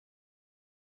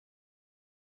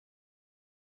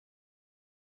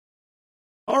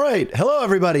All right. Hello,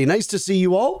 everybody. Nice to see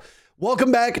you all.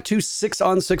 Welcome back to 6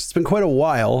 on 6. It's been quite a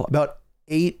while, about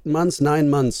 8 months, 9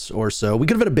 months or so. We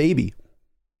could have had a baby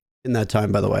in that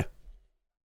time, by the way.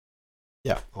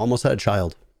 Yeah, almost had a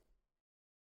child.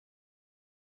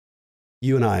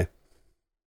 You and I.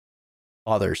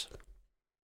 Fathers.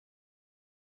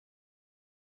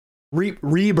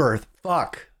 Rebirth.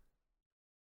 Fuck.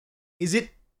 Is it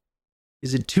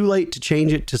too late to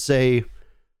change it to say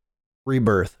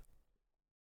rebirth?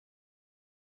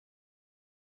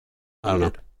 I don't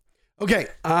know. Okay.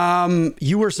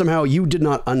 You did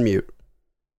not unmute.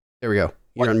 There we go.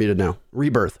 You're unmuted now.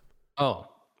 Rebirth. Oh,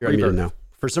 you're unmuted now.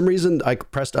 For some reason, I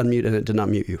pressed unmute and it did not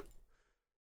mute you.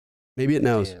 Maybe it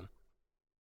knows. Damn.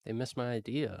 They missed my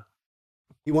idea.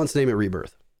 He wants to name it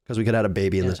Rebirth because we could add a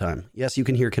baby in the time. Yes, you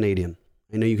can hear Canadian.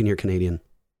 I know you can hear Canadian.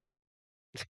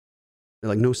 They're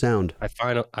like, no sound. I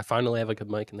finally have a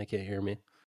good mic and they can't hear me.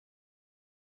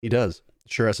 He does.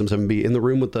 Sure, SM7B in the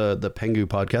room with the Pengu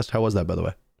podcast. How was that, by the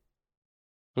way?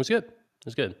 It was good. It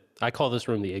was good. I call this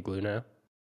room the Igloo now.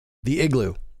 The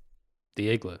Igloo. The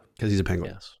Igloo. Because he's a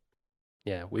penguin. Yes.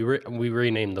 Yeah, we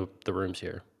renamed the rooms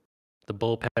here. The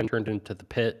bullpen turned into the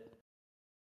pit,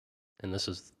 and this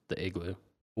is the Igloo.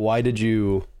 Why?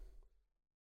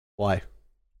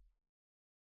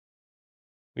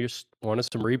 We just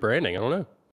wanted some rebranding. I don't know.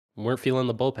 We weren't feeling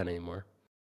the bullpen anymore.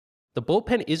 The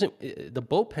bullpen isn't the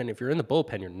bullpen. If you're in the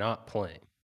bullpen, you're not playing,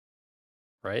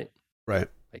 right? Right.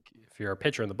 Like if you're a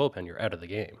pitcher in the bullpen, you're out of the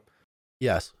game.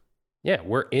 Yes. Yeah,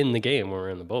 we're in the game when we're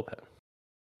in the bullpen,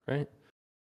 right?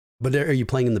 But are you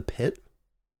playing in the pit?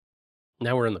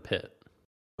 Now we're in the pit.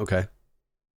 Okay.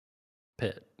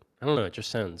 Pit. I don't know. It just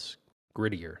sounds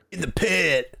grittier. In the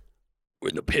pit. We're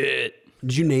in the pit.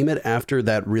 Did you name it after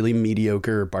that really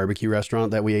mediocre barbecue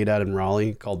restaurant that we ate at in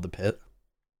Raleigh called The Pit?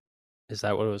 Is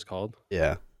that what it was called?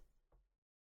 Yeah.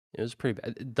 It was pretty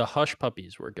bad. The Hush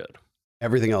Puppies were good.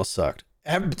 Everything else sucked.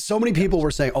 So many people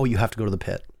were saying, oh, you have to go to The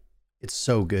Pit. It's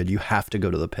so good. You have to go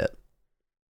to The Pit.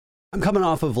 I'm coming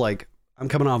off of like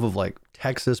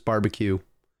Texas barbecue.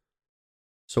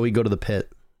 So we go to The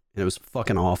Pit and it was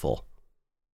fucking awful.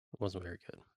 It wasn't very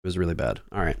good. It was really bad.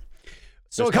 All right.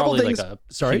 So there's a couple things. Like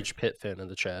a huge Pitt fan in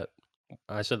the chat.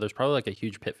 I said there's probably like a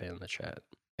huge Pitt fan in the chat.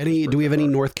 Do we have any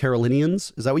North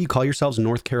Carolinians? Is that what you call yourselves?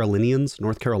 North Carolinians?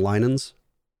 North Carolinans?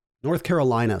 North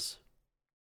Carolinas,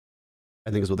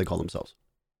 I think is what they call themselves.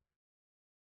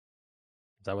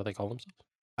 Is that what they call themselves?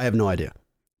 I have no idea.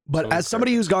 But as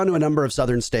somebody who's gone to a number of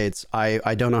southern states,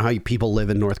 I don't know how people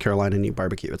live in North Carolina and eat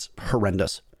barbecue. It's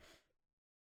horrendous.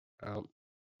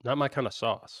 Not my kind of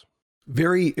sauce.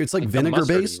 It's like vinegar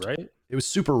based, right? It was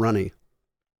super runny.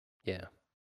 Yeah.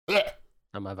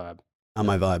 Not my vibe. Not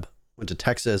my vibe. Went to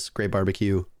Texas, great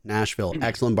barbecue. Nashville,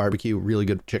 excellent barbecue, really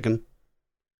good chicken.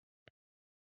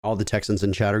 All the Texans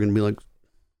in chat are going to be like,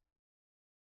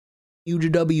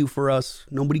 huge W for us.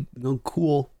 No,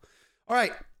 cool. All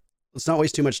right. Let's not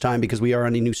waste too much time because we are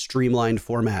on a new streamlined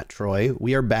format, Troy.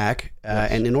 We are back. Yes.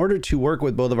 And in order to work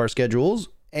with both of our schedules,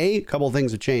 a couple of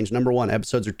things have changed. Number one,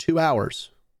 episodes are 2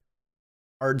 hours.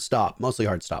 Hard stop. Mostly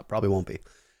hard stop. Probably won't be.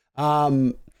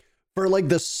 For like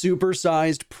the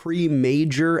supersized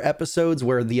pre-major episodes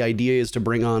where the idea is to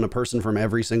bring on a person from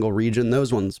every single region,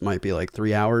 those ones might be like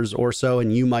 3 hours or so,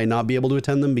 and you might not be able to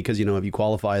attend them because, if you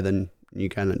qualify, then you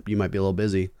might be a little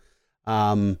busy.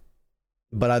 But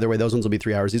either way, those ones will be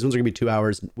 3 hours. These ones are gonna be 2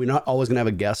 hours. We're not always gonna have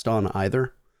a guest on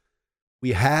either.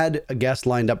 We had a guest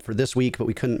lined up for this week, but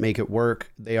we couldn't make it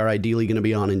work. They are ideally gonna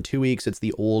be on in 2 weeks. It's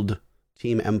the old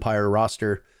Team Empire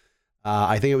roster.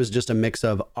 I think it was just a mix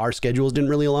of our schedules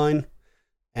didn't really align.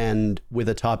 And with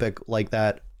a topic like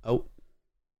that,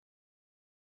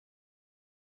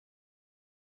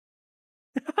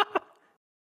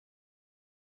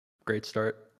 Great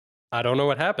start. I don't know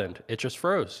what happened. It just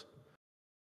froze.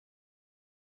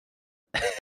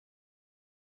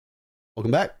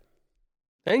 welcome back.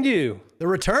 Thank you. The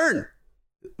return.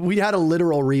 We had a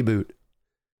literal reboot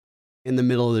in the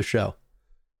middle of the show.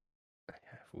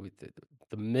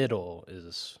 The middle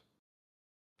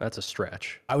that's a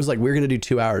stretch. I was like, we're going to do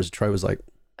 2 hours. Troy was like,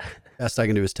 best I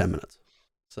can do is 10 minutes.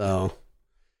 So,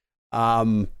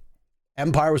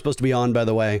 Empire was supposed to be on, by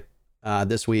the way,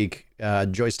 this week,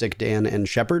 Joystick, Dan, and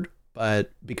Shepard.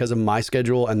 But because of my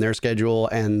schedule and their schedule,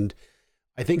 and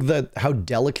I think that how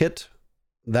delicate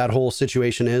that whole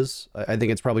situation is, I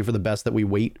think it's probably for the best that we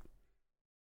wait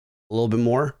a little bit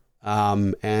more.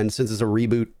 And since it's a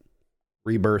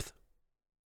rebirth,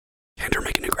 Gander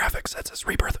making new graphics, that says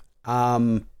rebirth.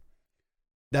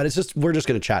 That is just, we're just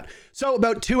going to chat. So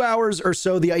about 2 hours or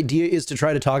so, the idea is to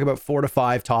try to talk about 4 to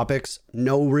 5 topics.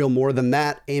 No real more than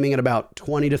that, aiming at about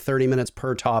 20 to 30 minutes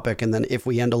per topic. And then if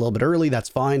we end a little bit early, that's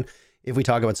fine. If we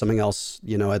talk about something else,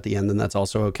 at the end, then that's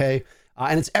also okay.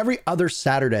 And it's every other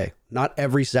Saturday, not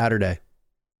every Saturday,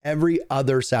 every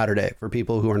other Saturday for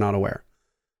people who are not aware.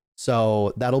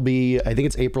 So that'll be, I think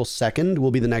it's April 2nd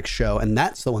will be the next show. And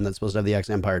that's the one that's supposed to have the X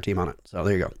Empire team on it. So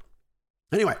there you go.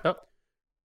 Anyway,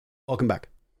 welcome back.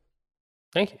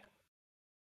 Thank you.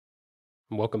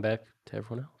 And welcome back to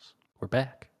everyone else. We're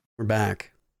back. We're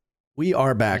back. We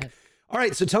are back. Yeah. All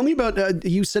right. So tell me about,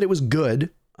 you said it was good.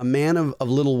 A man of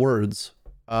little words.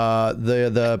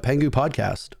 The Pengu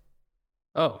podcast.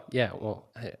 Oh, yeah. Well,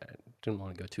 I didn't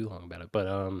want to go too long about it, but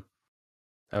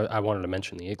I wanted to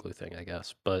mention the igloo thing, I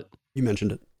guess. But you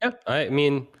mentioned it. yeah, I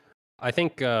mean, I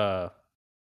think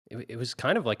it was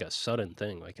kind of like a sudden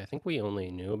thing. Like, I think we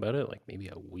only knew about it like maybe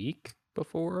a week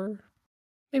before.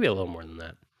 Maybe a little more than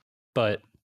that, but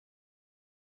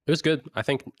it was good. I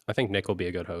think Nick will be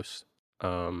a good host.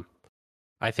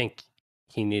 I think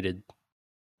he needed,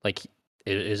 like,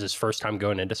 it is his first time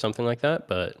going into something like that.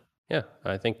 But yeah,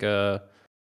 I think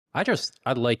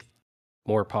I'd like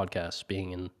more podcasts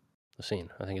being in the scene.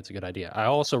 I think it's a good idea. I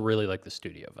also really like the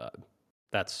studio vibe.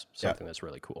 That's something that's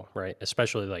really cool, right?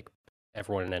 Especially like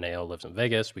everyone in NAL lives in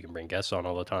Vegas. We can bring guests on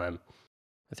all the time.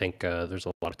 I think there's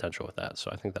a lot of potential with that.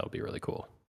 So I think that would be really cool.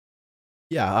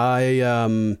 Yeah,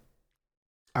 I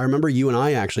remember you and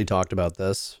I actually talked about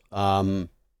this.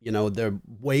 They're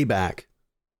way back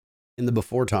in the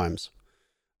before times.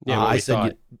 Yeah, I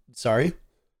said, sorry?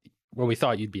 When we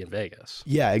thought you'd be in Vegas.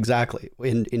 Yeah, exactly.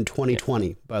 In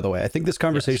 2020, by the way. I think this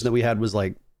conversation that we had was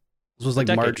like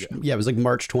March. Ago. Yeah, it was like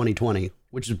March 2020,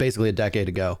 which is basically a decade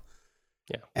ago.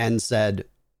 Yeah. And said,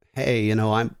 hey,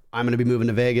 I'm going to be moving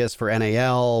to Vegas for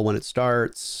NAL when it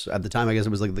starts. At the time, I guess it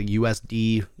was like the US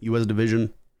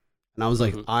division. And I was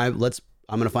like, I'm going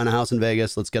to find a house in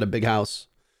Vegas. Let's get a big house.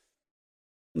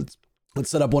 Let's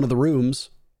set up one of the rooms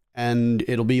and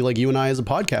it'll be like you and I as a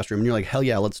podcast room. And you're like, hell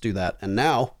yeah, let's do that. And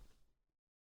now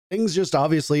things just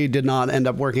obviously did not end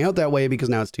up working out that way because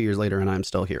now it's 2 years later and I'm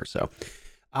still here. So,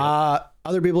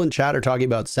 other people in chat are talking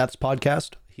about Seth's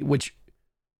podcast. Which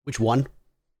one?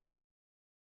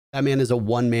 That man is a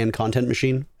one-man content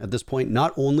machine at this point,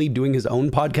 not only doing his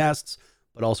own podcasts,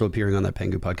 but also appearing on that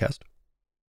Pengu podcast.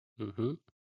 Mm-hmm.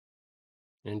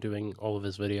 And doing all of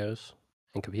his videos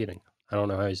and competing. I don't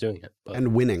know how he's doing it. But...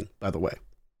 And winning, by the way.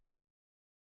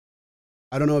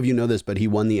 I don't know if you know this, but he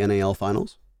won the NAL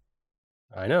finals.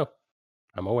 I know.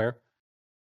 I'm aware.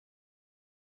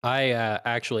 I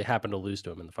actually happened to lose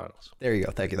to him in the finals. There you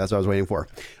go. Thank you. That's what I was waiting for.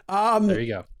 There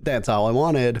you go. That's all I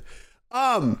wanted.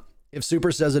 If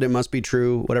Super says it, it must be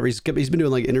true. Whatever. He's been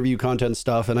doing like interview content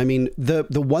stuff. And I mean, the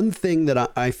one thing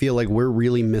that I feel like we're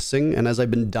really missing, and as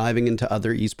I've been diving into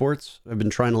other esports, I've been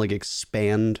trying to like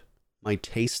expand my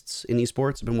tastes in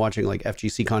esports. I've been watching like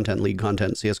FGC content, League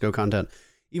content, CSGO content,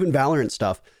 even Valorant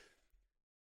stuff.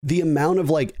 The amount of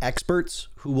like experts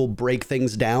who will break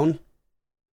things down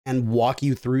and walk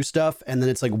you through stuff. And then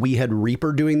it's like, we had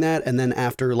Reaper doing that. And then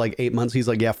after like 8 months, he's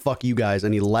like, yeah, fuck you guys.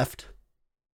 And he left.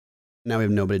 Now we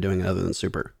have nobody doing it other than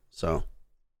Super. So,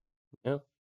 yeah,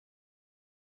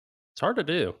 it's hard to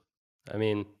do. I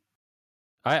mean,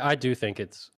 I do think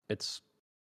it's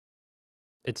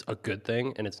a good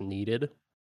thing and it's needed,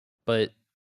 but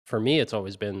for me, it's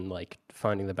always been like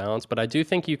finding the balance. But I do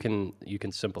think you can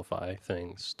simplify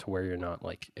things to where you're not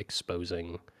like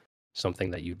exposing something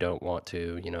that you don't want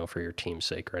to, for your team's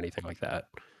sake or anything like that.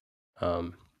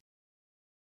 Because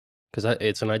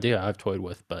it's an idea I've toyed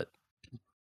with, but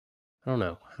I don't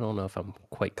know. I don't know if I'm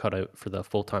quite cut out for the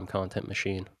full-time content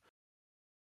machine.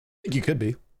 I think you could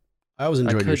be. I always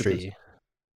enjoyed your streams.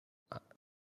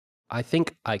 I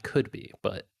think I could be,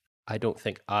 but I don't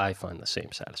think I find the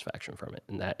same satisfaction from it.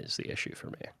 And that is the issue for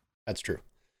me. That's true.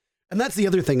 And that's the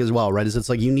other thing as well, right? Is it's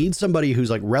like you need somebody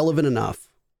who's like relevant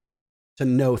enough to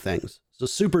know things. So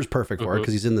Super's perfect for it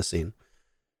because he's in the scene.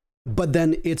 But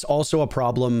then it's also a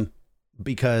problem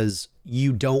because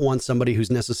you don't want somebody who's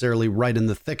necessarily right in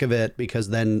the thick of it, because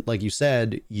then, like you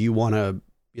said, you want to,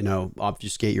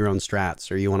 obfuscate your own strats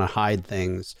or you want to hide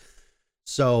things.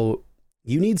 So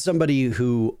you need somebody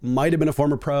who might have been a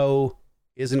former pro,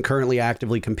 isn't currently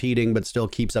actively competing, but still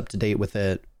keeps up to date with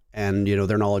it. And,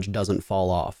 their knowledge doesn't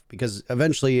fall off, because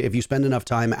eventually if you spend enough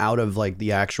time out of like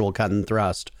the actual cut and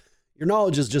thrust, your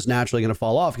knowledge is just naturally going to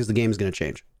fall off because the game is going to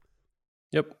change.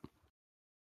 Yep.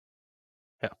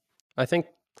 Yeah. I think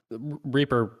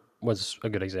Reaper was a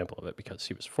good example of it because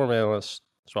he was a former analyst,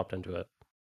 swapped into it,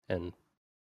 and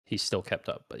he still kept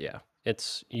up. But yeah,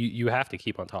 it's you have to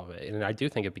keep on top of it, and I do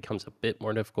think it becomes a bit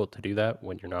more difficult to do that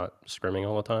when you're not scrimming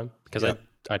all the time, because Yeah.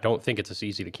 I don't think it's as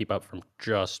easy to keep up from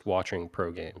just watching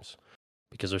pro games,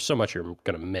 because there's so much you're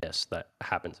going to miss that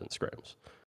happens in scrims.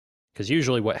 Because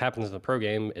usually what happens in the pro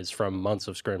game is from months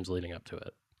of scrims leading up to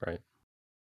it, right?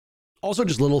 Also,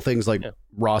 just little things like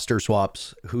roster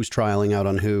swaps, who's trialing out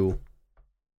on who,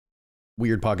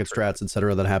 weird pocket strats,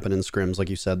 etc., that happen in scrims, like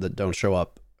you said, that don't show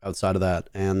up outside of that.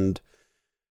 And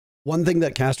one thing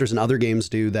that casters in other games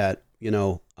do that,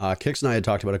 Kix and I had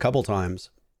talked about a couple times,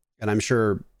 and I'm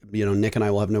sure, Nick and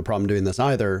I will have no problem doing this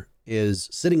either, is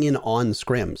sitting in on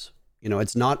scrims.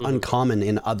 It's not uncommon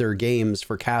in other games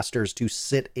for casters to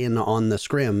sit in on the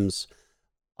scrims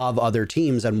of other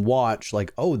teams and watch,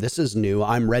 like, oh, this is new,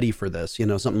 I'm ready for this,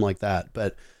 something like that.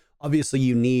 But obviously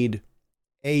you need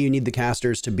the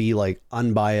casters to be like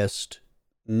unbiased,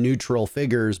 neutral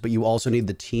figures, but you also need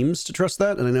the teams to trust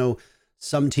that. And I know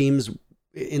some teams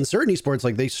in certain esports,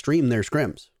 like, they stream their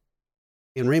scrims.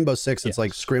 In Rainbow Six, it's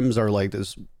like scrims are like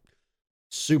this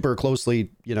super closely,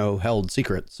 held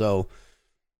secret. So,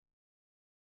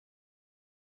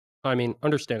 I mean,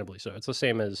 understandably so. It's the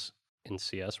same as in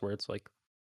CS, where it's like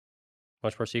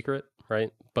much more secret,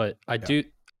 right? But I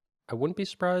wouldn't be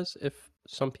surprised if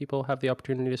some people have the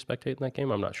opportunity to spectate in that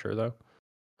game. I'm not sure though.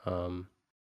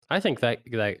 I think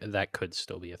that could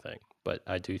still be a thing, but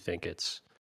I do think it's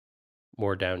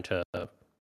more down to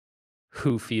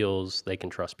who feels they can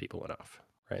trust people enough,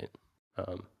 right?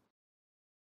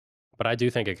 But I do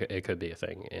think it could be a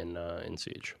thing in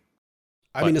Siege.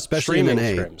 I mean, especially in NA,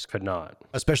 scrims could not.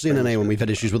 Especially in NA when we've had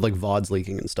issues with like VODs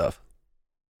leaking and stuff.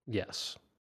 Yes.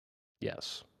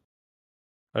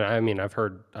 I mean, I've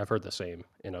heard the same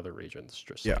in other regions.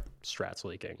 Just like strats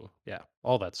leaking,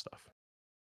 all that stuff.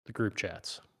 The group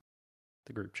chats.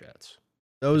 The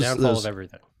downfall of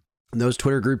everything. Those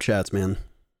Twitter group chats, man.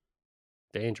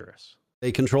 Dangerous.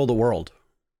 They control the world.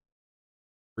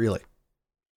 Really.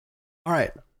 All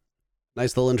right.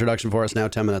 Nice little introduction for us now.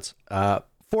 10 minutes.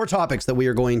 4 topics that we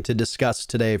are going to discuss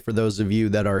today for those of you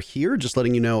that are here, just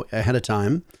letting you know ahead of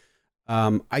time.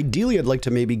 Ideally, I'd like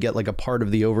to maybe get like a part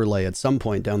of the overlay at some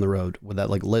point down the road where that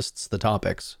like lists the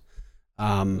topics.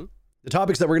 The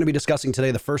topics that we're going to be discussing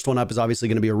today, the first one up is obviously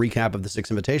going to be a recap of the Six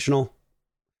Invitational.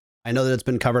 I know that it's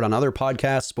been covered on other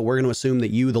podcasts, but we're going to assume that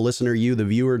you, the listener, you, the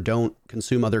viewer, don't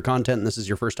consume other content, and this is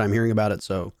your first time hearing about it,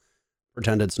 so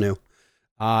pretend it's new.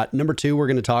 Number 2, we're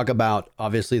going to talk about,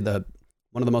 obviously, one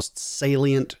of the most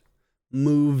salient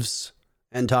moves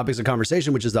and topics of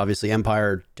conversation, which is obviously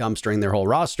Empire dumpstering their whole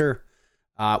roster.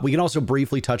 We can also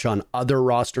briefly touch on other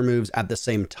roster moves at the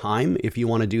same time, if you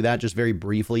want to do that, just very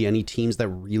briefly, any teams that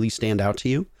really stand out to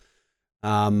you.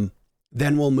 Then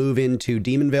we'll move into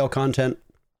Demon Veil content.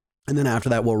 And then after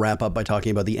that, we'll wrap up by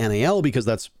talking about the NAL, because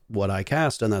that's what I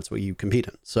cast and that's what you compete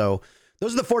in. So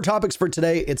those are the 4 topics for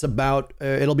today. It's about,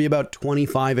 it'll be about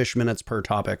 25-ish minutes per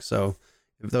topic. So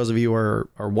if those of you are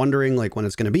wondering like when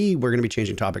it's going to be, we're going to be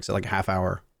changing topics at like a half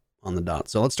hour on the dot.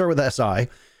 So let's start with SI.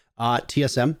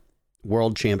 TSM,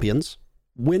 World Champions.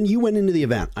 When you went into the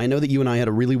event, I know that you and I had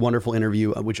a really wonderful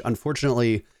interview, which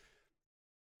unfortunately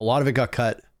a lot of it got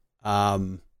cut.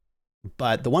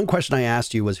 But the one question I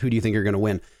asked you was, who do you think are going to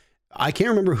win? I can't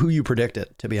remember who you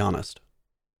predicted, to be honest.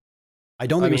 I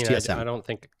don't think it was TSM. I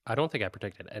don't think I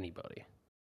predicted anybody.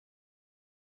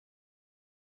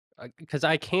 Because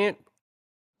I can't,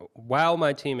 while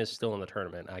my team is still in the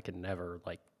tournament, I could never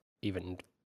like even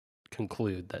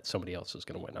conclude that somebody else is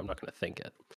going to win. I'm not going to think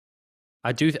it.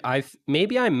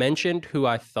 Maybe I mentioned who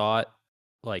I thought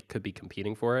like could be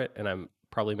competing for it, and I'm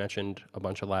probably mentioned a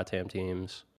bunch of LATAM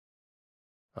teams.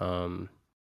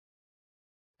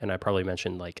 And I probably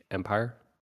mentioned like Empire.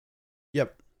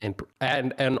 Yep.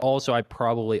 And also I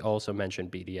probably also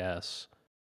mentioned BDS,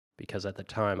 because at the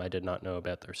time I did not know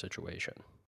about their situation.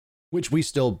 Which we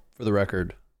still, for the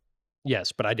record.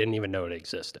 Yes, but I didn't even know it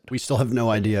existed. We still have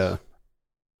no idea.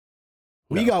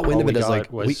 We got wind of it as like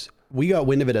we got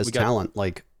wind of it as talent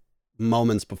like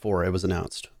moments before it was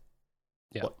announced.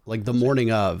 Yeah. Like the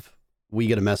morning of, we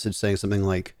get a message saying something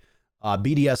like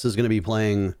BDS is going to be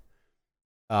playing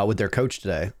with their coach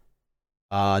today.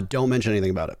 Don't mention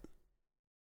anything about it.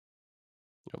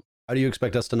 Yep. How do you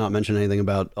expect us to not mention anything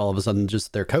about all of a sudden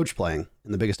just their coach playing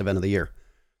in the biggest event of the year?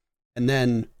 And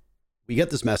then we get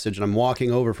this message, and I'm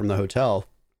walking over from the hotel,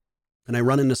 and I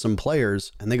run into some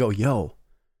players, and they go, "Yo,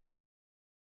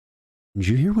 did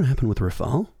you hear what happened with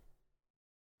Rafal?" I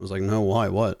was like, "No, why?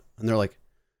 What?" And they're like,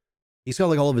 "He's got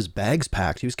like all of his bags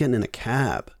packed. He was getting in a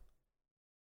cab."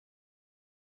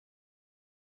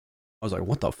 I was like,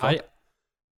 "What the fuck?"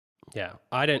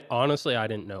 I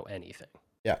didn't know anything.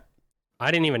 Yeah.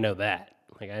 I didn't even know that.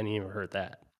 Like I hadn't even heard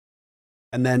that.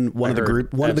 And then one of the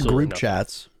group nothing.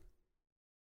 chats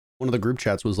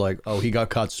was like, "Oh, he got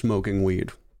caught smoking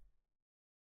weed."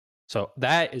 So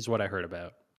that is what I heard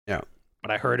about. Yeah.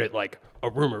 But I heard it like a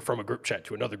rumor from a group chat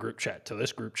to another group chat to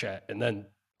this group chat, and then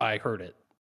I heard it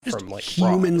Just from like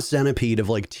human Rod. centipede of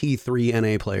like T3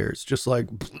 NA players, just like.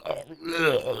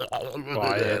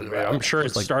 I'm sure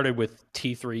it like, started with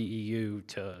T3 EU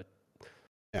to.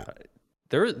 Yeah.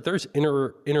 There's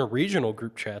inter regional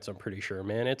group chats. I'm pretty sure,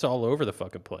 man. It's all over the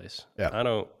fucking place.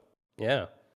 Yeah. Yeah.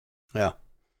 Yeah.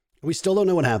 We still don't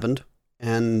know what happened,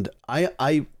 and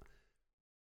I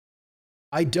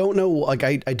don't know. Like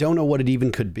I don't know what it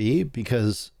even could be,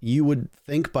 because you would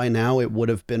think by now it would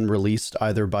have been released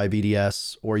either by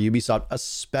BDS or Ubisoft,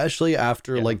 especially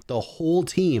after like the whole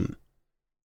team,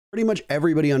 pretty much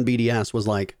everybody on BDS was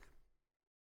like,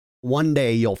 one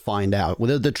day you'll find out.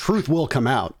 Well, the truth will come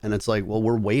out. And it's like, well,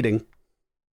 we're waiting.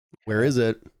 Where is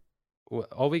it?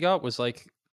 All we got was like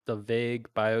the vague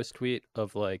BIOS tweet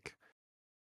of like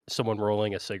someone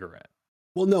rolling a cigarette.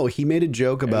 Well, no, he made a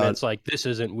joke about. And it's like, this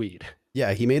isn't weed.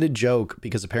 Yeah, he made a joke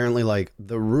because apparently like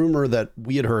the rumor that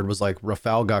we had heard was like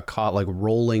Rafał got caught like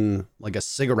rolling like a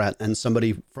cigarette, and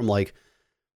somebody from like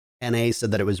NA said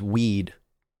that it was weed.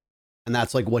 And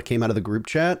that's like what came out of the group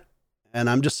chat. And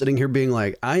I'm just sitting here being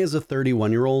like, I, as a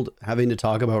 31-year-old, having to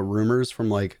talk about rumors from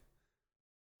like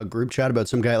a group chat about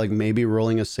some guy like maybe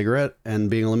rolling a cigarette and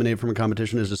being eliminated from a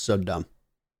competition is just so dumb.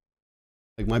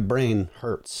 Like my brain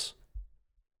hurts.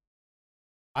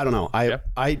 I don't know.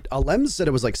 Alem said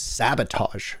it was like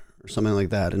sabotage or something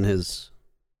like that in his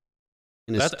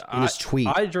tweet.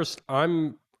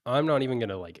 I'm not even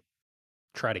gonna like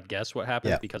try to guess what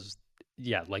happened, because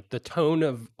like the tone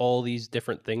of all these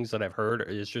different things that I've heard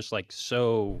is just like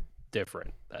so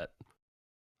different that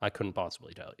I couldn't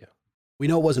possibly tell you. We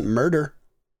know it wasn't murder.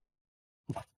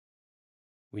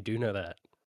 We do know that.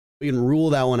 We can rule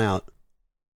that one out.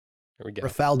 There we go.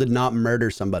 Rafał did not murder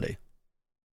somebody.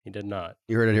 He did not.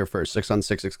 You heard it here first.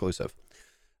 6-on-6 exclusive.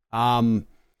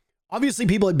 Obviously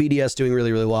people at BDS doing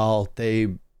really, really well. They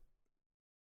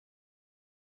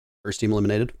first team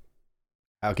eliminated.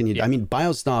 How can you? Yeah. I mean,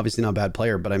 BIOS is obviously not a bad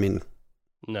player, but I mean,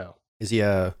 no. Is he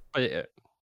a?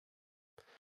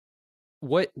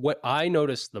 What I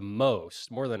noticed the most,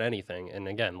 more than anything, and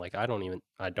again, like I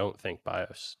don't think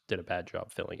BIOS did a bad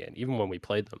job filling in. Even when we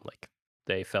played them, like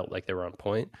they felt like they were on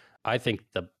point. I think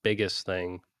the biggest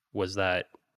thing was that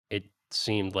it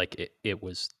seemed like it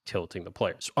was tilting the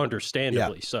players,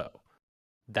 understandably so.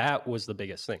 That was the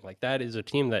biggest thing. Like that is a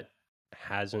team that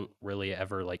hasn't really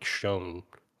ever like shown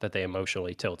that they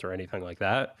emotionally tilt or anything like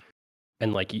that.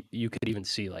 And like you could even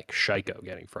see like Shaiko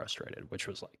getting frustrated, which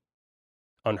was like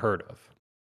unheard of.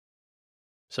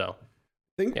 So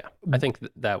I think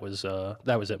that was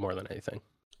it more than anything.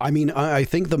 I mean, I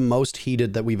think the most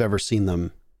heated that we've ever seen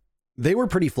them, they were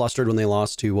pretty flustered when they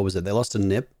lost to, what was it? They lost to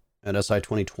NiP at SI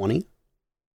 2020,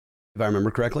 if I remember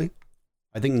correctly.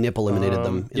 I think NiP eliminated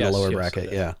them in the lower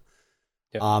bracket. Yeah.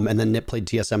 Yep. And then NiP played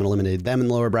TSM and eliminated them in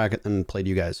the lower bracket and played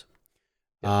you guys.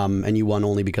 Yep. And you won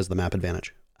only because of the map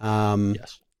advantage.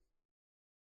 Yes.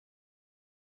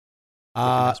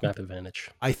 Map advantage.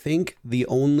 I think the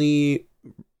only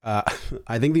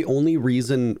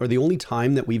reason, or the only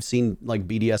time that we've seen like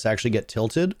BDS actually get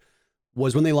tilted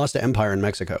was when they lost to Empire in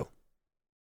Mexico.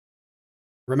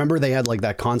 Remember they had like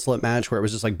that consulate match where it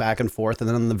was just like back and forth, and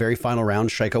then in the very final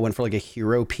round, Shaiko went for like a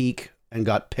hero peak and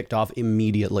got picked off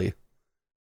immediately.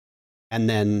 And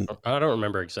then I don't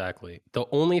remember exactly. The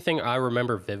only thing I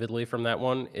remember vividly from that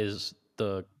one is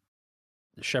the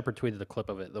Shepard tweeted the clip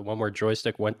of it. The one where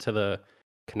Joystick went to the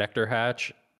connector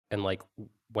hatch and like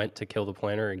went to kill the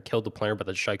planner and killed the planner, but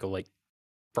then Shaiko like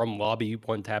from lobby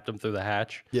one tapped him through the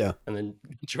hatch. Yeah. And then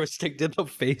Joystick did the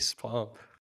face palm.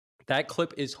 That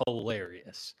clip is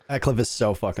hilarious. That clip is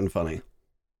so fucking funny.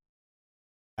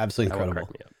 Absolutely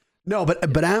incredible. No,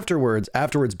 but afterwards,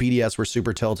 BDS were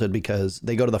super tilted because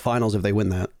they go to the finals if they win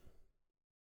that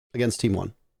against Team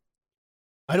One.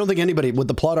 I don't think anybody, with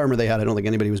the plot armor they had, I don't think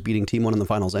anybody was beating Team One in the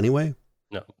finals anyway.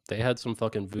 No, they had some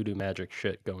fucking voodoo magic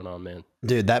shit going on, man.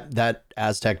 Dude, that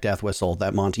Aztec death whistle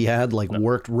that Monty had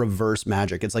worked reverse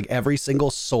magic. It's like every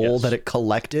single soul that it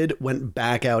collected went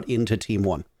back out into Team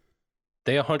One.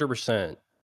 They 100%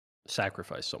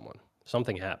 sacrificed someone.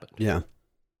 Something happened. Yeah.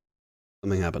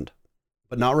 Something happened.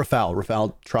 But not Rafał.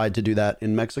 Rafał tried to do that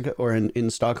in Mexico or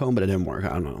in Stockholm, but it didn't work. I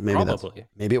don't know. Maybe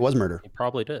it was murder. He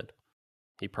probably did.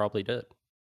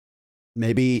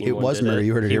 Maybe it was murder.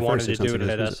 You heard it here first. He wanted to do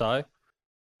it at SI.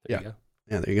 Yeah,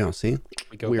 there you go. See?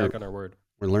 We go back on our word.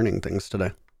 We're learning things today.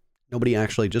 Nobody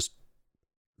actually, just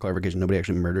clarification, nobody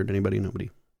actually murdered anybody. Nobody.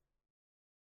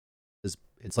 As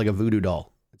It's like a voodoo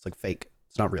doll. It's like fake.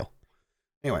 It's not real.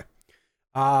 Anyway,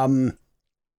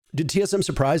 did TSM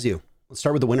surprise you? Let's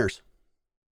start with the winners.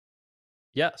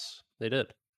 Yes, they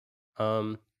did.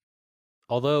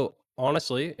 Although,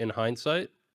 honestly, in hindsight,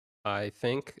 I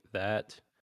think that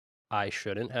I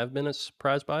shouldn't have been as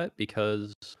surprised by it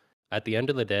because at the end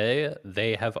of the day,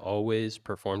 they have always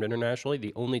performed internationally.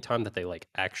 The only time that they like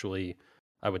actually,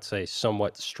 I would say,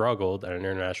 somewhat struggled at an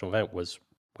international event was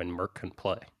when Merc couldn't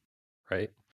play, right?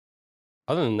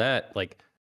 Other than that, like,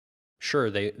 sure,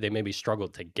 they maybe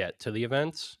struggled to get to the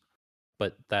events,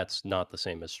 but that's not the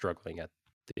same as struggling at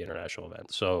the international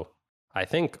event. So I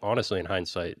think, honestly, in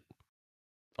hindsight,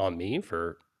 on me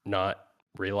for not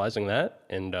realizing that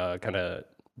and kind of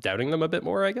doubting them a bit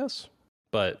more, I guess.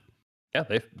 But yeah,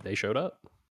 they showed up.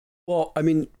 Well, I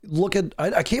mean, look at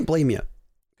I can't blame you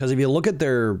because if you look at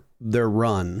their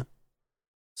run,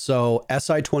 so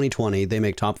SI 2020 they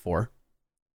make top 4.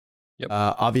 Yep.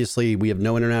 Obviously, we have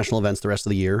no international events the rest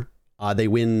of the year. They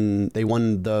won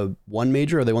the one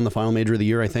major, or they won the final major of the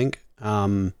year, I think.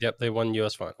 Yep, they won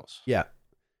US finals. Yeah,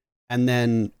 and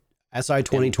then SI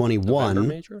 2021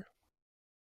 major.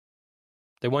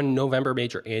 They won November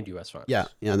major and US finals. Yeah,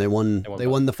 they won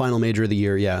the final major of the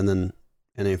year, yeah, and then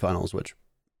NA finals, which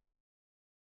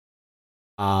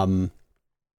then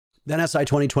SI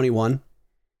 2021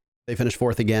 they finished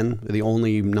 4th again, the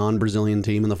only non-Brazilian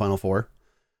team in the final 4.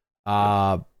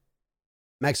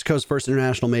 Mexico's first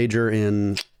international major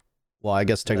in, well, I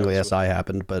guess technically SI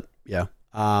happened, but yeah.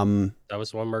 That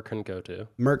was the one Merc couldn't go to.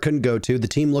 Merc couldn't go to. The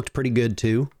team looked pretty good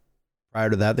too. Prior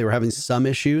to that, they were having some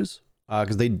issues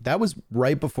because that was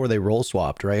right before they role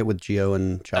swapped, right, with Gio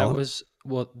and Chala.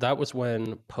 That was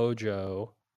when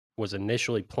Pojo was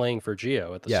initially playing for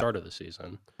Gio at the start of the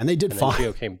season, and they did fine.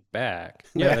 Gio came back.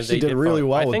 They actually did really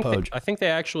well with Pojo. I think they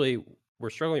actually were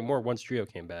struggling more once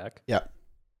Gio came back. Yeah,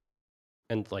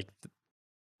 and like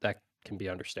that can be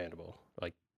understandable.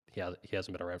 Like he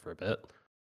hasn't been around for a bit.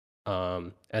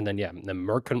 And then the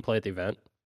Merc couldn't play at the event.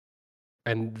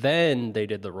 And then they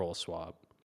did the role swap.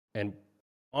 And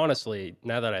honestly,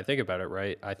 now that I think about it,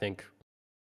 right, I think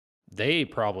they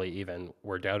probably even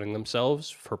were doubting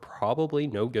themselves for probably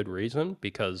no good reason,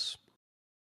 because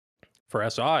for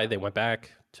SI, they went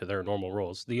back to their normal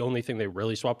roles. The only thing they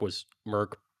really swapped was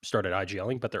Merc started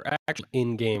IGLing, but their actual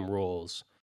in-game roles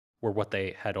were what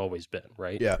they had always been,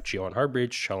 right? Yeah. Gio on hard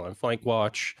breach, Chala on flank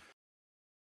watch.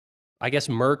 I guess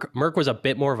Merc was a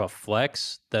bit more of a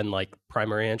flex than like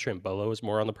primary entry, and Bolo was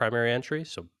more on the primary entry,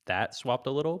 so that swapped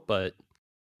a little, but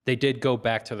they did go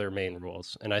back to their main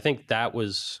rules, and I think that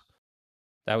was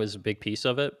a big piece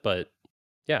of it. But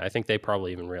yeah, I think they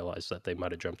probably even realized that they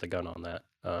might have jumped the gun on that,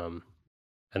 and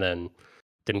then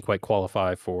didn't quite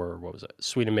qualify for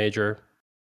Sweden Major.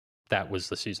 That was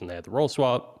the season they had the role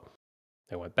swap.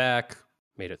 They went back,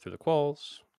 made it through the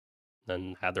quals,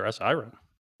 then had their SI run.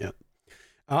 Yeah.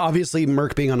 Obviously,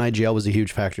 Merc being on IGL was a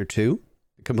huge factor too.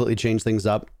 It completely changed things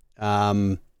up.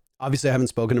 Obviously, I haven't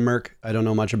spoken to Merc. I don't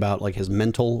know much about like his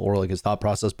mental or like his thought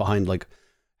process behind like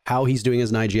how he's doing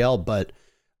as an IGL. But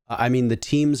I mean, the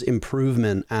team's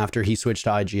improvement after he switched to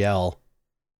IGL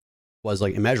was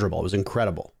like immeasurable. It was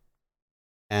incredible.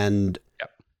 And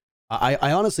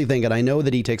I honestly think, and I know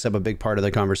that he takes up a big part of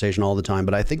the conversation all the time,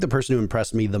 but I think the person who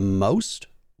impressed me the most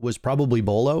was probably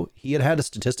Bolo. He had a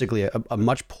statistically a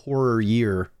much poorer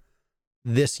year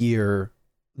this year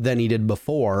than he did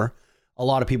before. A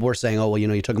lot of people were saying, oh, well,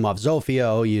 you took him off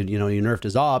Zofio, you nerfed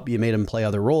his op, you made him play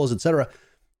other roles, etc.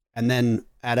 And then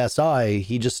at SI,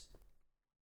 he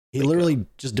literally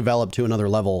just developed to another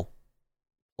level,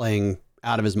 playing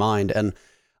out of his mind. And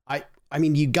I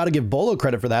mean, you got to give Bolo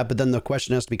credit for that, but then the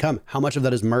question has to become, how much of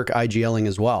that is Merc IGLing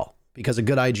as well? Because a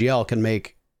good IGL can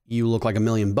make you look like $1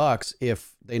 million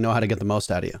if they know how to get the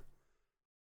most out of you.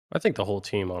 I think the whole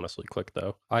team honestly clicked,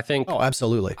 though. I think. Oh,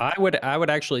 absolutely. I would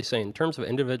actually say, in terms of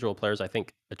individual players, I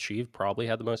think Achieve probably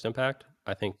had the most impact.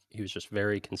 I think he was just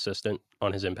very consistent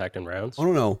on his impact in rounds.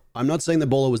 Oh, no. I'm not saying that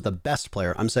Bolo was the best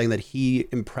player. I'm saying that he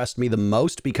impressed me the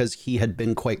most because he had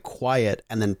been quite quiet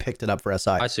and then picked it up for SI.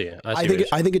 I see.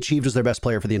 I think Achieve was their best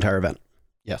player for the entire event.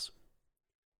 Yes.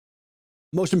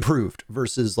 Most improved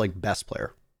versus like best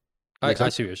player. I see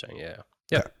what you're saying. Yeah.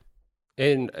 Okay.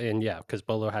 And yeah, because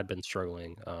Bolo had been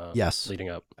struggling. Yes. Leading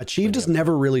up. Achieve just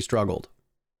never really struggled.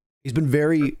 He's been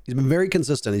very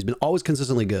consistent. He's been always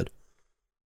consistently good.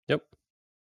 Yep.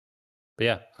 But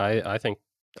yeah, I think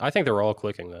they were all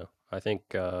clicking though. I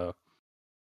think a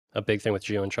big thing with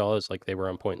Gio and Chala is like they were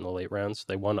on point in the late rounds.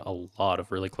 They won a lot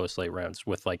of really close late rounds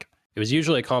with like it was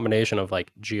usually a combination of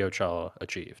like Gio, Chala,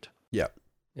 Achieved. Yeah.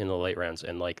 In the late rounds,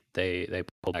 and like they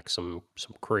pulled back some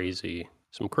crazy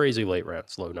some crazy late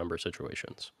rounds, low number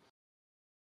situations.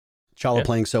 Chala Yeah.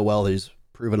 playing so well that he's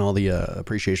proven all the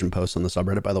appreciation posts on the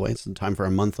subreddit, by the way. It's time for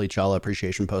a monthly Chala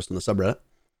appreciation post on the subreddit.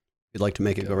 If you'd like to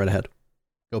make it, go right ahead.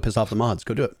 Go piss off the mods.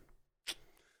 Go do it.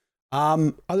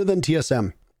 Other than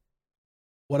TSM,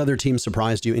 what other teams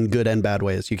surprised you in good and bad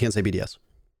ways? You can't say BDS.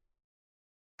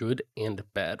 Good and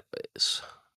bad ways.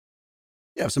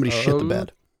 Yeah, if somebody shit the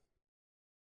bed.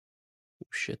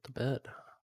 Shit the bed.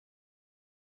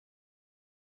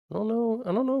 I don't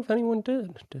know if anyone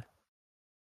did.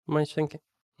 Am I thinking?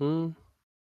 I don't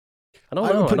know.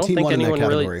 I don't think anyone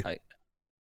really.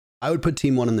 I would put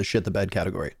Team 1 in the shit the bed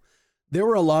category. There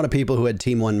were a lot of people who had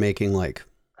Team 1 making like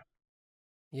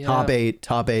top 8,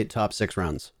 top 6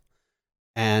 rounds.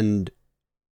 And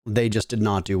they just did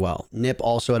not do well. Nip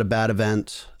also had a bad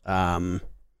event.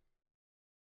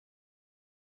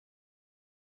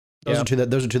 Those are two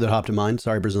that hopped to mind.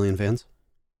 Sorry, Brazilian fans.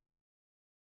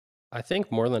 I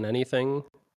think more than anything,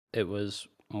 it was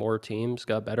more teams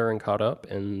got better and caught up,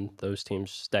 and those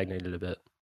teams stagnated a bit.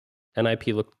 NIP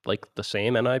looked like the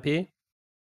same NIP.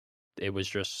 It was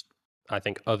just, I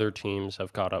think other teams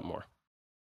have caught up more.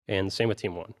 And same with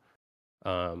Team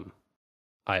 1.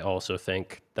 I also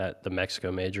think that the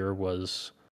Mexico major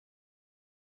was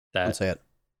that. Don't say it.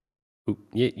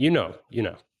 You know. It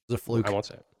was a fluke. I won't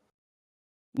say it.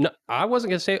 No, I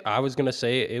wasn't going to say it. I was going to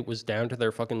say it was down to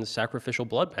their fucking sacrificial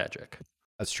blood magic.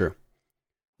 That's true.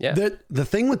 Yeah. The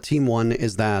thing with Team 1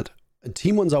 is that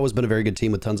Team 1's always been a very good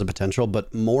team with tons of potential,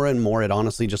 but more and more it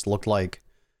honestly just looked like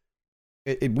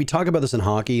we talk about this in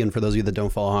hockey, and for those of you that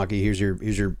don't follow hockey, here's your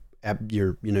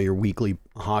weekly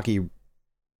hockey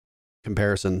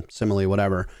comparison, simile,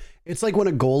 whatever. It's like when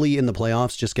a goalie in the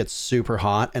playoffs just gets super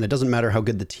hot, and it doesn't matter how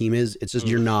good the team is, it's just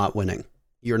you're not winning.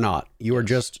 You're not. You are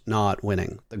just not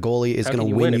winning. The goalie is going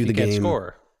to win you the game.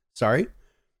 Score? Sorry?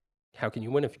 How can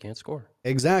you win if you can't score?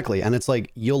 Exactly. And it's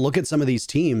like, you'll look at some of these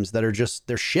teams that are just,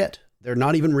 they're shit. They're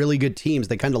not even really good teams.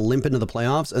 They kind of limp into the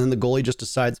playoffs, and then the goalie just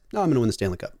decides, no, I'm going to win the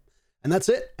Stanley Cup. And that's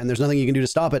it. And there's nothing you can do to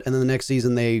stop it. And then the next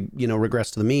season they, regress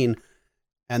to the mean,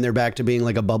 and they're back to being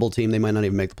like a bubble team. They might not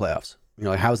even make the playoffs. You're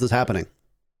like, how's this happening?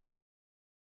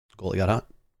 Goalie got hot.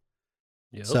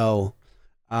 Yep. So,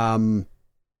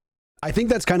 I think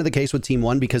that's kind of the case with Team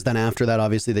 1, because then after that,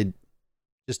 obviously they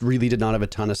just really did not have a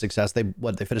ton of success. They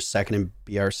finished second in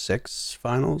BR6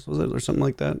 finals, was it, or something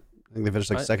like that? I think they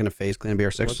finished second in FaZe Clan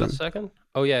BR6. Was it second?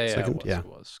 Oh yeah, second, it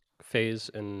was. FaZe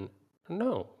and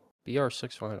no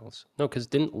BR6 finals. No, because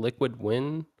didn't Liquid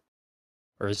win,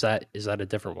 or is that a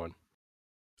different one?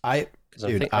 I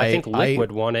think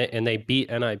Liquid won it and they beat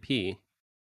NIP.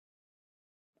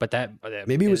 But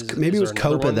maybe it was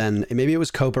Copa then. Maybe it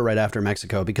was Copa right after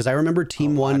Mexico, because I remember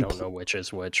Team 1. I don't know which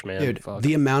is which, man. Dude,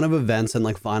 the amount of events and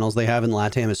like finals they have in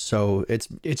LATAM is so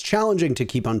it's challenging to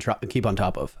keep on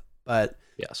top of. But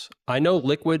yes, I know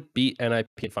Liquid beat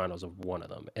NIP finals of one of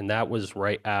them, and that was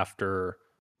right after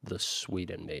the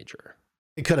Sweden major.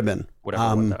 It could have been whatever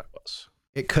one that was.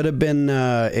 It could have been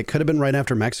right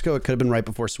after Mexico. It could have been right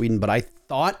before Sweden. But I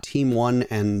thought Team 1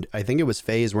 and I think it was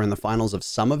FaZe were in the finals of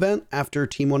some event after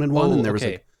Team 1 had won. And there was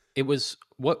it was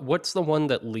what's the one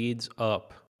that leads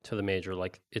up to the major?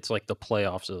 Like it's like the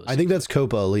playoffs of the I think that's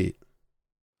Copa Elite.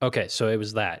 Okay, so it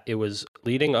was that. It was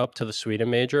leading up to the Sweden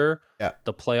major. Yeah.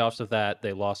 The playoffs of that,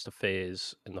 they lost to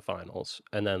FaZe in the finals,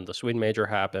 and then the Sweden major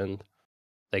happened.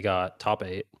 They got top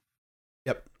 8.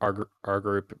 Yep. Our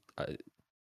group.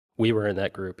 We were in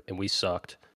that group and we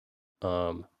sucked.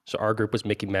 So our group was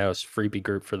Mickey Mouse, freebie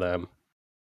group for them.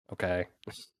 Okay.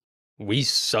 We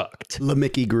sucked. The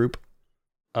Mickey group.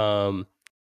 And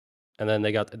then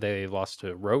they lost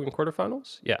to Rogue in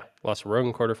quarterfinals. Yeah. Lost to Rogue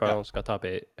in quarterfinals, got top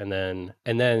 8. And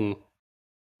then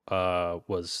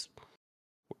was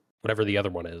whatever the other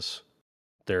one is.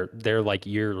 They're like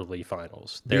yearly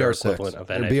finals. They're equivalent of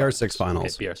NA BR6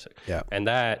 finals. Okay, BR6. Yeah. And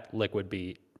that Liquid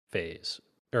beat FaZe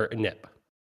or NIP.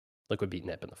 Liquid beat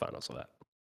NIP in the finals of that.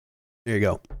 There you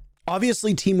go.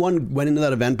 Obviously, Team 1 went into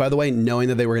that event, by the way, knowing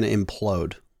that they were going to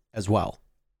implode as well.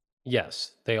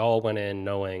 Yes. They all went in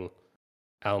knowing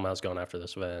Alamau's going after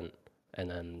this event.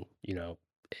 And then, it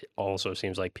also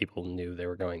seems like people knew they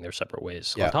were going their separate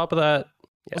ways. Yeah. On top of that,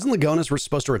 wasn't Lagonas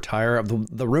supposed to retire?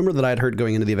 The rumor that I'd heard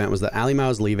going into the event was that Alimau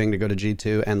is leaving to go to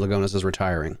G2 and Lagonas is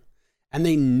retiring. And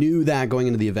they knew that going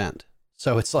into the event.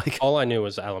 So it's like... All I knew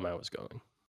was Alamau was going.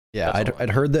 Yeah,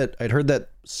 I'd heard that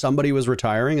somebody was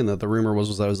retiring, and that the rumor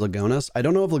was that it was Lagonas. I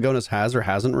don't know if Lagonas has or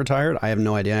hasn't retired. I have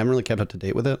no idea. I haven't really kept up to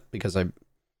date with it because I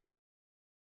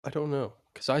don't know,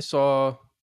 because so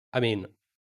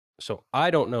I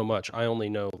don't know much. I only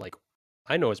know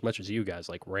I know as much as you guys,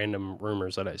 like random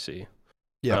rumors that I see.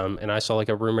 Yeah. And I saw like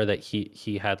a rumor that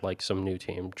he had like some new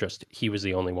team, just he was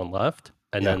the only one left,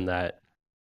 and Yeah. then that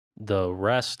the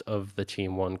rest of the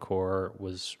Team One core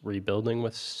was rebuilding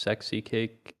with Sexy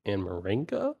Cake and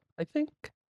Moringa, I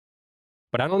think.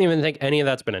 But I don't even think any of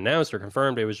that's been announced or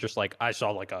confirmed. It was just like I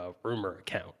saw like a rumor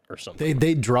account or something.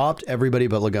 They dropped everybody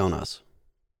but Lagonas.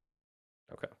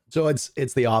 Okay. So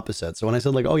it's the opposite. So when I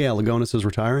said like, oh yeah, Lagonas is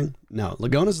retiring, no,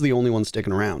 Lagonas is the only one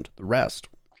sticking around. The rest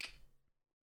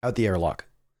out the airlock.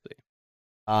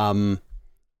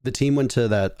 The team went to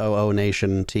that OO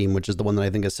Nation team, which is the one that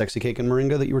I think is Sexy Cake and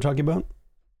Moringa that you were talking about.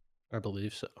 I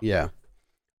believe so. Yeah.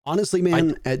 Honestly,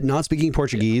 man, at not speaking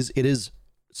Portuguese, it is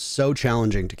so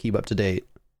challenging to keep up to date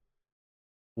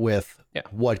with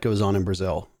what goes on in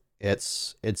Brazil. It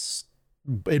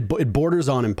borders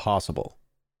on impossible.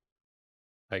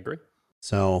 I agree.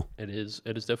 So it is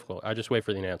difficult. I just wait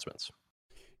for the announcements.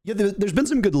 Yeah, there's been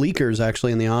some good leakers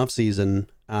actually in the off season.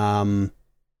 There's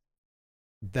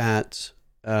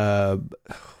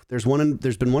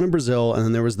been one in Brazil, and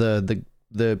then there was the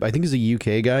I think he's a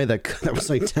UK guy that was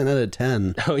like 10 out of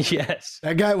 10. Oh yes,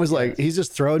 that guy was like he's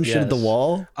just throwing shit at the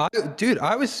wall. Dude,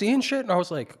 I was seeing shit and I was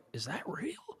like, is that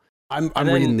real? I'm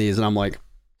reading these and I'm like,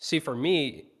 see, for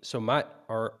me, so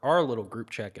our little group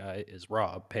chat guy is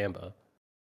Rob Pamba,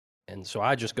 and so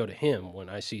I just go to him when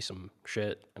I see some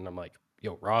shit, and I'm like,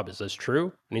 yo, Rob, is this true?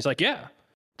 And he's like, yeah,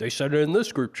 they said it in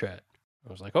this group chat.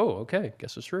 I was like, oh, okay,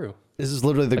 guess it's true. This is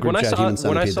literally the group chat Human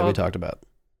Centipede that we talked about.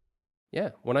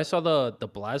 Yeah, when I saw the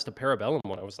Blaz de Parabellum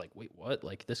one, I was like, wait, what?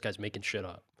 Like, this guy's making shit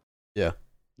up. Yeah.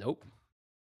 Nope.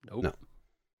 No.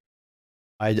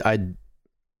 I don't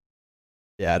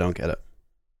get it.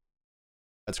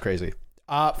 That's crazy.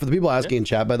 For the people asking in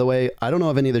chat, by the way, I don't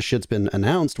know if any of this shit's been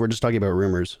announced. We're just talking about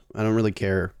rumors. I don't really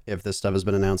care if this stuff has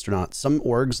been announced or not. Some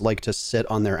orgs like to sit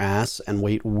on their ass and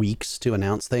wait weeks to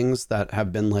announce things that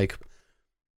have been like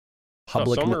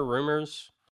public. Some are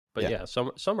rumors, but yeah,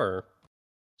 some are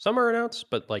announced.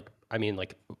 But like, I mean,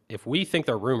 like if we think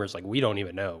they're rumors, like we don't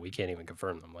even know. We can't even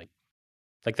confirm them. Like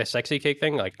the Sexy Cake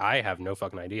thing, like I have no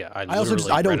fucking idea. I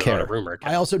don't care.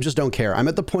 I also just don't care. I'm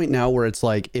at the point now where it's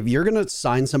like, if you're gonna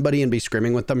sign somebody and be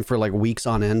screaming with them for like weeks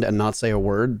on end and not say a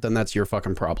word, then that's your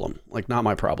fucking problem. Like, not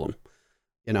my problem.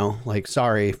 You know, like,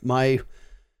 sorry, I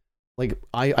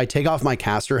take off my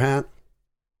caster hat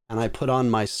and I put on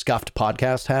my scuffed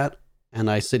podcast hat and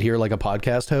I sit here like a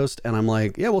podcast host and I'm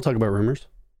like, yeah, we'll talk about rumors.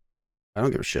 I don't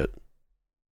give a shit.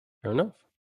 Fair enough.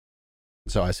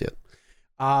 So I see it.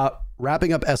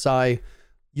 Wrapping up SI,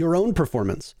 your own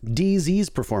performance, DZ's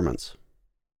performance.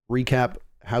 Recap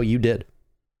how you did. I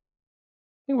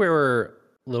think we were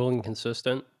a little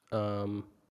inconsistent.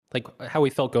 Like how we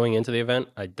felt going into the event,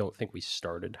 I don't think we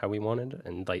started how we wanted.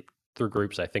 And like through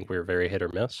groups, I think we were very hit or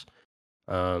miss.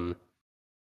 And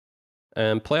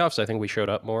playoffs, I think we showed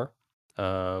up more.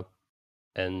 But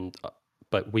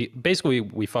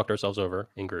we fucked ourselves over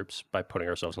in groups by putting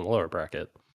ourselves in the lower bracket.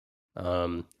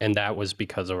 And that was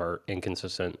because of our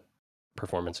inconsistent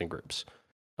performance in groups.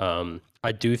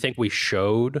 I do think we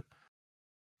showed,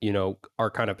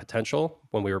 our kind of potential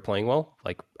when we were playing well,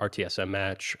 like our TSM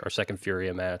match, our second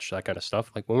Furia match, that kind of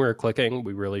stuff. Like when we were clicking,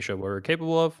 we really showed what we were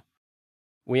capable of.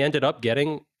 We ended up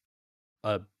getting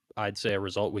I'd say a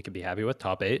result we could be happy with,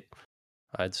 top 8.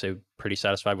 I'd say pretty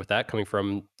satisfied with that, coming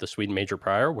from the Sweden major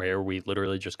prior, where we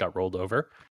literally just got rolled over.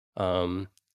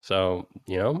 So,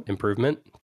 improvement.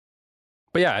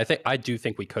 But yeah, I do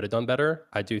think we could have done better.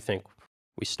 I do think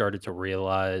we started to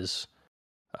realize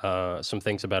some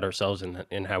things about ourselves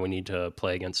and how we need to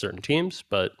play against certain teams.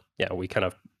 But yeah, we kind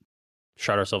of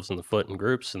shot ourselves in the foot in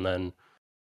groups and then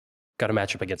got a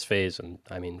matchup against FaZe. And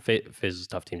I mean, FaZe is a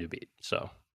tough team to beat. So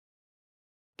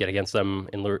get against them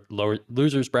in lower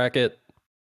losers bracket.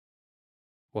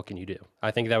 What can you do?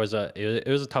 I think that was it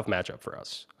was a tough matchup for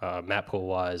us, map pool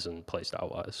wise and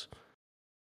playstyle wise.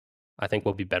 I think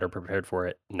we'll be better prepared for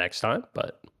it next time.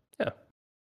 But yeah,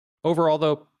 overall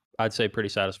though, I'd say pretty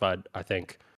satisfied. I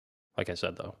think, like I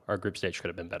said though, our group stage could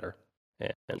have been better,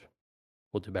 and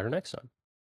we'll do better next time.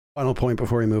 Final point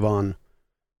before we move on.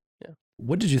 Yeah.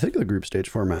 What did you think of the group stage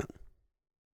format?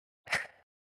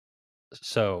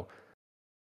 So,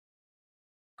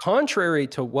 contrary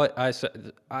to what I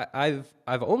said, I've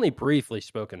only briefly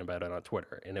spoken about it on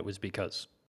Twitter, and it was because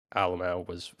Alamau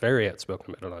was very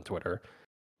outspoken about it on Twitter,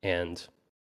 and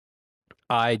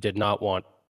I did not want.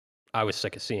 I was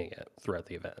sick of seeing it throughout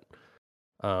the event.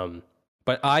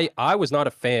 But I was not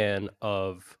a fan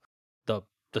of the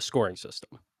scoring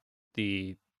system.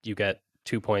 You get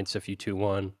 2 points if you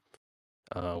 2-1,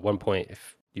 1 point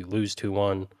if you lose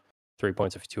 2-1, 3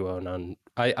 points if you 2-0 none.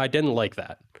 I didn't like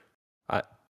that.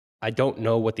 I don't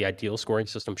know what the ideal scoring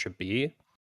system should be.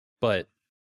 But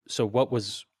so what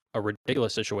was a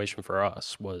ridiculous situation for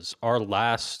us was our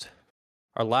last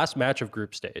match of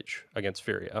group stage against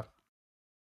Furia.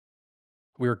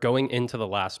 We were going into the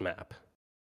last map.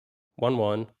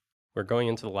 1-1. We're going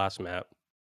into the last map.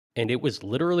 And it was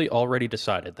literally already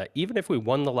decided that even if we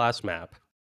won the last map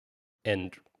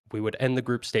and we would end the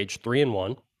group stage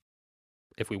 3-1,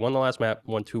 if we won the last map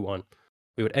 1-2-1,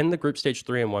 we would end the group stage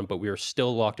 3-1, but we were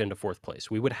still locked into 4th place.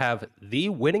 We would have the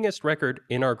winningest record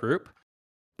in our group,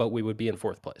 but we would be in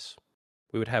 4th place.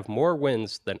 We would have more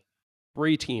wins than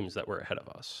 3 teams that were ahead of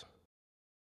us.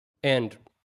 And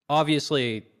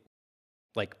obviously,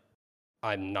 like,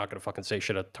 I'm not going to fucking say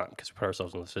shit at the time because we put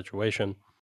ourselves in the situation.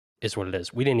 Is what it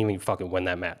is. We didn't even fucking win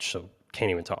that match, so can't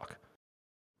even talk.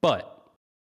 But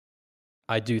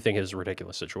I do think it was a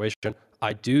ridiculous situation.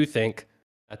 I do think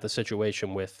that the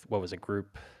situation with, what was it,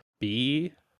 Group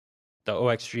B? The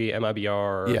OXG,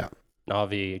 MIBR,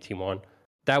 Na'Vi, Team 1.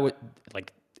 That would,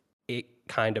 like, it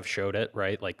kind of showed it,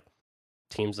 right? Like,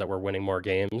 teams that were winning more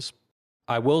games.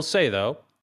 I will say, though,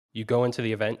 you go into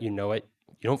the event, you know it.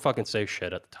 You don't fucking say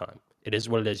shit at the time. It is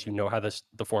what it is. You know how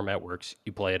the format works.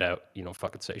 You play it out. You don't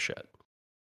fucking say shit.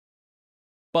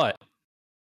 But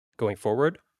going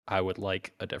forward, I would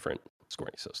like a different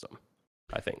scoring system.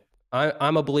 I think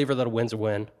I'm a believer that a win's a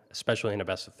win, especially in a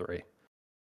best of 3.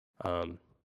 I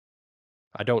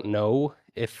don't know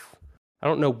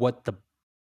what the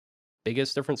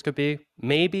biggest difference could be.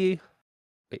 Maybe,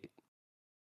 wait,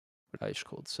 what did Ice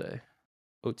Cold say?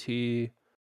 OT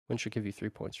win should give you 3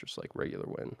 points, just like regular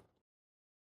win.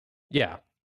 Yeah,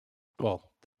 well,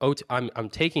 I'm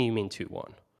taking you mean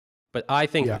 2-1, but I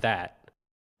think that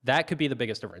could be the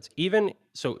biggest difference. Even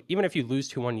if you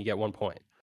lose 2-1, you get 1 point,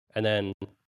 and then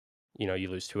you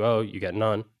lose 2-0, you get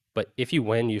none. But if you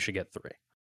win, you should get 3.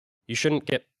 You shouldn't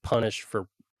get punished for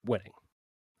winning,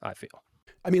 I feel.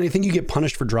 I mean, I think you get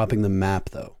punished for dropping the map,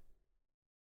 though.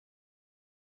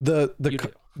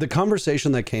 The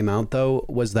conversation that came out, though,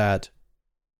 was that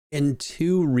in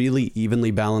 2 really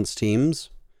evenly balanced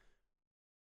teams,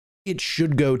 it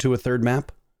should go to a 3rd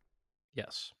map.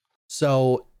 Yes.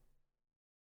 So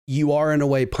you are in a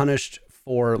way punished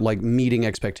for like meeting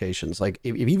expectations. Like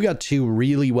if you've got 2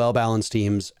 really well balanced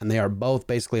teams and they are both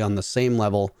basically on the same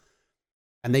level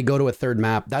and they go to a 3rd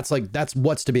map, that's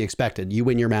what's to be expected. You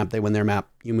win your map, they win their map,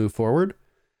 you move forward.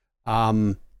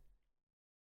 I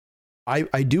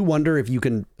do wonder if you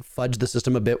can fudge the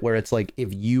system a bit where it's like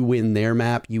if you win their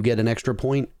map, you get an extra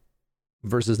point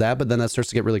versus that, but then that starts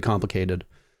to get really complicated.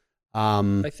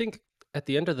 I think at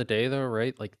the end of the day, though,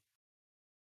 right? Like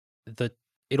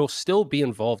it'll still be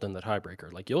involved in the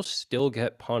tiebreaker. Like you'll still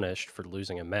get punished for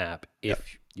losing a map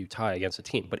if you tie against a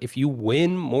team. But if you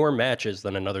win more matches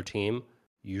than another team,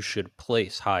 you should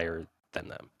place higher than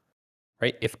them,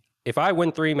 right? If I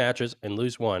win 3 matches and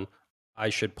lose 1, I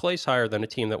should place higher than a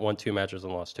team that won 2 matches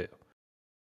and lost 2.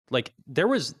 Like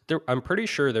I'm pretty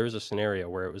sure there was a scenario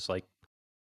where it was like,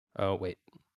 oh wait.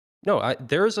 No,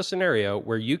 there is a scenario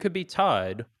where you could be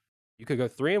tied. You could go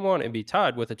 3-1 and be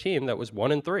tied with a team that was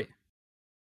 1-3.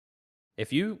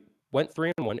 If you went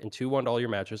 3-1 and 2-1 all your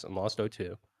matches and lost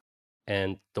 0-2,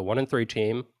 and the 1-3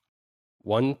 team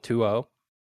won 2-0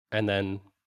 and then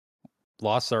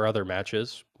lost their other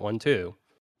matches 1-2,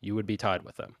 you would be tied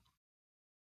with them.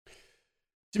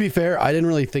 To be fair, I didn't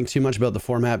really think too much about the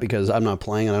format because I'm not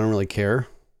playing and I don't really care.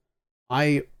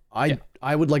 I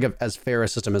would like as fair a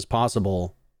system as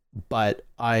possible. But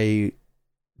I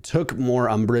took more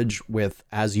umbrage with,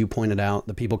 as you pointed out,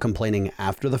 the people complaining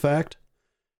after the fact.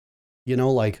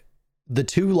 Like the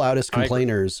 2 loudest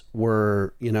complainers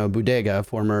were, Budega,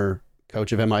 former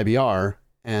coach of MIBR,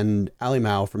 and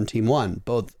Alimau from Team 1,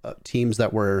 both teams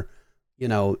that were,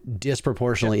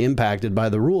 disproportionately impacted by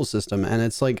the rule system. And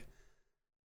it's like,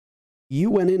 you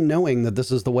went in knowing that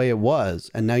this is the way it was,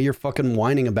 and now you're fucking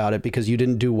whining about it because you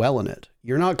didn't do well in it.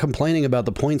 You're not complaining about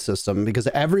the point system because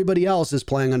everybody else is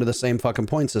playing under the same fucking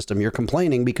point system. You're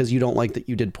complaining because you don't like that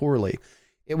you did poorly.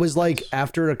 It was like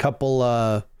after a couple,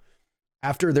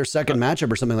 after their second matchup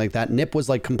or something like that, Nip was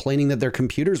like complaining that their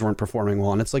computers weren't performing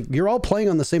well. And it's like, you're all playing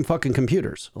on the same fucking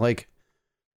computers. Like,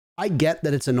 I get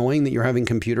that it's annoying that you're having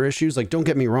computer issues. Like, don't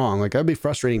get me wrong. Like, that'd be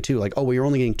frustrating too. Like, oh, well, you're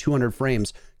only getting 200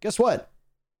 frames. Guess what?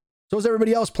 So is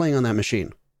everybody else playing on that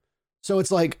machine. So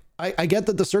it's like, I get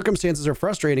that the circumstances are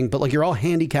frustrating, but like you're all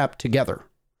handicapped together.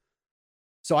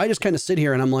 So I just kind of sit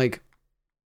here and I'm like,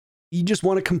 you just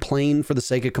want to complain for the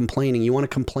sake of complaining. You want to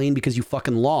complain because you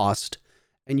fucking lost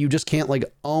and you just can't like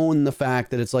own the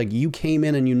fact that it's like you came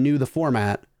in and you knew the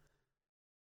format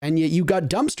and yet you got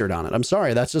dumpstered on it. I'm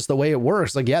sorry. That's just the way it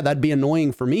works. Like, yeah, that'd be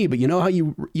annoying for me, but you know how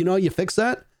you fix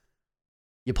that?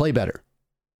 You play better.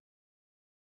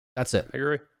 That's it. I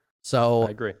agree. So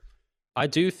I agree. I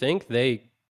do think they,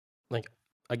 like,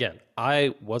 again,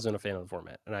 I wasn't a fan of the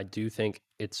format, and I do think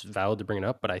it's valid to bring it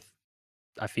up, but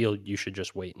I feel you should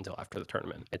just wait until after the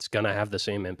tournament. It's going to have the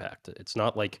same impact. It's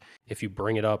not like if you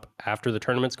bring it up after the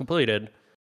tournament's completed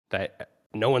that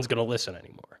no one's going to listen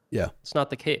anymore. Yeah. It's not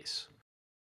the case.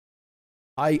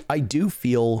 I do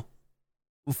feel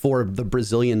for the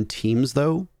Brazilian teams,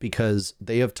 though, because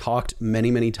they have talked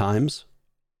many, many times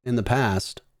in the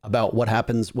past about what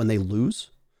happens when they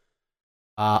lose.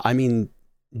 I mean,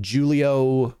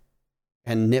 Julio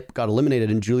and Nip got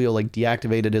eliminated, and Julio like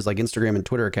deactivated his like Instagram and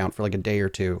Twitter account for like a day or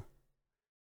two.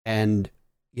 And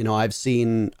you know, I've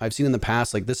seen in the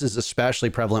past, like this is especially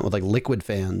prevalent with like Liquid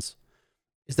fans,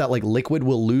 is that like Liquid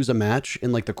will lose a match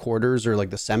in like the quarters or like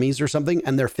the semis or something,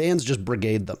 and their fans just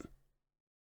brigade them.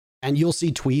 And you'll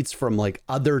see tweets from like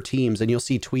other teams, and you'll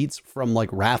see tweets from like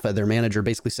Rafa, their manager,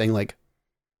 basically saying like,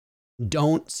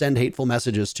 don't send hateful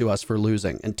messages to us for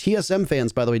losing. And TSM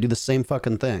fans, by the way, do the same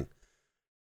fucking thing.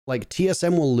 Like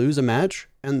TSM will lose a match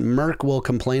and Merc will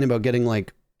complain about getting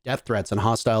like death threats and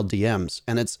hostile DMs.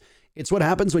 And it's what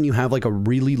happens when you have like a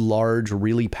really large,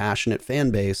 really passionate fan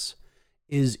base,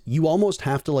 is you almost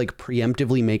have to like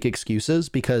preemptively make excuses,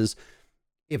 because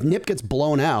if Nip gets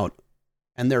blown out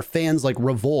and their fans like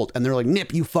revolt and they're like,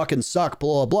 Nip, you fucking suck,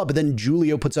 blah, blah, blah. But then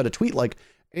Julio puts out a tweet like,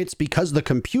 it's because the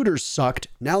computers sucked.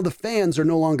 Now the fans are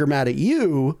no longer mad at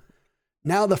you.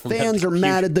 Now the fans are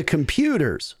mad at the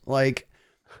computers. Like,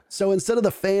 so instead of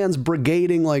the fans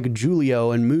brigading like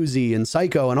Julio and Muzi and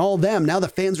Psycho and all them, now the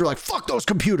fans are like, fuck those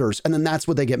computers. And then that's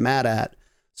what they get mad at.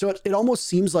 So it almost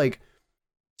seems like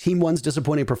Team One's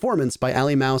disappointing performance by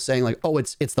Ali Mao saying like, oh,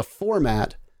 it's the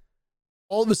format.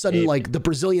 All of a sudden, like the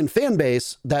Brazilian fan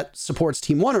base that supports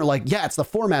Team One are like, yeah, it's the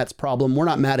format's problem. We're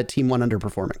not mad at Team One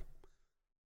underperforming.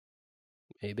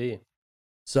 Maybe.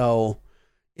 So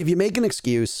if you make an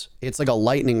excuse, it's like a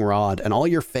lightning rod, and all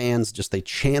your fans just, they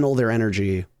channel their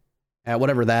energy at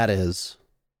whatever that is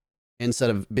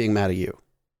instead of being mad at you.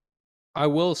 I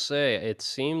will say it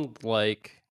seemed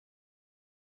like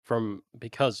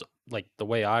because like the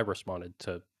way I responded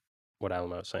to what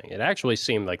Alamo was saying, it actually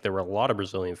seemed like there were a lot of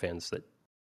Brazilian fans that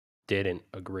didn't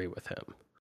agree with him.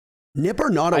 Nip are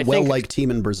not a well-liked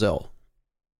team in Brazil.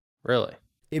 Really?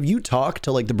 If you talk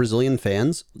to like the Brazilian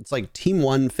fans, it's like Team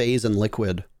One, FaZe, and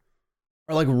Liquid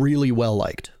are like really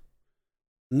well-liked.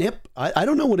 Nip, I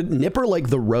don't know what Nip are like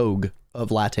the Rogue of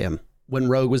LATAM when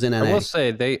Rogue was in NA. I will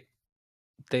say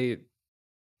they're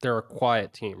a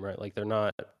quiet team, right? Like they're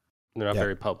not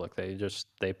very public.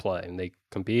 They play and they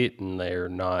compete, and they're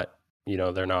not,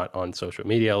 they're not on social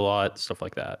media a lot, stuff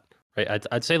like that. Right?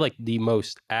 I'd say like the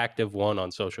most active one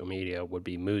on social media would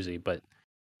be Muzi, but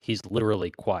he's literally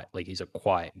quiet. Like he's a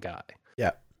quiet guy.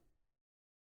 Yeah.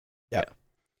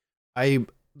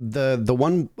 The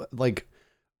one, like,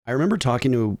 I remember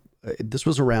talking to, this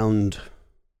was around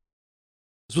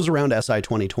SI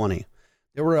 2020.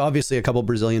 There were obviously a couple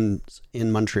Brazilians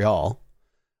in Montreal.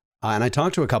 And I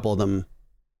talked to a couple of them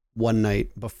one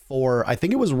night before, I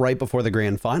think it was right before the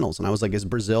grand finals. And I was like, is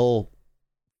Brazil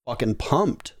fucking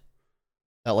pumped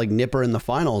that like Nipper in the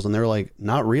finals? And they're like,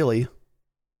 not really.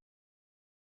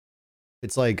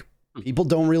 It's like, people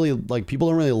don't really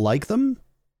like them.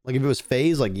 Like if it was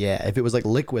FaZe, like, yeah. If it was like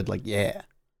Liquid, like, yeah.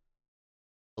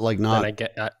 But, like not. And I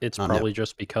get it's not probably Nip.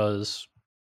 Just because,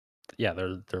 yeah,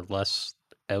 they're less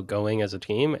outgoing as a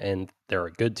team, and they're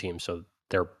a good team. So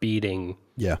they're beating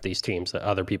these teams that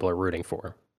other people are rooting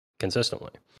for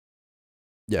consistently.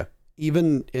 Yeah.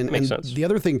 Even and the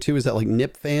other thing too is that like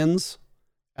Nip fans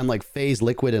and like FaZe,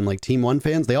 Liquid, and like Team One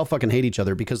fans, they all fucking hate each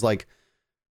other because like,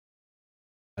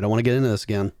 I don't want to get into this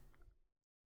again,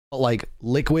 but like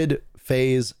Liquid,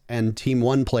 FaZe, and Team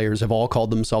One players have all called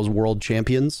themselves world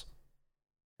champions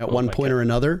at one point or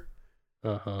another.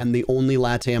 And the only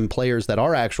LATAM players that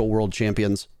are actual world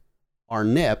champions are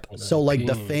Nip. So like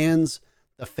the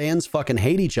fans fucking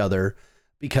hate each other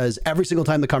because every single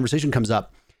time the conversation comes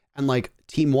up and like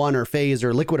Team One or FaZe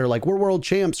or Liquid are like, we're world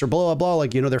champs or blah, blah, blah.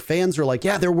 Like, their fans are like,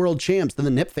 yeah, they're world champs. Then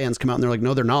the Nip fans come out and they're like,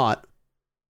 no, they're not.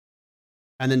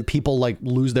 And then people like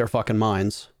lose their fucking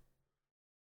minds.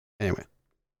 Anyway.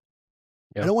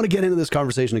 Yep. I don't want to get into this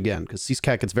conversation again because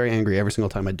CSCAT gets very angry every single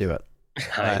time I do it.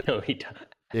 I know he does.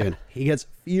 Dude, he gets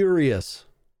furious.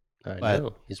 I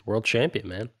know. He's world champion,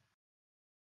 man.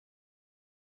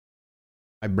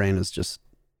 My brain is just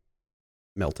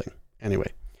melting.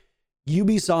 Anyway,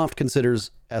 Ubisoft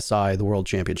considers SI the world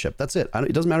championship. That's it.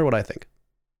 It doesn't matter what I think.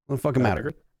 It doesn't fucking matter.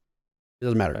 It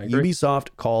doesn't matter.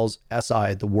 Ubisoft calls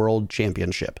SI the world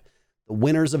championship. The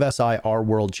winners of SI are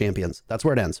world champions. That's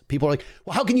where it ends. People are like,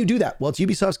 well, how can you do that? Well, it's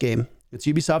Ubisoft's game. It's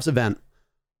Ubisoft's event.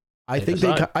 I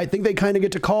think they kind of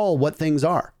get to call what things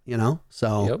are, you know?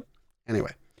 So Yep.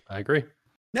 anyway, I agree.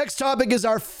 next topic is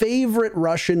our favorite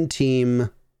Russian team,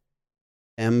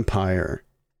 Empire.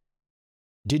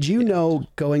 Did you know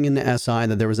going into SI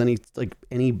that there was any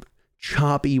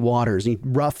choppy waters, any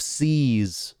rough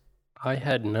seas? I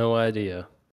had no idea.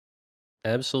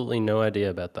 Absolutely no idea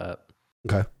about that.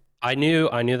 Okay. I knew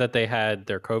that they had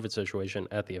their COVID situation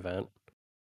at the event.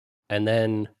 And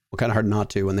then Well, kind of hard not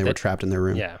to when they were trapped in their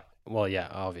room. yeah. Well, yeah,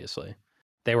 obviously.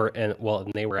 They were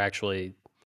they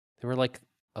were like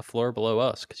a floor below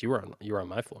us cuz you were on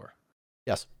my floor.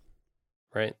 Yes.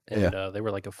 Right? And they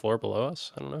were like a floor below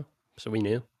us. I don't know. So we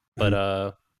knew.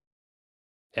 But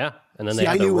yeah, and then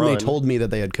I knew when they told me that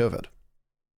they had COVID.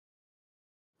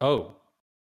 Oh.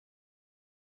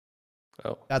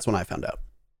 That's when I found out.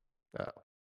 Oh.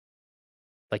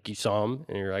 Like you saw him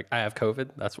and you're like, I have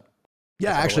COVID.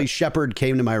 Yeah, actually, Shepard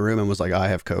came to my room and was like, I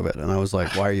have COVID. And I was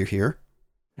like, why are you here?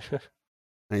 And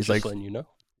he's Just like, letting you know.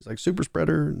 He's like, super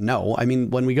spreader? No. I mean,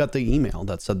 when we got the email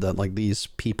that said that like these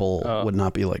people would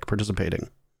not be like participating.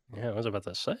 Yeah, I was about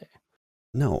to say.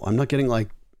 No, I'm not getting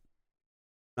like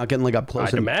up close.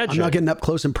 I'd imagine. I'm not getting up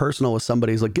close and personal with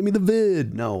somebody who's like, give me the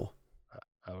vid. No.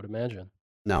 I would imagine.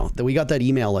 No, we got that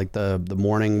email like the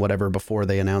morning, whatever, before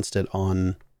they announced it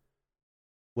on,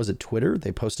 was it Twitter?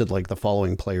 They posted like the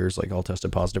following players like all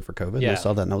tested positive for COVID. Yeah. And I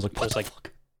saw that and I was like, what the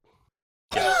fuck?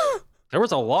 There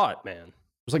was a lot, man.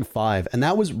 It was like 5. And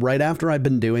that was right after I'd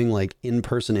been doing like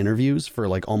in-person interviews for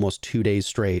like almost 2 days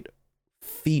straight,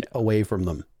 feet away from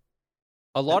them.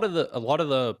 A lot of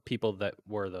the people that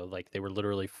were though, like they were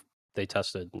literally, they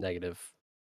tested negative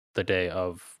the day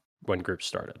of when groups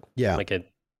started. Yeah. Like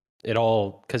it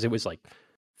all, because it was like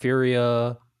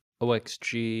Furia,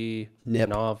 OXG, NIP.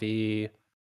 Navi,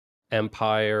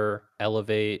 Empire,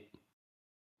 Elevate.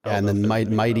 Yeah, and then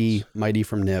Mighty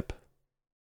from NIP.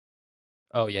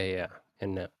 Oh yeah,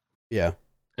 and NIP. Yeah.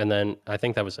 And then I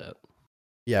think that was it.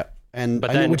 Yeah, and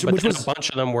but then a bunch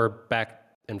of them were back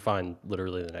and fine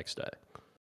literally the next day.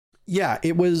 Yeah,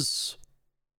 it was.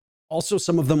 Also,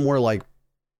 some of them were like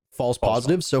false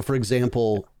positives. So, for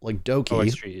example, like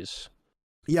Doki. OXGs.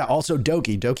 Yeah, also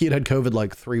Doki. Doki had COVID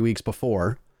like 3 weeks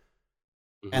before.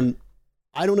 Mm-hmm. And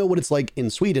I don't know what it's like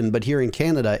in Sweden, but here in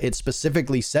Canada, it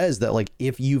specifically says that like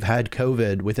if you've had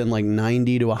COVID within like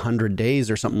 90 to 100 days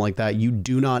or something like that, you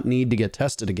do not need to get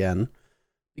tested again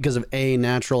because of A,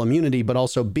 natural immunity, but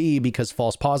also B, because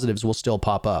false positives will still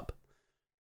pop up.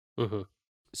 Mm-hmm.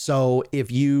 So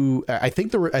if you, I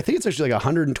think it's actually like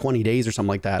 120 days or something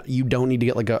like that. You don't need to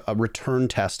get like a return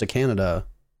test to Canada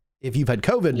if you've had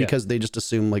COVID because they just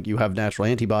assume like you have natural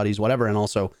antibodies, whatever. And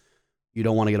also you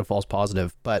don't want to get a false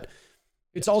positive, but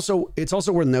it's also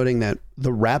worth noting that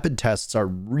the rapid tests are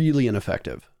really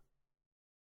ineffective.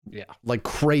 Yeah. Like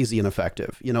crazy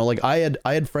ineffective. You know, like I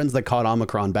had friends that caught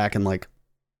Omicron back in like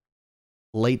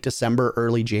late December,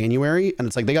 early January. And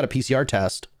it's like, they got a PCR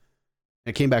test.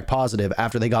 It came back positive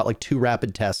after they got like 2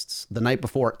 rapid tests the night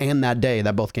before and that day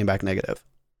that both came back negative.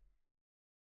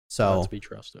 So not to be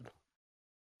trusted.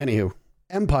 Anywho,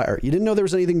 Empire, you didn't know there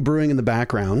was anything brewing in the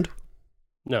background.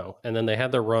 No, and then they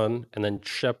had their run, and then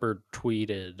Shepard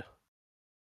tweeted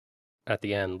at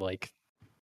the end like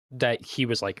that he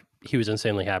was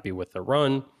insanely happy with the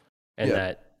run, and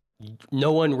that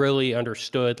no one really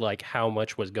understood like how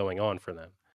much was going on for them.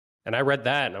 And I read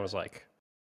that and I was like,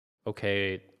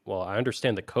 okay, well, I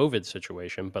understand the COVID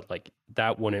situation, but like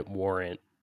that wouldn't warrant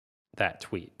that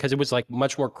tweet because it was like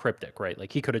much more cryptic, right?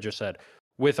 Like he could have just said,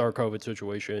 with our COVID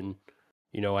situation,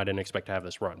 you know, I didn't expect to have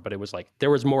this run, but it was like, there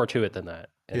was more to it than that.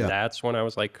 And that's when I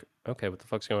was like, okay, what the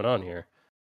fuck's going on here?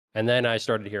 And then I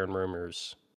started hearing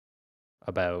rumors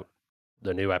about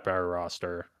the new Empire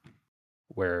roster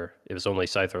where it was only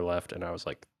Scyther left. And I was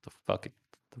like, the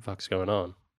fuck's going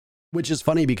on? Which is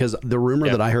funny because the rumor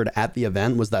that I heard at the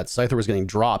event was that Scyther was getting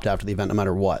dropped after the event, no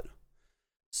matter what.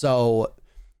 So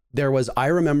there was, I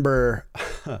remember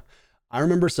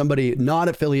somebody not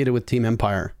affiliated with Team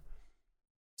Empire.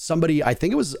 Somebody, I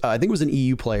think it was an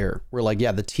EU player where like,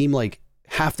 yeah, the team, like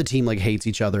half the team like hates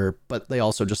each other, but they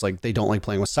also just like, they don't like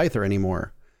playing with Scyther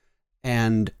anymore.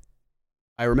 And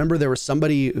I remember there was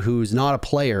somebody who's not a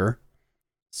player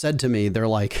said to me, they're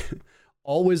like,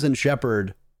 Always and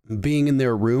Shepard being in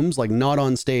their rooms, like not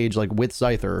on stage, like with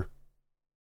Scyther,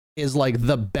 is like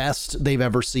the best they've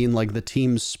ever seen, like the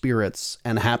team's spirits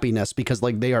and happiness, because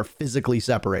like they are physically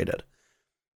separated.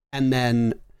 And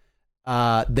then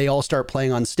they all start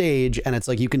playing on stage, and it's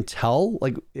like, you can tell,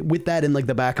 like with that in like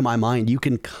the back of my mind, you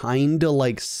can kind of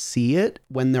like see it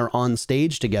when they're on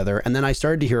stage together. And then I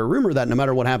started to hear a rumor that no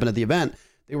matter what happened at the event,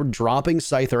 they were dropping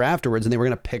Scyther afterwards and they were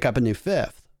going to pick up a new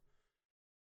fifth.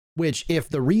 Which, if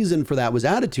the reason for that was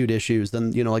attitude issues,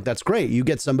 then, you know, like, that's great. You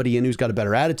get somebody in who's got a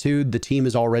better attitude. The team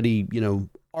is already, you know,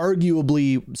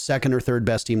 arguably second or third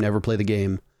best team to ever play the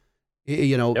game.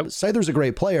 You know, Yep. Scyther's a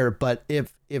great player, but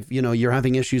if, you know, you're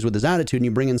having issues with his attitude and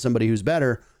you bring in somebody who's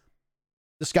better,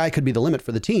 the sky could be the limit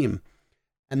for the team.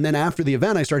 And then after the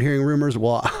event, I start hearing rumors,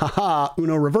 well, haha,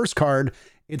 Uno reverse card.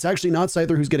 It's actually not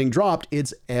Scyther who's getting dropped.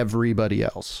 It's everybody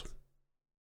else.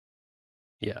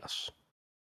 Yes.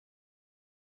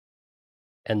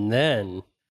 And then,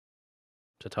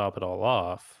 to top it all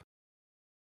off,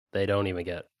 they don't even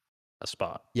get a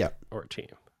spot. Yeah. Or a team.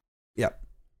 Yeah.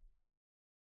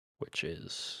 Which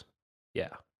is, yeah.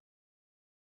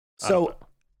 So,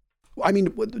 I mean,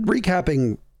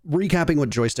 recapping what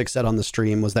Joystick said on the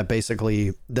stream was that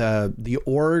basically the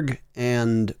org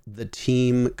and the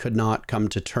team could not come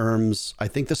to terms. I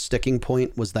think the sticking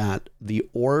point was that the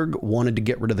org wanted to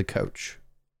get rid of the coach,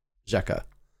 Zeka,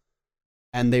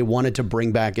 and they wanted to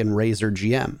bring back in Razor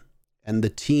GM. And the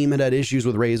team had issues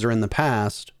with Razor in the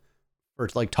past for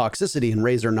like toxicity and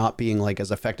Razor not being like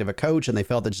as effective a coach. And they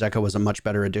felt that Zeka was a much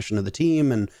better addition to the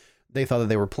team. And they thought that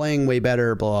they were playing way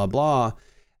better, blah, blah.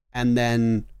 And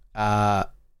then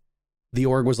the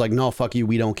org was like, no, fuck you.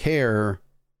 We don't care.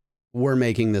 We're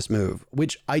making this move,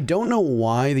 which I don't know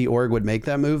why the org would make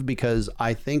that move, because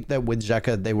I think that with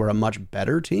Zeka, they were a much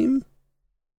better team.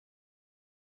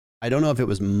 I don't know if it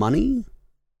was money.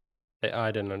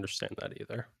 I didn't understand that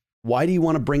either. Why do you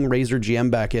want to bring Razor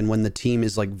GM back in when the team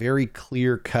is like very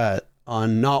clear cut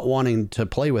on not wanting to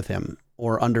play with him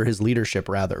or under his leadership,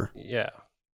 rather? Yeah.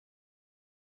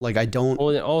 Like, I don't. Well,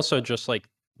 and also just like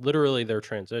literally their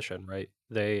transition, right?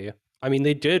 They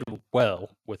did well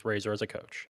with Razor as a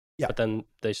coach. Yeah. But then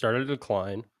they started to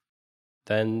decline.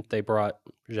 Then they brought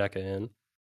Zeka in.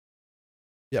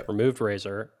 Yeah. Removed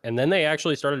Razor. And then they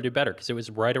actually started to do better because it was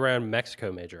right around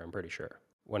Mexico Major, I'm pretty sure,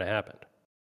 when it happened.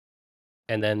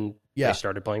 And then they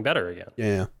started playing better again.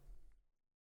 Yeah.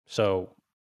 So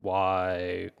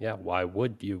why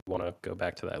would you want to go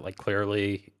back to that? Like,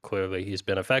 clearly he's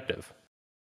been effective.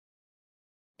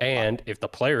 And if the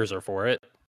players are for it,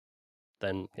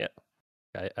 then yeah,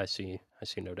 I see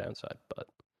no downside. But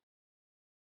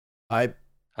I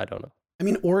don't know. I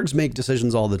mean, orgs make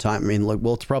decisions all the time. I mean, like,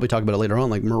 we'll probably talk about it later on,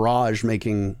 like Mirage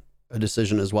making a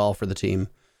decision as well for the team,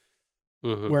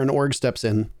 where an org steps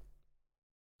in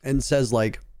and says,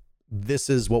 like, this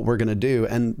is what we're going to do.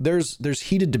 And there's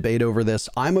heated debate over this.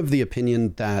 I'm of the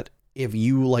opinion that if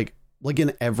you like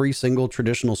in every single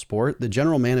traditional sport, the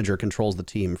general manager controls the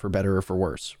team for better or for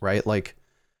worse, right? Like,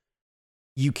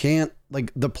 you can't,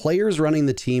 like, the players running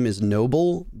the team is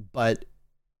noble, but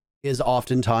is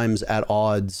oftentimes at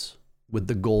odds with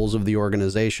the goals of the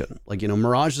organization. Like, you know,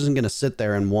 Mirage isn't going to sit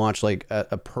there and watch like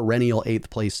a perennial 8th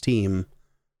place team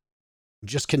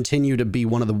just continue to be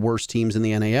one of the worst teams in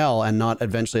the NAL and not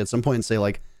eventually at some point say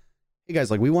like, hey guys,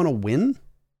 like, we want to win.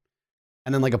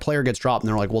 And then like a player gets dropped and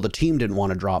they're like, well, the team didn't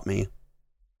want to drop me.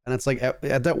 And it's like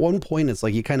at that one point, it's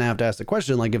like, you kind of have to ask the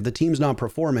question, like, if the team's not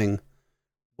performing,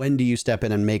 when do you step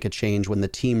in and make a change when the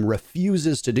team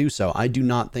refuses to do so? I do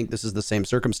not think this is the same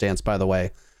circumstance, by the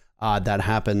way, that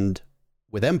happened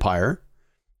with Empire.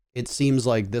 It seems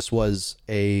like this was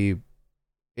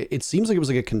it seems like it was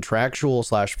like a contractual /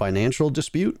 financial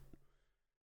dispute,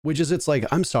 which is, it's like,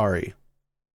 I'm sorry.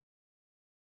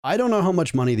 I don't know how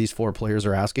much money these 4 players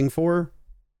are asking for,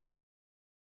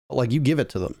 but like, you give it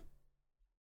to them.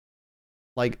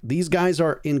 Like, these guys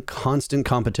are in constant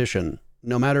competition,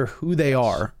 no matter who they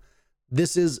are.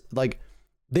 This is like,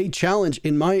 they challenge,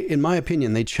 in my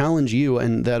opinion, they challenge you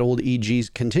and that old EG's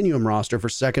Continuum roster for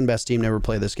second best team to ever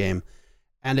play this game.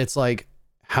 And it's like,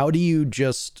 how do you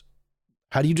just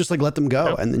like let them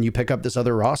go and then you pick up this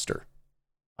other roster?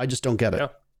 I just don't get it. Yeah.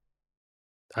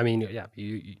 I mean, yeah,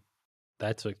 you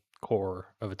that's a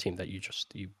core of a team that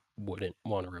you wouldn't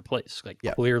want to replace. Like,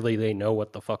 clearly they know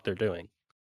what the fuck they're doing.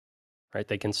 Right?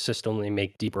 They consistently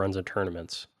make deep runs in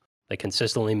tournaments. They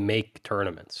consistently make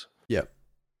tournaments. Yeah.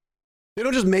 They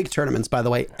don't just make tournaments, by the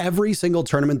way. Every single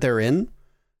tournament they're in,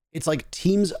 it's like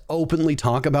teams openly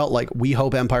talk about, like, we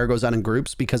hope Empire goes out in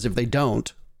groups, because if they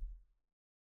don't,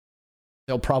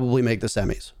 they'll probably make the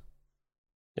semis.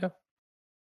 Yeah.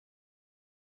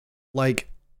 Like,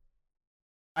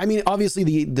 I mean,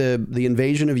 obviously the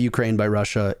invasion of Ukraine by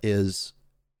Russia is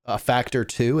a factor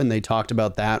too, and they talked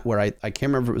about that, where I can't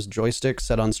remember if it was Joystick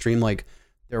said on stream, like,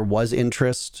 there was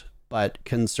interest but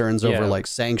concerns over like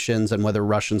sanctions and whether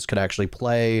Russians could actually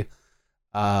play,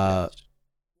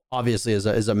 obviously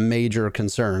is a major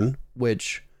concern,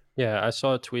 which... Yeah, I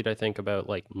saw a tweet, I think, about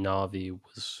like Navi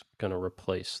was going to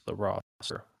replace the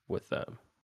roster with them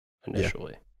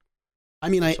initially. I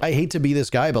mean, I hate to be this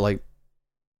guy, but like,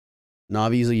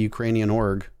 Navi's a Ukrainian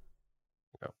org.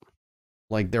 Yep.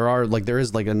 Like there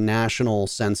is like a national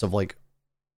sense of like,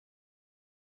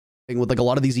 thing with like a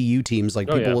lot of these EU teams, like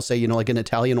people will say, you know, like an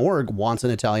Italian org wants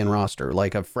an Italian roster,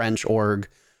 like a French org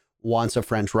wants a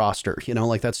French roster, you know,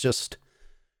 like it's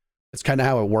kind of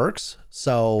how it works.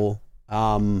 So,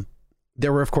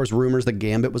 there were of course rumors that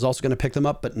Gambit was also going to pick them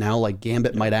up, but now like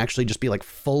Gambit might actually just be like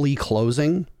fully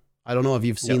closing. I don't know if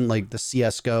you've seen like the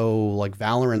CSGO, like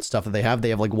Valorant stuff that they have. They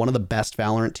have like one of the best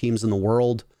Valorant teams in the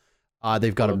world.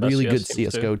 They've got a really good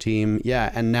CSGO team.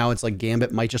 Yeah. And now it's like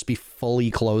Gambit might just be fully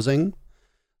closing.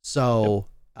 So,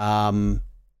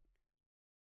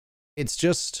 it's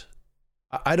just,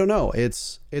 I don't know.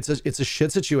 It's a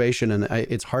shit situation. And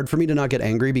it's hard for me to not get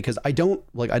angry because I don't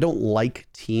like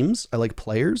teams. I like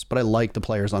players, but I like the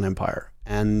players on Empire.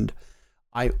 And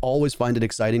I always find it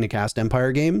exciting to cast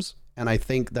Empire games. And I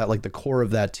think that like the core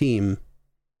of that team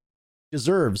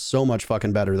deserves so much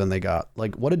fucking better than they got.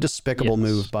 Like what a despicable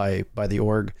move by the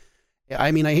org.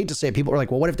 I mean, I hate to say it. People are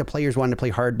like, well, what if the players wanted to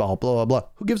play hardball, blah, blah, blah.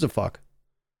 Who gives a fuck?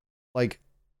 Like,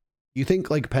 you think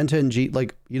like Penta and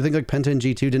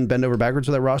G2 didn't bend over backwards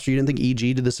with that roster? You didn't think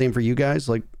EG did the same for you guys?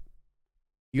 Like,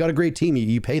 you got a great team.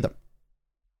 You pay them.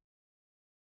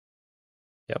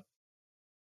 Yep.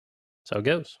 So it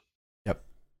goes. Yep.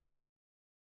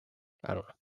 I don't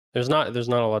know. There's not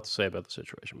a lot to say about the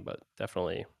situation, but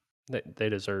definitely they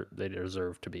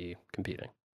deserve to be competing.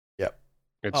 Yep.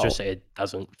 It's just it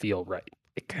doesn't feel right.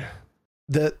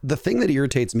 The thing that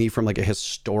irritates me from like a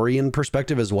historian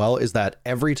perspective as well is that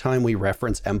every time we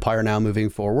reference Empire now moving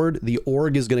forward, the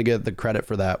org is going to get the credit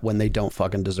for that when they don't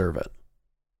fucking deserve it.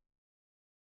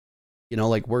 You know,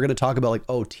 like we're going to talk about like,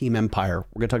 oh, Team Empire.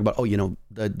 We're going to talk about, oh, you know,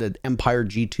 the Empire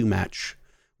G2 match.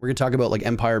 We're going to talk about like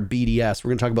Empire BDS. We're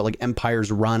going to talk about like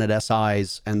Empire's run at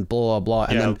SIs and blah, blah, blah.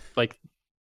 And then like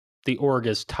the org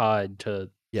is tied to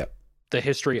the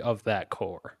history of that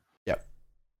core. Yep.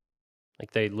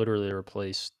 Like they literally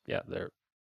replaced, their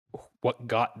what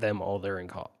got them all their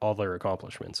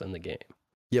accomplishments in the game.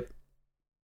 Yep.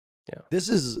 Yeah. This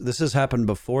has happened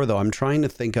before though. I'm trying to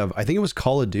think of, I think it was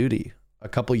Call of Duty a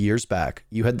couple years back.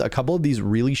 You had a couple of these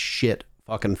really shit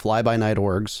fucking fly-by-night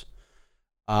orgs.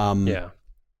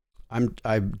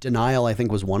 Denial, I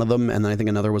think was one of them. And then I think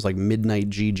another was like Midnight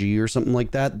GG or something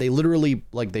like that. They literally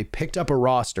like, they picked up a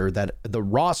roster that the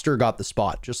roster got the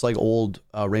spot, just like old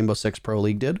Rainbow Six Pro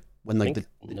League did. When like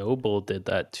Noble did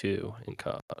that too in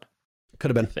COD.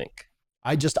 Could have been. I think.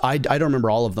 I don't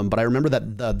remember all of them, but I remember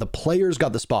that the players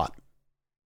got the spot.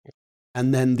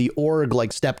 And then the org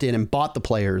like stepped in and bought the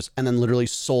players and then literally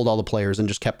sold all the players and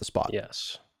just kept the spot.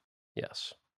 Yes.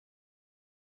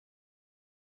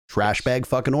 Trash bag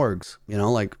fucking orgs, you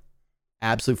know, like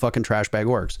absolute fucking trash bag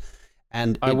orgs.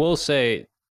 And I will say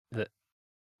that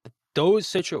those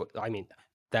situations, I mean,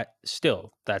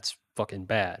 that's fucking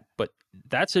bad, but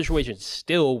that situation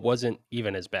still wasn't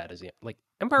even as bad as the like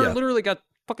Empire literally got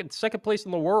fucking second place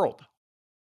in the world.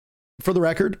 For the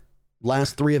record,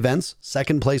 last 3 events,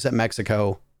 second place at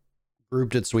Mexico,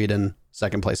 grouped at Sweden,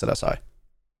 second place at SI.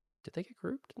 Did they get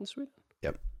grouped in Sweden?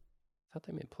 Yep. I thought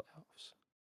they made playoffs.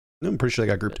 No, I'm pretty sure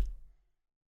they got grouped.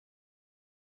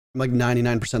 I'm like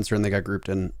 99% certain they got grouped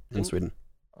in Sweden.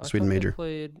 Sweden major.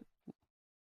 Played.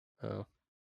 Oh,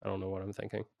 I don't know what I'm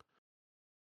thinking.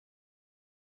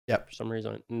 Yep. For some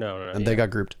reason, no. And they got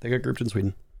grouped. They got grouped in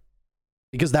Sweden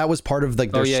because that was part of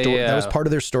like their story. Yeah. That was part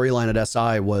of their storyline at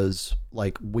SI was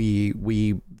like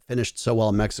we finished so well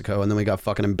in Mexico and then we got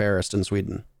fucking embarrassed in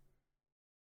Sweden.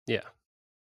 Yeah.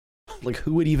 Like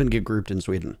who would even get grouped in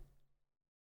Sweden?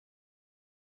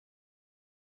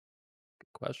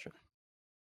 Good question.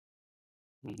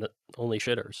 Only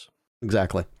shitters.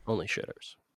 Exactly. Only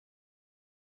shitters.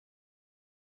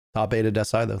 Top 8 at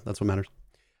SI though. That's what matters.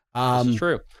 This is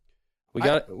true. We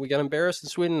got embarrassed in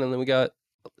Sweden, and then we got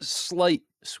slight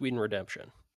Sweden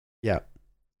redemption. Yeah.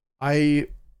 The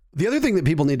other thing that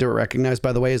people need to recognize,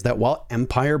 by the way, is that while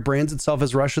Empire brands itself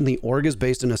as Russian, the org is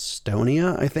based in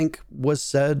Estonia, I think was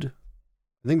said.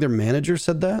 I think their manager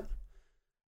said that.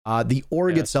 The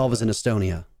org itself is in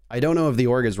Estonia. I don't know if the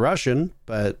org is Russian,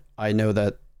 but I know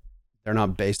that they're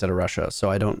not based out of Russia.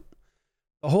 So the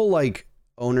whole like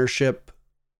ownership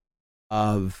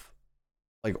of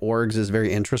like orgs is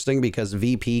very interesting because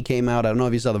VP came out. I don't know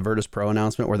if you saw the Virtus Pro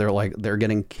announcement where they're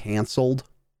getting canceled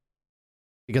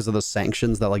because of the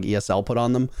sanctions that like ESL put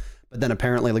on them. But then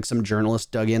apparently like some journalists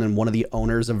dug in and one of the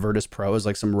owners of Virtus Pro is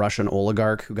like some Russian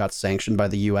oligarch who got sanctioned by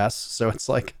the US. So it's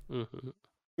like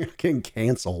you're getting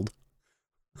canceled.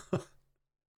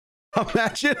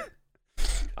 Imagine.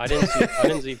 I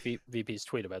didn't see VP's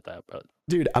tweet about that, but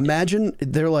dude, imagine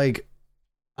they're like,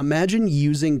 Imagine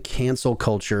using cancel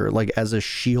culture like as a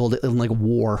shield in like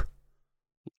war.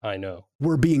 I know.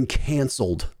 We're being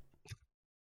canceled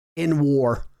in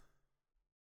war.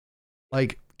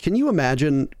 Like, can you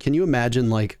imagine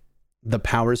like the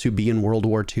powers who be in World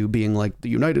War II being like, the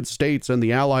United States and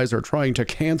the Allies are trying to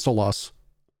cancel us.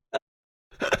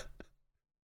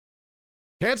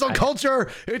 Cancel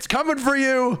culture, it's coming for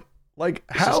you. Like,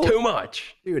 how This is too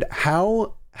much. Dude,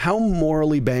 how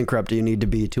morally bankrupt do you need to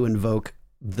be to invoke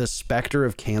the specter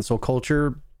of cancel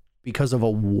culture because of a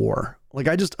war? Like,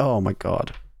 oh my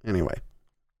God. Anyway.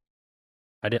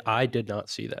 I did not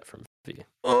see that from V.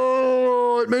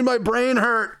 Oh, it made my brain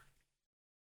hurt.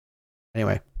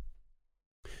 Anyway.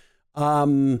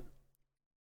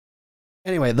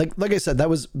 Anyway, like I said,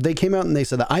 they came out and they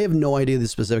said that. I have no idea the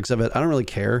specifics of it. I don't really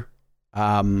care.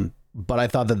 But I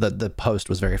thought that the post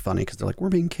was very funny because they're like, we're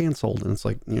being canceled. And it's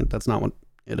like, that's not what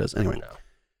it is. Anyway.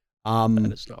 No,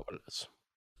 that is not what it is.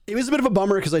 It was a bit of a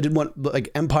bummer because I did want, like,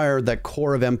 Empire, that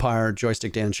core of Empire,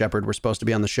 Joystick Dan and Shepard were supposed to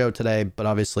be on the show today, but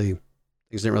obviously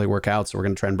things didn't really work out. So we're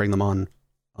going to try and bring them on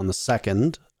the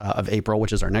 2nd of April,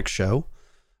 which is our next show.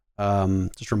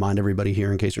 Just remind everybody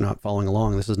here, in case you're not following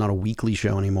along, this is not a weekly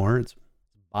show anymore. It's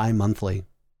bi-monthly.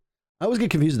 I always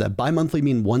get confused with that. Bi-monthly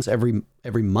mean once every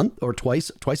month or twice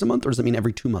a month, or does it mean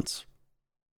every 2 months?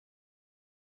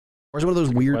 Or is it one of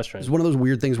those weird? It's one of those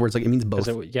weird things where it's like it means both.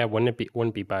 Wouldn't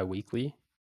it be bi-weekly?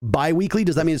 Bi-weekly,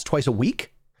 does that mean it's twice a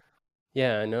week?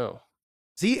 Yeah, I know.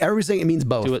 See, everybody's saying it means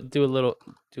both.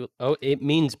 Oh, it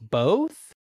means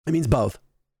both? It means both.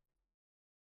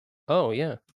 Oh,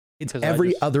 yeah. It's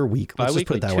every other week. Let's just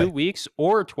put it that way. 2 weeks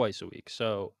or twice a week.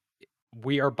 So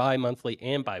we are bi-monthly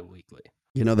and bi-weekly.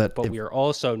 You know that. But we are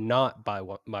also not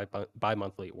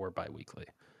bi-monthly or bi-weekly.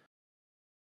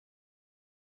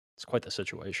 It's quite the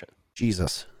situation.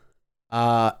 Jesus.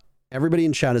 Everybody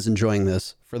in chat is enjoying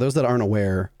this. For those that aren't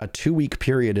aware, a 2-week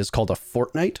period is called a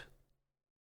fortnight.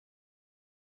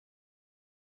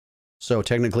 So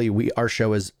technically, our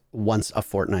show is once a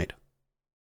fortnight.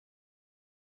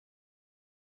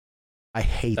 I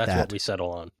hate that. That's what we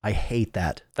settle on. I hate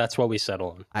that. That's what we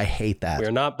settle on. I hate that. We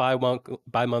are not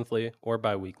bi-monthly or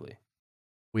bi-weekly.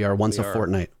 We are once a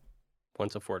fortnight.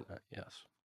 Once a fortnight, yes.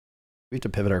 We have to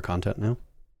pivot our content now.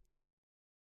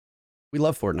 We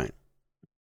love Fortnite.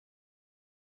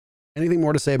 Anything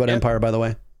more to say about Empire, by the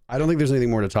way? I don't think there's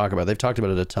anything more to talk about. They've talked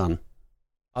about it a ton.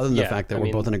 Other than the fact that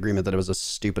we're both in agreement that it was a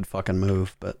stupid fucking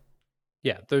move, but...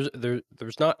 Yeah, there's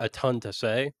not a ton to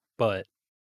say, but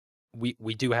we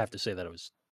do have to say that it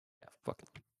was fucking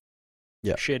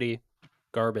shitty,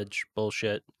 garbage,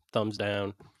 bullshit, thumbs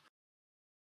down.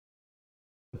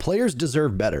 The players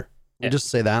deserve better. We'll just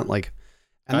say that, like...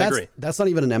 And I agree. That's not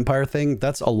even an Empire thing.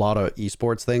 That's a lot of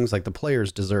esports things. Like, the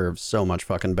players deserve so much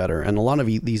fucking better. And a lot of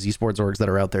these esports orgs that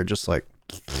are out there just like...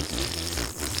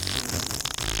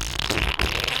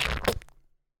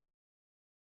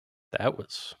 That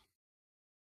was...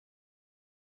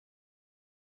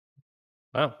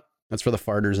 Wow. That's for the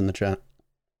farters in the chat.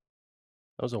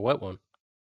 That was a wet one.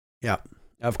 Yeah.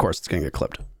 Of course, it's going to get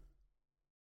clipped.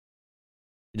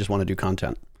 You just want to do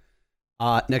content.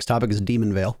 Next topic is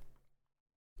Demon Veil.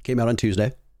 Came out on Tuesday.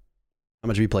 How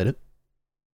much have you played it?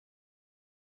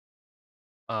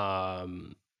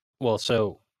 Well,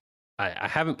 so I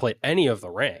haven't played any of the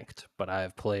ranked, but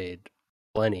I've played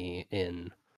plenty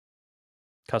in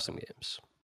custom games.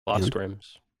 Lots of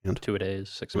scrims, 2 a days,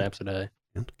 6 maps a day.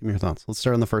 Give me your thoughts. Let's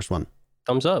start on the first one.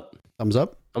 Thumbs up. Thumbs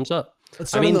up? Thumbs up.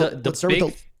 Let's start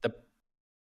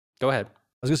Go ahead.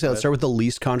 I was going to say, let's start with the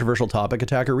least controversial topic,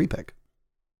 attacker repick.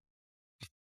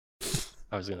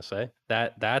 I was going to say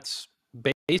that's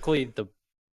basically the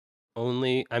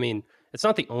only, I mean, it's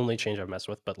not the only change I've messed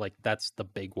with, but like that's the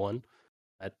big one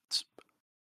that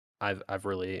I've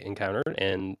really encountered,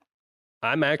 and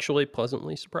I'm actually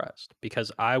pleasantly surprised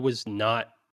because I was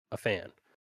not a fan.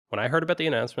 When I heard about the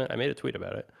announcement, I made a tweet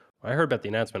about it. When I heard about the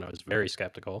announcement, I was very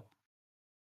skeptical.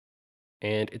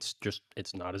 And it's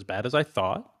not as bad as I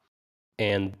thought.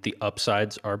 And the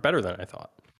upsides are better than I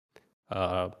thought.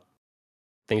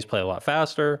 Things play a lot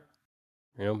faster.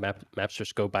 You know, maps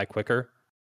just go by quicker.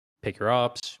 Pick your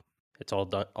ops. It's all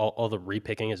done. All the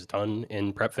repicking is done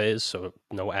in prep phase, so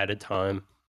no added time.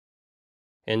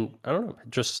 And I don't know,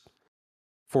 just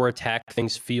for attack,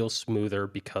 things feel smoother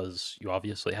because you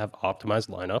obviously have optimized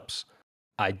lineups.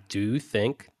 I do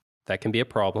think that can be a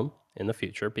problem in the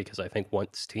future because I think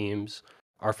once teams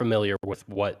are familiar with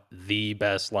what the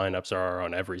best lineups are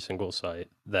on every single site,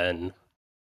 then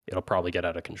it'll probably get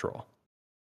out of control.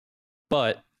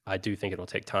 But I do think it'll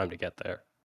take time to get there.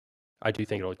 I do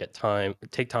think it'll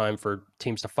take time for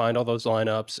teams to find all those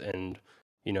lineups and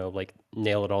like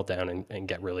nail it all down and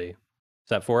get really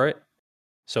set for it.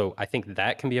 So I think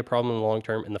that can be a problem in the long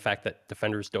term. And the fact that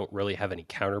defenders don't really have any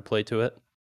counterplay to it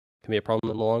can be a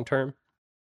problem in the long term.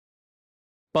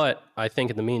 But I think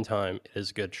in the meantime, it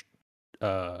is good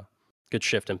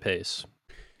shift in pace,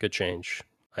 good change.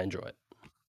 I enjoy it.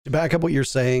 To back up what you're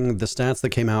saying, the stats that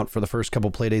came out for the first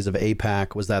couple play days of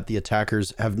APAC was that the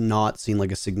attackers have not seen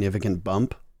like a significant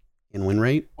bump in win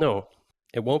rate. No,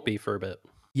 it won't be for a bit.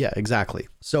 Yeah, exactly.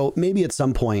 So maybe at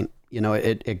some point,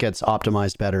 it gets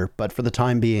optimized better, but for the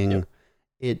time being,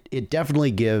 it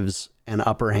definitely gives an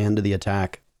upper hand to the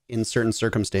attack in certain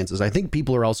circumstances. I think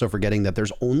people are also forgetting that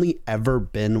there's only ever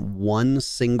been one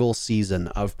single season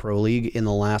of Pro League in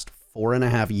the last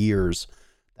 4.5 years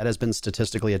that has been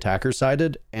statistically attacker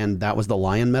sided, and that was the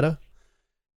Lion meta.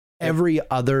 Every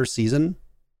other season,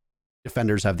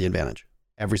 defenders have the advantage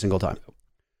every single time.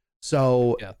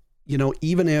 So,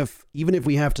 even if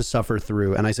we have to suffer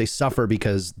through, and I say suffer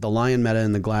because the Lion meta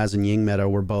and the Glaz and Ying meta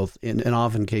were both in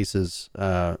often cases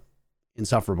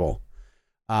insufferable.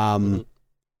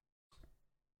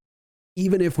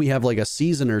 Even if we have like a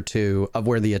season or two of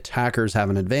where the attackers have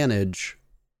an advantage,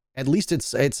 at least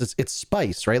it's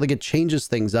spice, right? Like it changes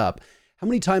things up. How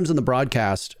many times in the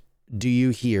broadcast do you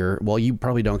hear, well, you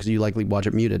probably don't because you likely watch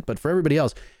it muted, but for everybody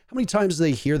else, how many times do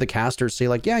they hear the casters say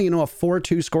like, yeah, a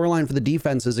 4-2 scoreline for the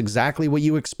defense is exactly what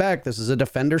you expect. This is a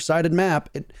defender-sided map.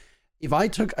 If I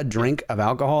took a drink of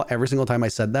alcohol every single time I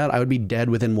said that, I would be dead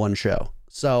within one show.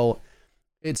 So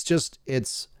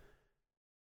it's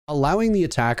allowing the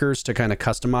attackers to kind of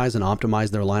customize and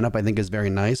optimize their lineup, I think is very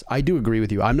nice. I do agree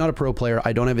with you. I'm not a pro player.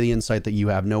 I don't have the insight that you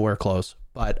have, nowhere close,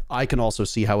 but I can also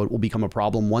see how it will become a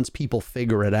problem once people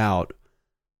figure it out,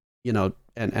 and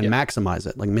maximize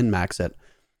it, like min-max it.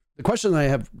 The question that I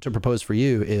have to propose for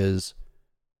you is,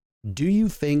 do you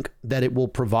think that it will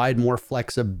provide more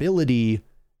flexibility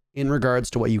in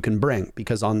regards to what you can bring?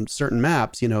 Because on certain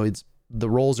maps, it's the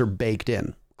roles are baked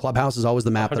in. Clubhouse is always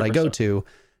the map 100%. That I go to.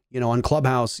 On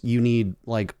Clubhouse, you need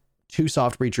like 2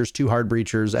 soft breachers, 2 hard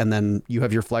breachers, and then you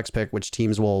have your flex pick, which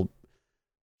teams will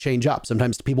change up.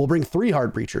 Sometimes people bring 3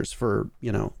 hard breachers for,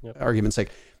 argument's sake.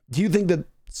 Do you think that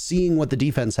seeing what the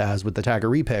defense has with the attacker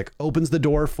repick opens the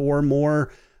door for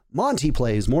more Monty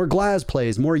plays, more Glaz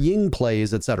plays, more Ying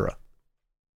plays, etc.?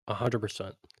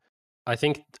 100%. I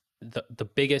think the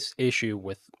biggest issue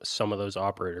with some of those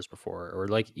operators before, or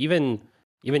like even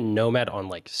Nomad on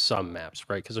like some maps,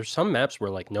 right? Because there's some maps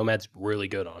where like Nomad's really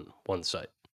good on one site,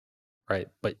 right?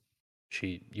 But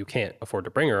you can't afford to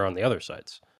bring her on the other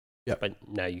sites. Yeah. But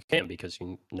now you can because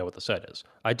you know what the site is.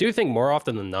 I do think more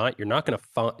often than not, you're not going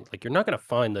to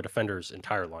find the defender's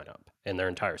entire lineup and their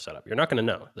entire setup. You're not going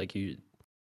to know.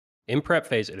 In prep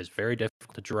phase, it is very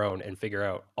difficult to drone and figure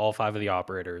out all 5 of the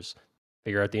operators,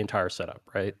 figure out the entire setup,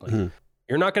 right?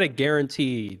 You're not going to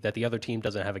guarantee that the other team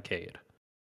doesn't have a Cade,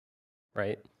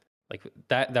 right? Like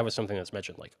that was something that's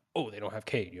mentioned, like, oh, they don't have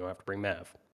Cade, you don't have to bring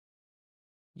Mav.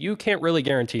 You can't really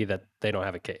guarantee that they don't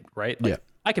have a Cade, right?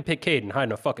 I could pick Cade and hide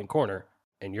in a fucking corner,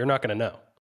 and you're not going to know,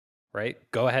 right?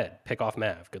 Go ahead, pick off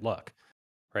Mav, good luck,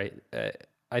 right?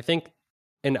 I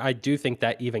do think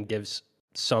that even gives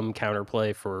some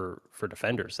counterplay for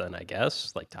defenders then, I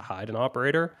guess, like to hide an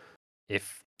operator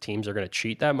if teams are going to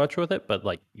cheat that much with it, but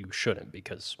like you shouldn't,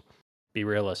 because be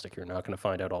realistic, you're not going to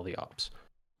find out all the ops.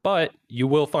 But you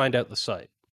will find out the site.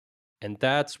 And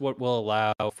that's what will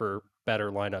allow for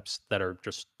better lineups that are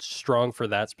just strong for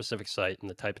that specific site and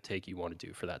the type of take you want to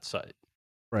do for that site.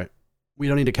 Right. We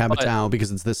don't need a Cabotao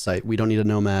because it's this site. We don't need a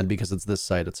Nomad because it's this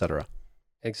site, etc.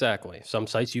 Exactly. Some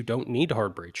sites you don't need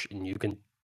hard breach, and you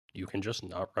can just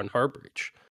not run hard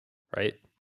breach, right?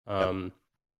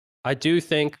 I do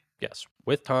think, yes,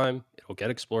 with time, it'll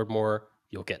get explored more.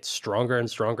 You'll get stronger and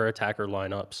stronger attacker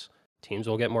lineups. Teams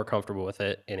will get more comfortable with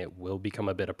it, and it will become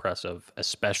a bit oppressive,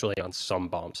 especially on some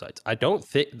bomb sites. I don't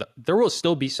think there will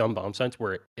still be some bomb sites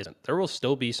where it isn't. There will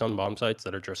still be some bomb sites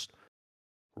that are just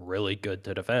really good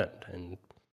to defend, and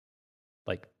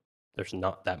like there's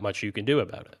not that much you can do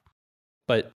about it.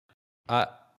 But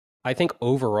I think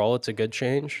overall it's a good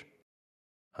change.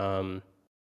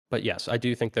 But yes, I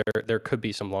do think there could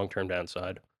be some long-term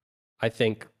downside. I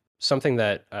think something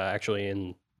that actually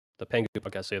in the Pengu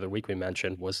podcast the other week we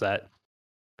mentioned was that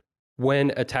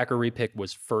when attacker repick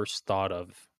was first thought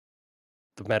of,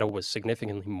 the meta was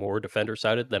significantly more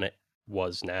defender-sided than it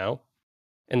was now.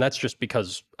 And that's just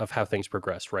because of how things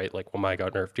progressed, right? Like when Wamai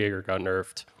got nerfed, Jaeger got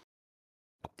nerfed,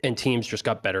 and teams just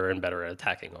got better and better at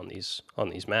attacking on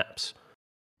these maps.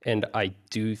 And I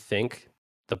do think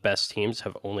the best teams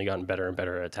have only gotten better and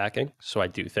better at attacking. So I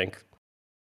do think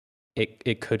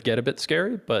it could get a bit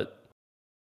scary, but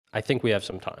I think we have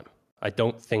some time. I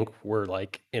don't think we're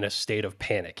like in a state of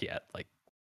panic yet. Like,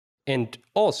 and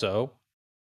also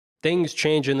things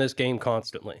change in this game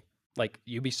constantly. Like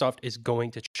Ubisoft is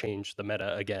going to change the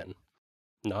meta again,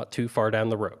 not too far down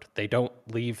the road. They don't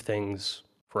leave things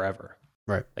forever.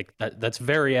 Right. Like that's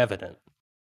very evident.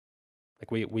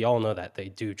 Like we all know that they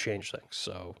do change things.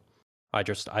 So I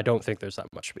don't think there's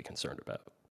that much to be concerned about.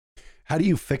 How do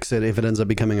you fix it if it ends up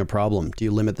becoming a problem? Do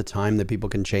you limit the time that people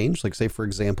can change? Like say, for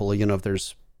example, if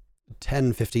there's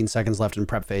 10, 15 seconds left in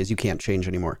prep phase, you can't change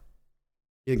anymore.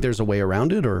 You think there's a way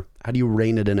around it, or how do you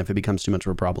rein it in if it becomes too much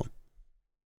of a problem?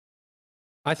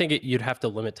 I think you'd have to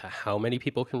limit to how many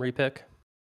people can repick.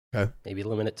 Okay. Maybe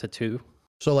limit it to 2.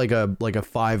 So like a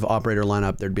 5 operator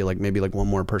lineup, there'd be maybe one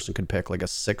more person could pick, like a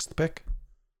 6th pick.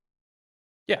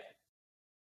 Yeah.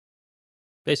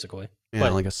 Basically. Yeah,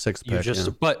 but like a 6th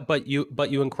pick.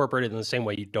 But you incorporate it in the same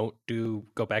way. You don't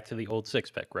go back to the old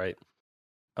 6 pick, right?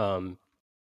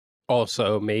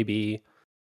 Also, maybe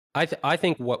I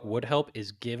think what would help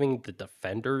is giving the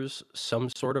defenders some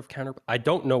sort of counter. I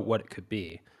don't know what it could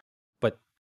be, but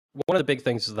one of the big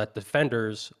things is that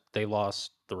defenders, they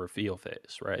lost the reveal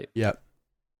phase, right? Yeah.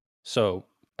 So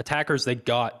attackers, they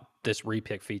got this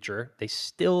repick feature.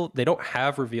 They don't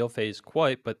have reveal phase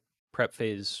quite, but prep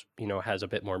phase, has a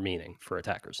bit more meaning for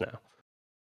attackers now.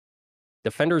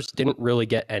 Defenders didn't really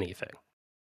get anything.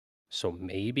 So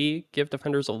maybe give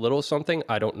defenders a little something.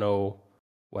 I don't know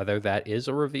whether that is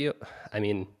a reveal. I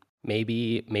mean,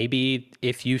 maybe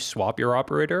if you swap your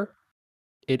operator,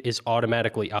 it is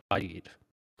automatically ID'd.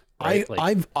 Right?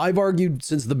 I've argued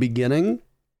since the beginning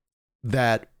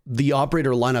that the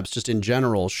operator lineups just in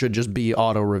general should just be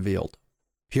auto revealed.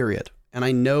 Period. And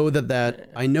I know that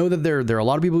there are a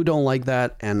lot of people who don't like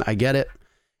that, and I get it.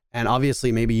 And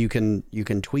obviously maybe you can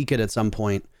tweak it at some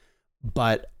point,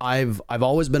 but I've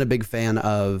always been a big fan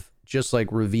of just like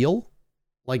reveal.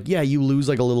 Like, yeah, you lose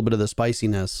like a little bit of the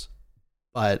spiciness,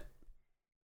 but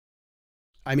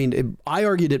I mean, I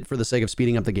argued it for the sake of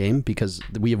speeding up the game because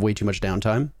we have way too much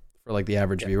downtime for like the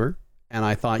average viewer. And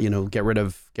I thought, get rid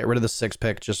of the 6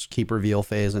 pick, just keep reveal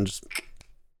phase and just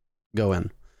go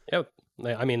in. Yeah.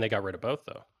 I mean, they got rid of both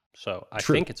though. So I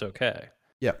True. think it's okay.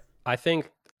 Yeah. I think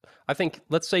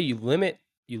let's say you limit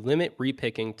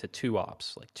repicking to 2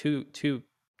 ops, like two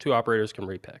operators can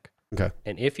repick. Okay.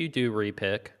 And if you do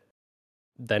repick,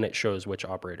 then it shows which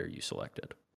operator you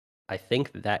selected. I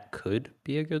think that could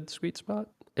be a good sweet spot.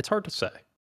 It's hard to say.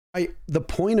 The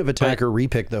point of attacker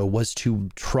repick though was to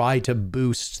try to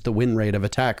boost the win rate of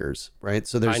attackers, right?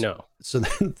 So I know. So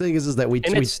the thing is that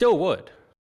we still would.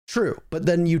 True, but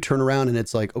then you turn around and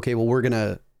it's like, okay, well we're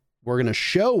gonna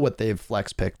show what they've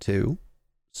flex picked to.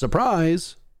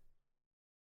 Surprise!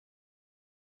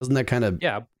 Doesn't that kind of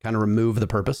remove the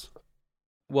purpose?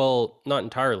 Well, not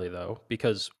entirely though,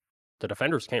 because the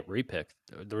defenders can't repick.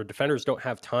 The defenders don't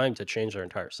have time to change their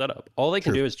entire setup. All they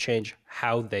can do is change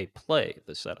how they play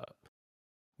the setup,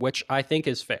 which I think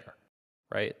is fair,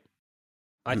 right?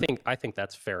 I think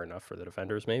that's fair enough for the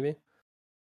defenders, maybe.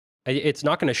 It's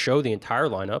not going to show the entire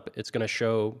lineup. It's going to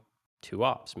show 2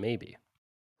 ops, maybe,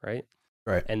 right?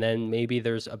 Right. And then maybe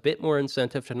there's a bit more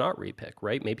incentive to not repick,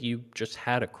 right? Maybe you just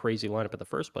had a crazy lineup in the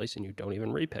first place and you don't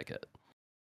even repick it.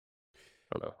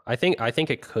 I don't know. I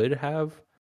think it could have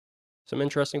some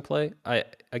interesting play.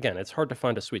 Again, it's hard to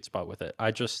find a sweet spot with it.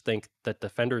 I just think that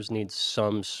defenders need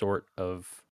some sort of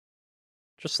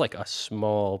just like a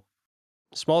small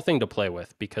thing to play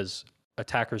with because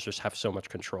attackers just have so much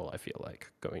control, I feel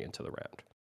like, going into the round.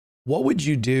 What would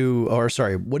you do,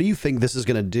 what do you think this is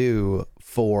going to do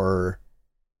for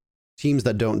teams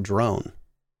that don't drone?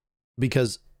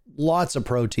 Because lots of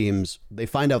pro teams, they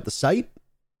find out the site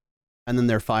and then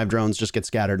their 5 drones just get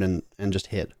scattered and just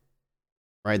hit.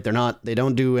 Right? A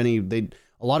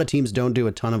lot of teams don't do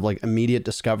a ton of like immediate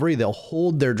discovery. They'll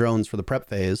hold their drones for the prep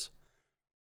phase.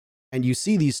 And you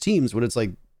see these teams when it's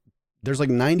like, there's like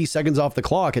 90 seconds off the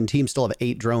clock and teams still have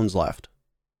 8 drones left.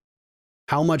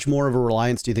 How much more of a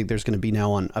reliance do you think there's going to be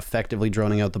now on effectively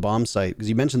droning out the bomb site? Because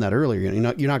you mentioned that earlier,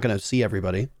 you're not going to see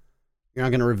everybody. You're not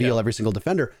going to reveal every single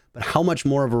defender, but how much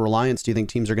more of a reliance do you think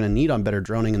teams are going to need on better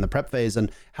droning in the prep phase?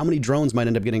 And how many drones might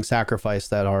end up getting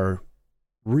sacrificed that are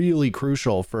really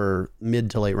crucial for mid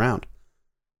to late round?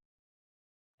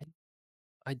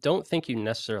 I don't think you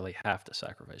necessarily have to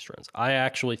sacrifice drones. I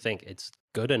actually think it's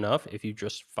good enough if you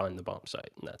just find the bomb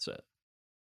site and that's it.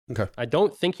 Okay. I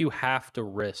don't think you have to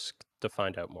risk to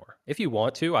find out more. If you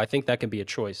want to, I think that can be a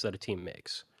choice that a team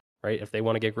makes, right? If they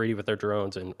want to get greedy with their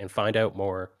drones and find out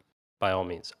more, by all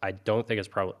means. I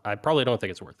probably don't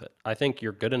think it's worth it. I think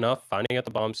you're good enough finding out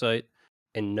the bomb site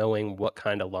and knowing what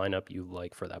kind of lineup you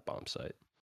like for that bomb site.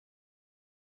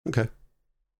 Okay.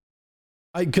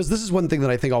 Because this is one thing that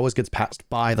I think always gets passed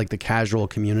by like the casual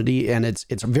community, and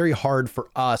it's very hard for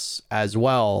us as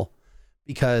well,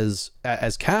 because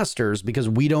as casters, because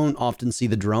we don't often see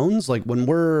the drones. Like when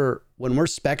we're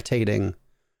spectating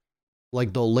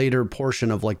like the later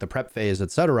portion of like the prep phase,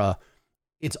 etc.,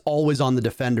 it's always on the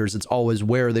defenders. It's always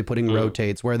where are they putting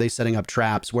rotates, where are they setting up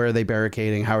traps, where are they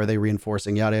barricading, how are they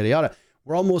reinforcing, yada yada yada.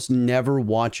 We're almost never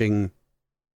watching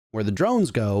where the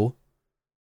drones go.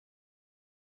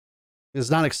 It's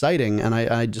not exciting, and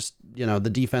I just, you know, the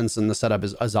defense and the setup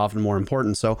is often more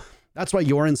important. So that's why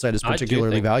your insight is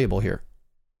particularly valuable here.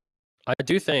 I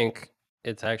do think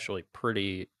it's actually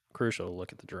pretty crucial to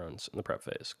look at the drones in the prep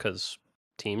phase, because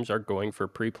teams are going for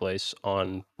pre-place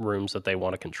on rooms that they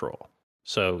want to control.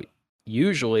 So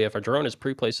usually if a drone is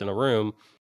pre-placed in a room,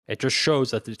 it just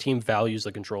shows that the team values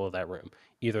the control of that room.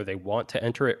 Either they want to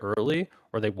enter it early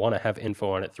or they want to have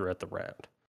info on it throughout the round.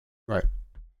 Right.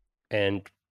 And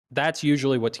that's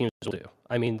usually what teams will do.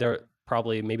 I mean, they're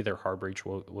probably, maybe their hard breach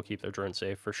will keep their drone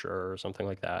safe for sure, or something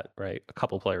like that, right? A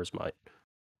couple players might.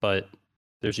 But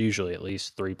there's usually at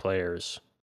least 3 players,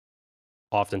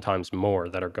 oftentimes more,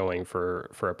 that are going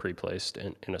for a pre-placed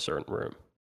in a certain room.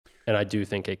 And I do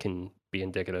think it can be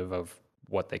indicative of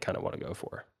what they kind of want to go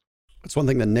for. It's one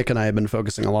thing that Nick and I have been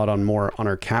focusing a lot on more on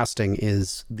our casting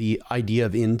is the idea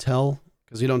of intel,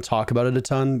 because we don't talk about it a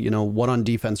ton. You know, what on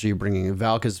defense are you bringing?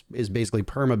 Valk is basically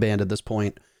perma-banned at this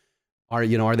point. Are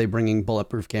they bringing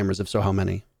bulletproof cameras? If so, how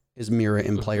many? Is Mira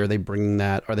in play? Are they bringing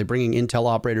that? Are they bringing intel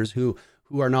operators who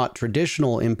are not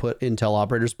traditional input intel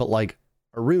operators, but like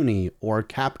Aruni or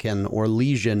Kapkan or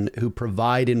Legion, who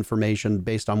provide information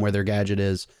based on where their gadget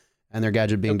is, and their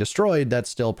gadget being destroyed, that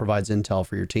still provides intel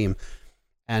for your team.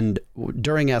 And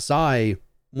during SI,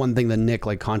 one thing that Nick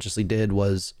like consciously did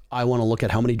was, I want to look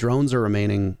at how many drones are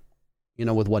remaining, you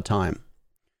know, with what time.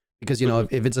 Because, you know,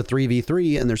 if it's a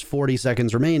 3v3 and there's 40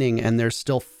 seconds remaining and there's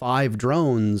still 5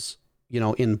 drones, you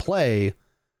know, in play,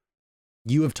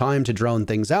 you have time to drone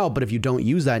things out. But if you don't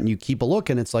use that and you keep a look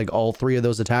and it's like all 3 of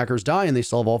those attackers die and they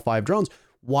still have all 5 drones,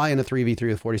 why in a 3v3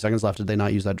 with 40 seconds left did they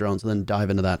not use that drones? And then dive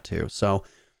into that too. So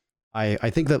I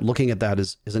think that looking at that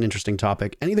is an interesting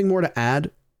topic. Anything more to add,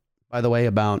 by the way,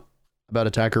 about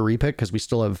attacker repick? Because we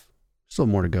still have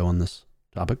more to go on this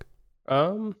topic.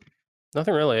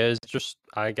 Nothing really. Is just,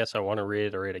 I guess I want to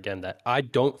reiterate again that I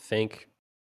don't think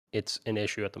it's an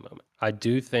issue at the moment. I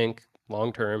do think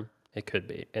long term it could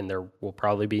be, and there will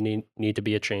probably be need to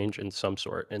be a change in some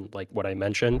sort. And like what I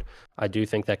mentioned, I do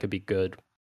think that could be good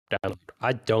down.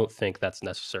 I don't think that's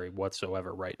necessary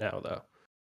whatsoever right now, though.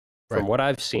 Right. From what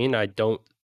I've seen, I don't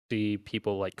see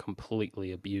people like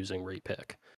completely abusing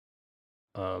repick.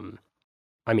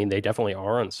 I mean, they definitely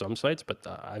are on some sites, but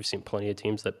I've seen plenty of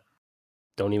teams that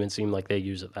don't even seem like they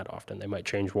use it that often. They might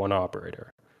change one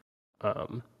operator.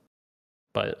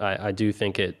 But I do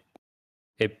think it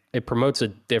promotes a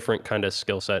different kind of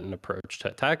skill set and approach to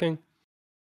attacking.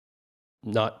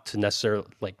 Not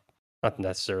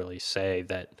necessarily say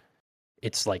that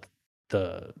it's like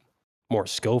the more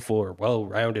skillful or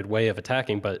well-rounded way of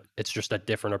attacking, but it's just a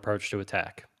different approach to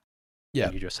attack. Yeah.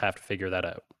 And you just have to figure that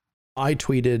out. I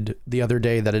tweeted the other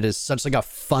day that it is such like a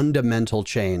fundamental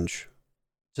change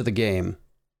to the game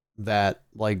that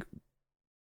like,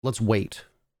 let's wait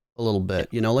a little bit,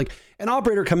 you know, like an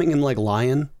operator coming in like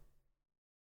Lion,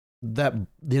 that,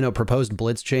 you know, proposed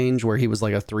blitz change where he was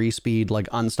like a 3-speed, like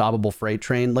unstoppable freight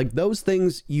train, like those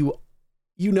things, you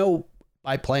know,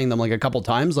 by playing them like a couple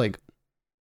times, like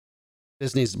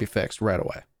this needs to be fixed right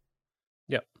away.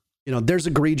 Yep. You know, there's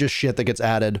egregious shit that gets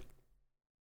added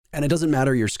and it doesn't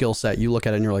matter your skill set. You look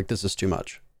at it and you're like, this is too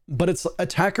much. But it's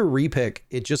attacker repick.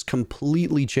 It just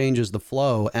completely changes the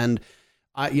flow. And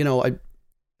there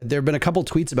have been a couple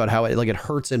tweets about how it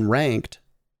hurts in ranked.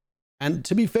 And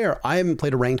to be fair, I haven't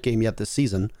played a ranked game yet this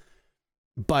season,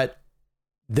 but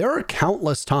there are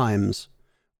countless times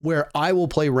where I will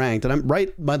play ranked. And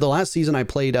by the last season, I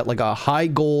played at like a high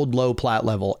gold, low plat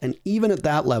level. And even at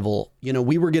that level, you know,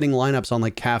 we were getting lineups on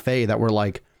like Cafe that were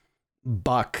like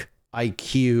Buck,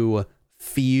 IQ,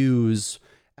 Fuse.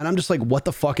 And I'm just like, what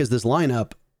the fuck is this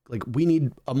lineup? Like, we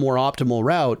need a more optimal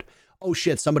route. Oh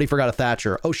shit, somebody forgot a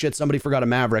Thatcher. Oh shit, somebody forgot a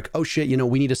Maverick. Oh shit, you know,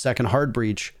 we need a second hard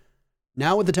breach.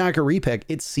 Now with attacker repick,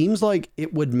 it seems like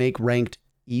it would make ranked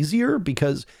easier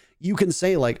because you can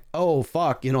say like, oh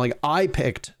fuck, you know, like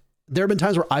there have been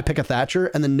times where I pick a Thatcher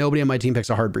and then nobody on my team picks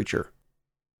a hard breacher.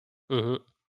 Mm-hmm.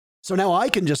 So now I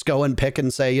can just go and pick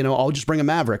and say, you know, I'll just bring a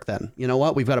Maverick then. You know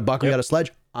what? We've got a Buck, we got a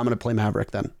Sledge. I'm going to play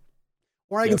Maverick then.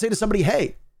 Or I can say to somebody,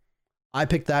 hey, I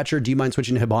picked Thatcher. Do you mind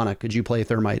switching to Hibana? Could you play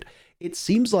Thermite? It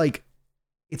seems like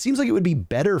it would be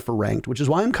better for ranked, which is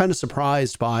why I'm kind of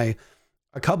surprised by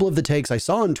a couple of the takes I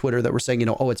saw on Twitter that were saying,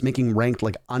 oh, it's making ranked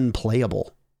like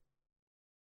unplayable.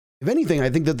 If anything, I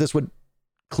think that this would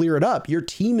clear it up. Your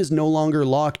team is no longer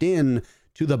locked in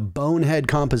to the bonehead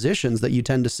compositions that you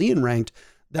tend to see in ranked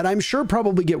that I'm sure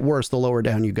probably get worse the lower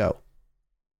down you go.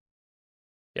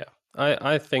 Yeah,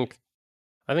 I think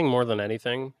more than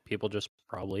anything, people just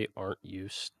probably aren't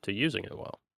used to using it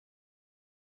well.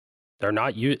 They're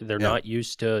not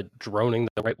used to droning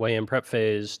the right way in prep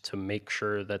phase to make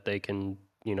sure that they can,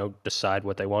 decide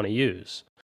what they want to use.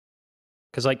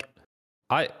 Because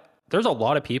there's a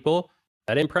lot of people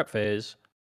that in prep phase,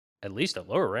 at least at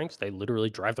lower ranks, they literally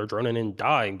drive their drone in and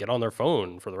die and get on their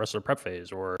phone for the rest of their prep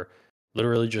phase, or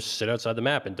literally just sit outside the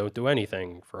map and don't do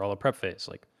anything for all of prep phase.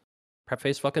 Like, prep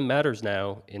phase fucking matters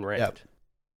now in ranked. Yep.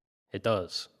 It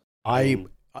does.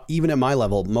 Even at my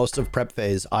level, most of prep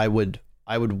phase, I would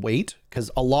wait,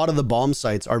 because a lot of the bomb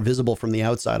sites are visible from the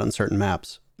outside on certain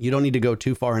maps. You don't need to go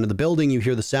too far into the building. You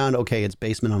hear the sound. Okay, it's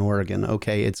basement on Oregon.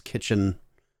 Okay, it's kitchen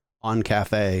on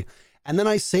cafe. And then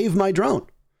I save my drone.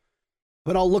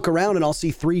 But I'll look around and I'll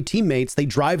see 3 teammates. They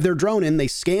drive their drone in. They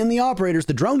scan the operators.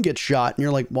 The drone gets shot. And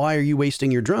you're like, why are you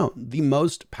wasting your drone? The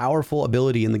most powerful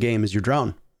ability in the game is your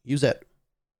drone. Use it.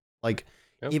 Like,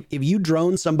 yep. if you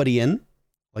drone somebody in,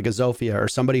 like a Zofia or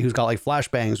somebody who's got like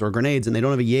flashbangs or grenades and they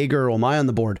don't have a Jaeger or Omai on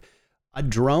the board, a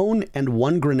drone and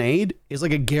 1 grenade is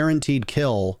like a guaranteed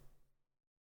kill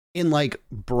in like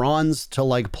bronze to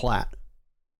like plat.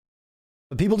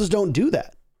 But people just don't do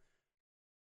that.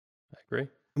 I agree.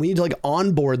 We need to like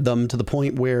onboard them to the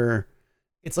point where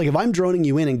it's like, if I'm droning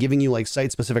you in and giving you like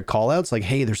site specific call outs, like,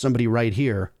 hey, there's somebody right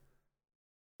here.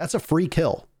 That's a free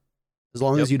kill as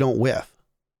long as you don't whiff.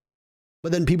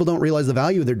 But then people don't realize the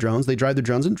value of their drones. They drive their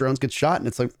drones and drones get shot. And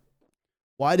it's like,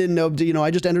 well, I didn't know,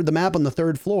 I just entered the map on the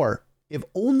 3rd floor. If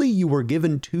only you were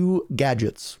given 2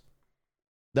 gadgets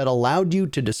that allowed you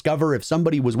to discover if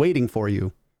somebody was waiting for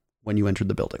you when you entered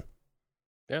the building.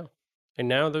 Yeah. And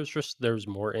now there's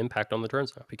more impact on the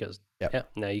drones now, because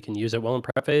now you can use it well in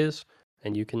prep phase,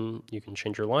 and you can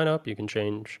change your lineup. You can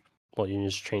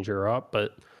just change your op.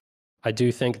 But I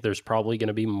do think there's probably going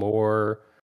to be more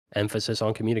emphasis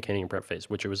on communicating in prep phase,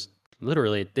 which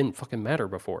it didn't fucking matter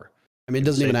before. I mean, it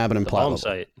doesn't even happen in plat level.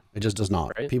 Site. It just does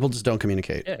not. Right? People just don't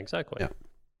communicate. Yeah, exactly. Yeah.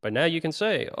 But now you can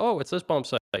say, oh, it's this bomb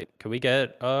site. Can we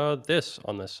get this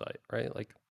on this site? Right?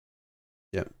 Like,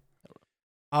 yeah.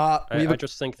 I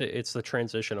just think that it's the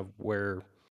transition of where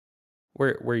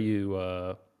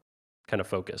you kind of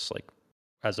focus, like,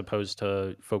 as opposed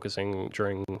to focusing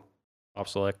during op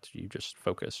select, you just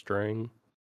focus during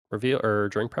reveal or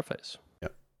during prep phase. Yeah.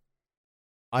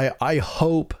 I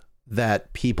hope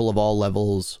that people of all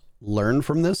levels learn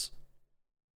from this.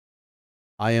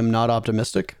 I am not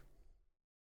optimistic,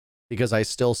 because I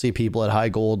still see people at high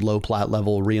gold, low plat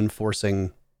level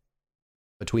reinforcing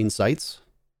between sites.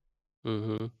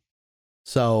 Mm-hmm.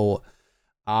 So,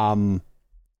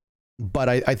 but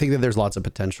I think that there's lots of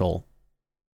potential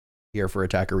here for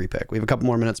attacker repick. We have a couple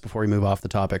more minutes before we move off the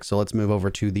topic. So let's move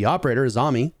over to the operator,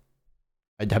 Azami.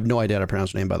 I have no idea how to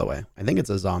pronounce her name, by the way. I think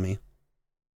it's Azami.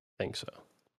 I think so.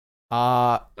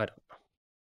 I don't know.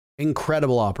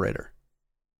 Incredible operator.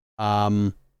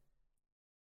 You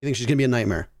think she's going to be a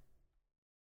nightmare?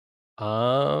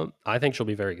 I think she'll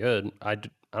be very good. I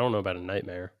don't know about a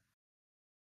nightmare.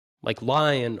 Like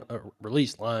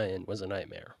release Lion was a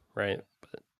nightmare, right?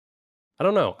 But I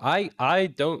don't know.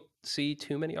 I don't see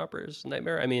too many operators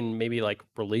nightmare. I mean, maybe like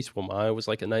release Wamai was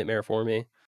like a nightmare for me.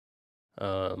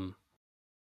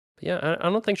 Yeah, I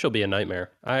don't think she'll be a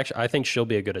nightmare. I think she'll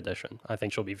be a good addition. I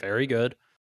think she'll be very good,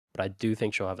 but I do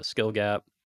think she'll have a skill gap,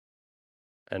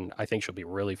 and I think she'll be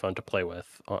really fun to play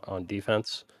with on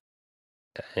defense.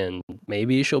 And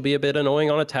maybe she'll be a bit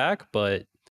annoying on attack, but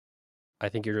I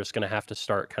think you're just going to have to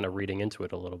start kind of reading into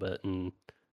it a little bit and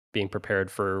being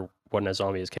prepared for what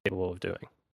Azami is capable of doing.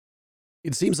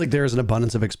 It seems like there's an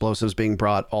abundance of explosives being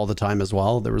brought all the time as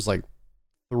well. There was like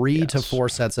 3 to 4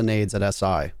 sets of nades at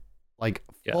SI. Like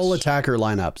full attacker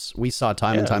lineups. We saw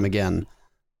time and time again.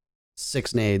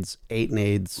 6 nades, 8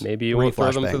 nades. Maybe you won't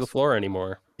throw them through the floor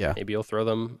anymore. Yeah. Maybe you'll throw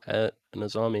them at an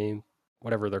Azami,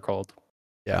 whatever they're called.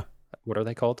 Yeah. What are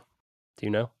they called? Do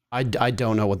you know? I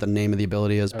don't know what the name of the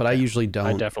ability is, but I usually don't.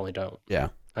 I definitely don't. Yeah.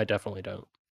 I definitely don't.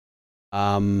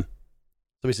 So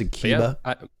we said Kiba.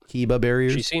 Kiba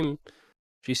barriers.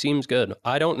 She seems good.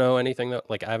 I don't know anything I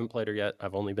haven't played her yet.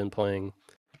 I've only been playing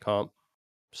comp,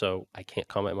 so I can't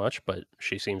comment much, but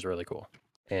she seems really cool.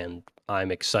 And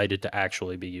I'm excited to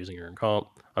actually be using her in comp.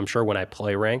 I'm sure when I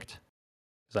play ranked,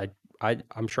 because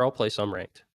I'm sure I'll play some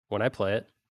ranked. When I play it,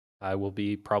 I will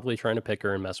be probably trying to pick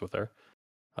her and mess with her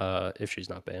if she's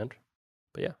not banned.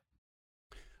 But yeah.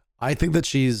 I think that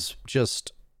she's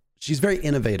very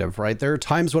innovative, right? There are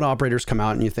times when operators come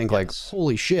out and you think like,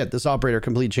 holy shit, this operator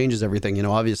completely changes everything. You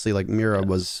know, obviously like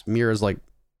Mira's like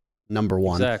number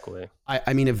one. Exactly.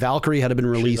 I mean, if Valkyrie had been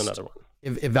released, She's another one.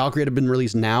 if Valkyrie had been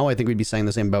released now, I think we'd be saying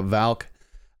the same about Valk.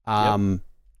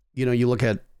 You know, you look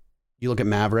at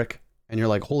Maverick and you're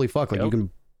like, holy fuck, like you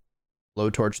can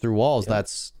blowtorch through walls.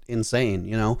 That's insane,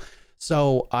 you know?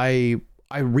 So I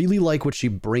really like what she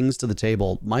brings to the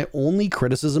table. My only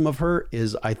criticism of her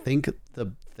is I think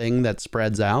the thing that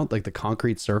spreads out, like the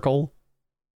concrete circle,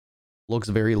 looks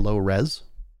very low res.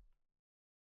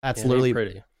 That's literally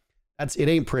pretty. It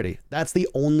ain't pretty. That's the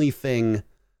only thing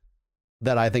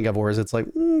that I think of, whereas it's like,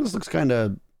 this looks kind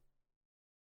of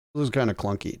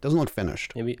clunky. It doesn't look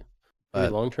finished. Maybe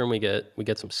long term we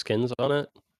get some skins on it.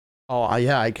 Oh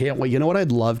yeah, I can't wait. You know what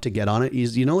I'd love to get on it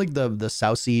is, you know, like the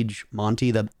South Siege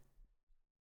Monty, like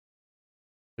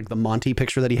the Monty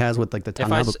picture that he has with like the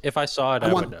tongue. If I saw it,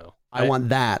 I would know. I want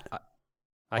that.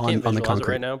 I can't visualize it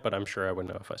right now, but I'm sure I would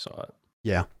know if I saw it.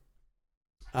 Yeah.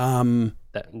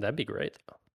 That'd be great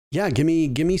though. Yeah, give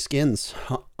me skins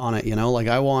on it, you know, like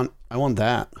I want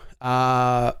that.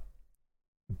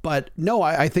 But no,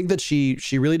 I think that she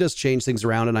really does change things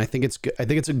around, and I think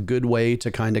it's a good way to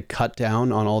kind of cut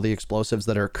down on all the explosives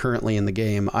that are currently in the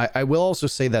game. I will also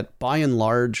say that by and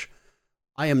large,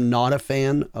 I am not a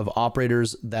fan of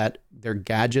operators that their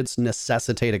gadgets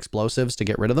necessitate explosives to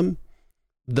get rid of them.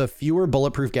 The fewer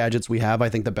bulletproof gadgets we have, I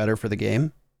think the better for the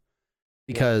game.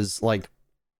 Because like,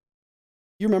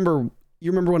 you remember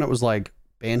when it was like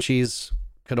Banshees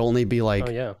could only be like,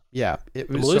 the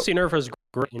Melusi nerf was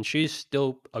great, and she's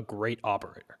still a great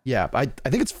operator. Yeah, I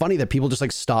think it's funny that people just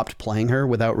like stopped playing her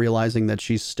without realizing that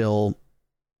she's still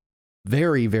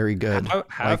very, very good.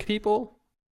 Have people?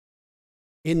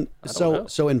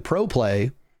 So in pro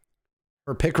play,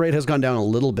 her pick rate has gone down a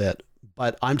little bit,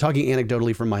 but I'm talking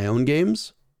anecdotally from my own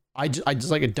games. I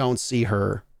don't see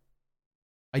her.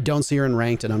 I don't see her in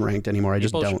ranked and unranked anymore.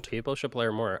 People should play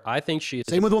her more. I think she's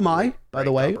same with Wamai, by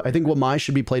the way. I think Wamai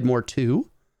should be played more too.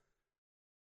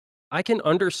 I can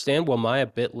understand Wamai a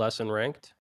bit less in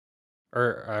ranked,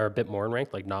 or a bit more in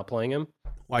ranked, like not playing him.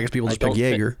 Well, I guess people just pick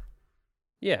Jaeger.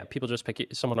 Yeah, people just pick.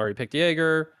 Someone already picked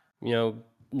Jaeger. You know,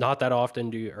 not that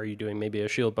often are you doing maybe a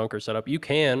shield bunker setup. You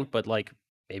can, but like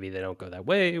maybe they don't go that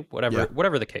way.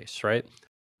 Whatever the case, right?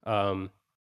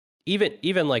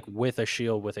 Even like with a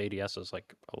shield with ADSs,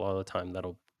 like a lot of the time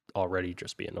that'll already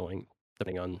just be annoying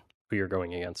depending on who you're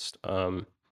going against.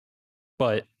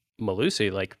 But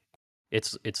Melusi, like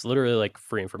it's literally like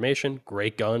free information,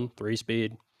 great gun,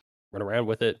 3-speed, run around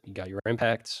with it. You got your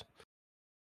impacts.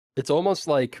 It's almost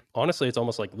like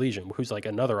Legion, who's like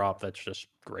another op that's just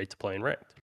great to play in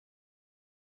ranked.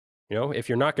 You know, if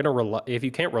you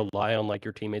can't rely on like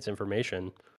your teammates'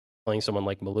 information, playing someone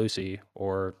like Melusi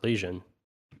or Legion,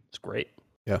 it's great.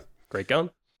 Yeah. Great gun.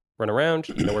 Run around.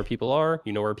 You know where people are.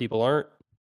 You know where people aren't.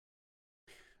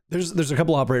 There's a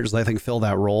couple operators that I think fill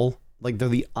that role. Like they're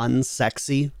the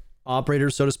unsexy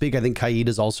operators, so to speak. I think Kaid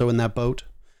is also in that boat.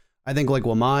 I think like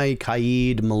Wamai,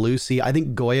 Kaid, Melusi. I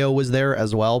think Goyo was there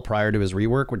as well prior to his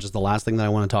rework, which is the last thing that I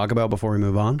want to talk about before we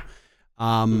move on.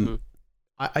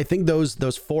 I think those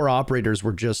 4 operators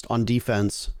were just on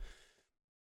defense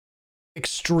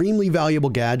extremely valuable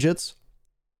gadgets,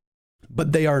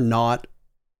 but they are not,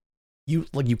 you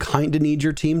kind of need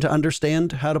your team to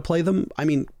understand how to play them. I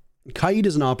mean, Kaid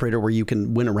is an operator where you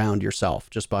can win around yourself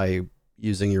just by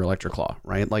using your Electric Claw,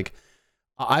 right? Like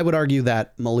I would argue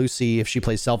that Melusi, if she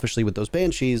plays selfishly with those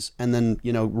Banshees and then,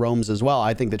 you know, roams as well,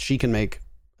 I think that she can make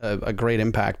a great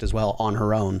impact as well on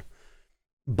her own.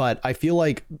 But I feel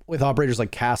like with operators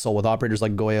like Castle, with operators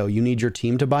like Goyo, you need your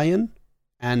team to buy in.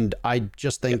 And I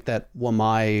just think that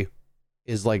Wamai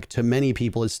is like, to many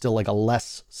people, is still like a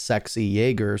less sexy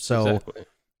Jaeger. So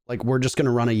like, we're just going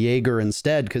to run a Jaeger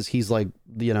instead because he's like,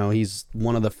 you know, he's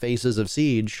one of the faces of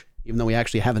Siege, even though we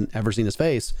actually haven't ever seen his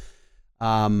face.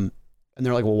 And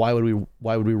they're like, well, why would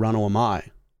we run a Wamai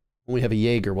when we have a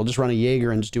Jaeger? We'll just run a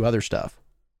Jaeger and just do other stuff.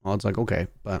 Well, it's like, okay,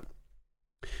 but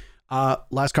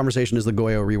last conversation is the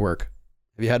Goyo rework.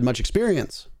 Have you had much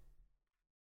experience?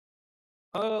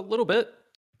 A little bit.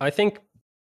 I think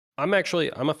I'm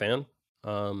a fan.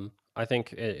 I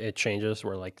think it changes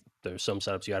where like there's some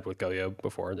setups you had with Goyo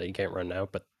before that you can't run now,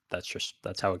 but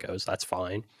that's how it goes. That's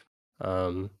fine.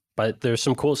 But there's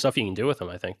some cool stuff you can do with him.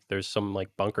 I think there's some like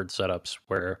bunkered setups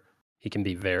where he can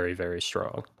be very, very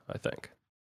strong. I think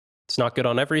it's not good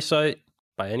on every site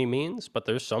by any means, but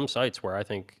there's some sites where I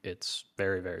think it's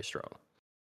very, very strong.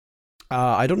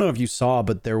 I don't know if you saw,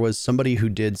 but there was somebody who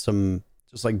did some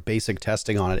just like basic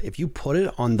testing on it. If you put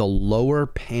it on the lower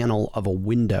panel of a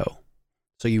window,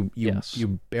 So you Yes.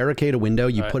 you barricade a window,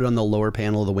 you Alright. put it on the lower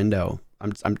panel of the window.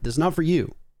 This is not for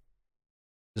you.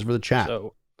 This is for the chat.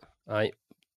 So,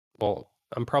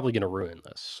 I'm probably going to ruin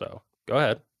this. So go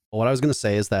ahead. Well, what I was going to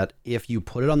say is that if you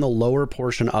put it on the lower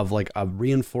portion of like a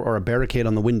reinforce or a barricade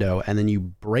on the window, and then you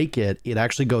break it, it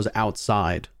actually goes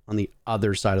outside on the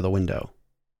other side of the window.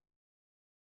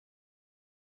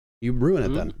 You ruin it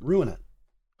then. Ruin it.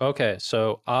 Okay,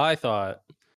 so I thought.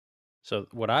 So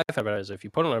what I thought about it is if you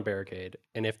put it on a barricade,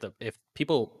 and if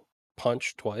people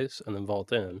punch twice and then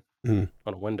vault in Mhm.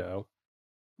 on a window,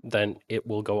 then it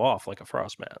will go off like a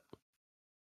frost mat.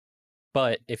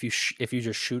 But if you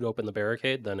just shoot open the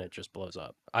barricade, then it just blows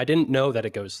up. I didn't know that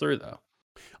it goes through though.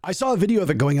 I saw a video of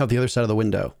it going out the other side of the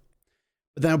window.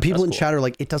 But then people That's in cool. chat are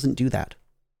like, it doesn't do that.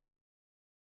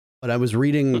 But I was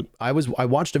reading, I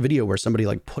watched a video where somebody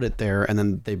like put it there and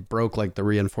then they broke like the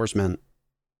reinforcement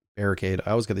barricade.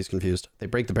 I always get these confused. They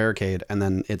break the barricade and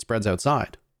then it spreads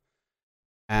outside.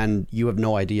 And you have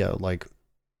no idea. Like,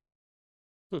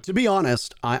 to be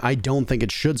honest, I don't think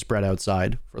it should spread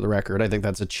outside, for the record. I think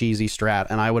that's a cheesy strat.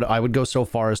 And I would go so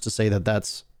far as to say that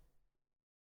that's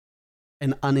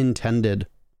an unintended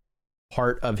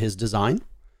part of his design.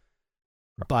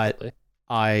 But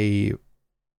I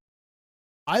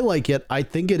like it. I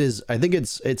think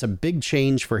it's a big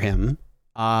change for him.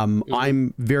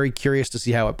 I'm very curious to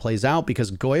see how it plays out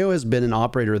because Goyo has been an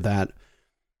operator that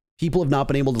people have not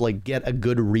been able to like get a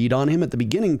good read on him. At the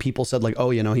beginning, people said like,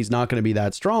 oh, he's not going to be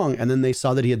that strong. And then they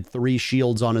saw that he had 3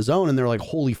 shields on his own and they're like,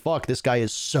 holy fuck, this guy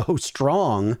is so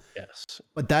strong. Yes.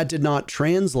 But that did not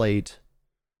translate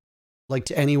like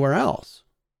to anywhere else.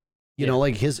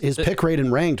 Like his pick rate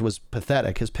in ranked was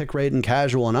pathetic. His pick rate in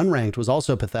casual and unranked was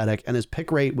also pathetic. And his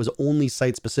pick rate was only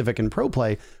site specific in pro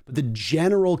play. But the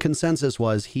general consensus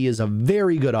was he is a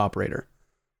very good operator.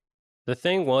 The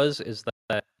thing is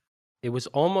that it was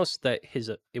almost that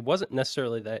it wasn't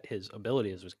necessarily that his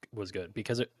ability was good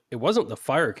because it wasn't the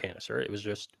fire canister. It was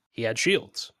just he had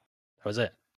shields. That was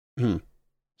it. Hmm.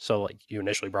 So like you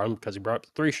initially brought him because he brought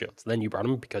 3 shields. Then you brought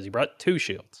him because he brought 2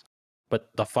 shields. But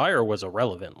the fire was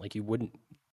irrelevant. Like you wouldn't.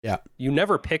 Yeah. You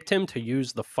never picked him to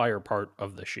use the fire part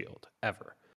of the shield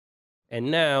ever.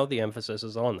 And now the emphasis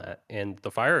is on that. And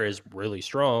the fire is really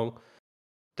strong.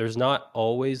 There's not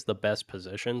always the best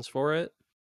positions for it.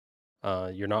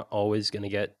 You're not always going to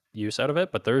get use out of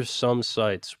it, but there's some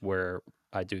sites where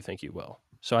I do think you will.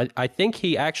 So I think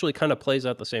he actually kind of plays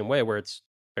out the same way where it's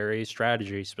very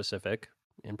strategy specific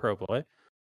in pro play.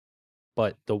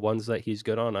 But the ones that he's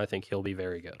good on, I think he'll be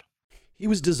very good. He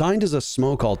was designed as a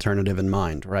smoke alternative in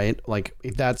mind, right? Like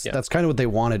that's kind of what they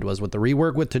wanted was with the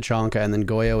rework with Tachanka and then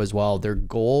Goyo as well. Their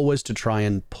goal was to try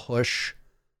and push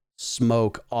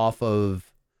smoke off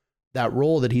of that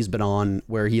role that he's been on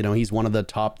where, he's one of the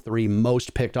top 3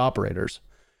 most picked operators.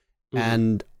 Mm-hmm.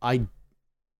 And I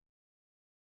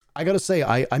got to say,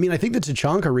 I mean, I think the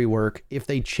Tachanka rework, if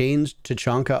they changed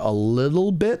Tachanka a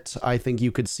little bit, I think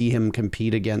you could see him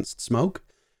compete against smoke.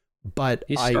 But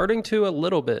he's starting to a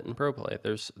little bit in pro play.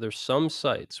 There's some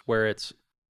sites where it's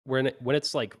when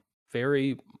it's like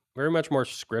very very much more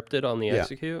scripted on the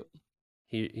execute.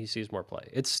 He sees more play.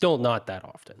 It's still not that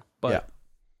often, but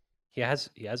he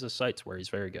has his sites where he's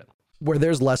very good. Where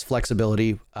there's less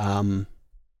flexibility, and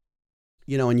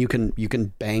you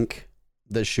can bank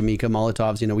the Shamika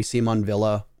Molotovs. We see him on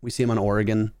Villa, we see him on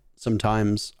Oregon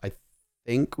sometimes. I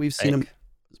think we've seen him.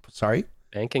 Sorry.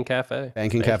 Banking Cafe.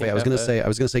 Banking Cafe. I was gonna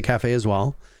say Cafe as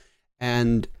well.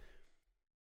 And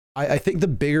I think the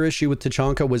bigger issue with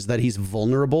Tachanka was that he's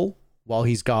vulnerable while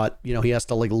he's got, he has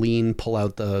to like lean, pull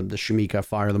out the Shamika,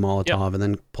 fire the Molotov, and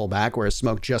then pull back, whereas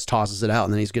Smoke just tosses it out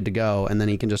and then he's good to go and then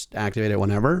he can just activate it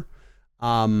whenever.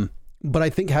 But I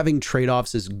think having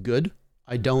trade-offs is good.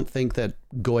 I don't think that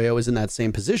Goyo is in that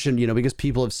same position, because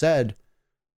people have said,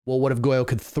 well, what if Goyo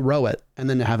could throw it and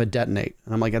then have it detonate?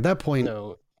 And I'm like, at that point,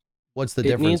 what's the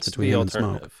difference between him and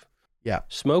Smoke? Yeah.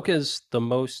 Smoke is the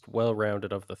most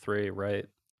well-rounded of the 3, right?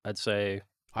 I'd say.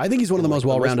 I think he's one of the most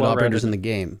well-rounded operators in the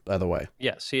game, by the way.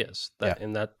 Yes, he is.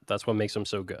 And that's what makes him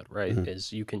so good, right? Mm-hmm.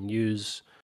 Is you can use,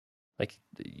 like,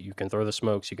 you can throw the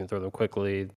smokes, you can throw them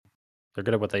quickly. They're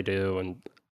good at what they do, and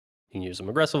you can use them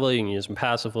aggressively, you can use them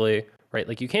passively, right?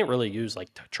 Like, you can't really use,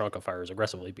 like, Tachanka fires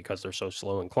aggressively because they're so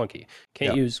slow and clunky.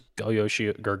 Can't use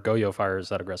Goyo fires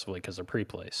that aggressively because they're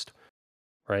pre-placed.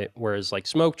 Right. Whereas like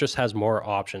Smoke just has more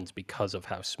options because of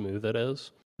how smooth it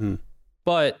is. Mm.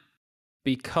 But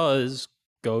because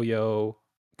Goyo's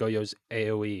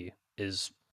AoE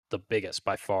is the biggest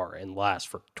by far and lasts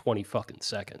for 20 fucking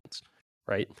seconds,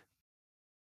 right?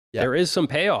 Yeah. There is some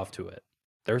payoff to it.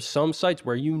 There's some sites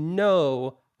where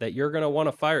that you're going to want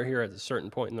to fire here at a certain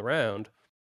point in the round.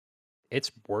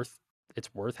 it's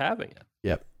worth having it.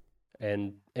 Yep.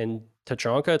 And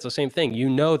Tachanka, it's the same thing. You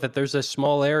know that there's a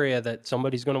small area that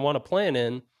somebody's going to want to plan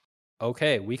in.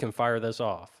 Okay, we can fire this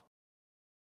off.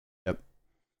 Yep.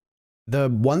 The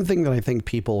one thing that I think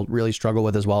people really struggle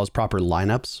with as well is proper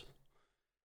lineups.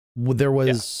 There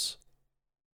was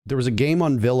a game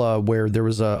on Villa where there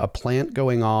was a plant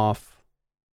going off.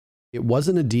 It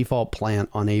wasn't a default plant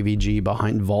on AVG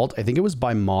behind Vault. I think it was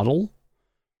by model.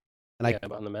 And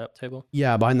behind the map table?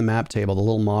 Yeah, behind the map table, the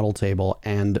little model table.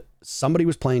 And somebody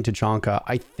was playing Tachanka.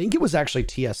 I think it was actually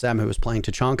TSM who was playing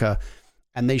Tachanka.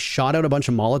 And they shot out a bunch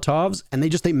of Molotovs and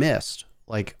they missed.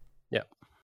 Like, yeah.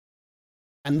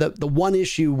 And the one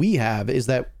issue we have is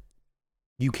that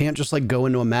you can't just like go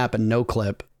into a map and no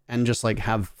clip and just like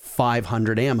have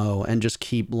 500 ammo and just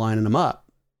keep lining them up.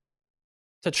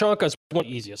 Tachanka's one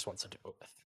of the easiest ones to do it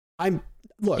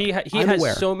with. He I'm has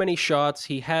aware. so many shots.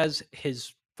 He has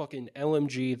his fucking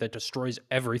LMG that destroys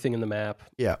everything in the map.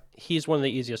 Yeah. He's one of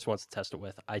the easiest ones to test it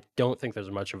with. I don't think there's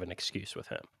much of an excuse with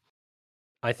him.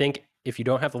 I think if you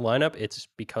don't have the lineup, it's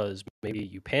because maybe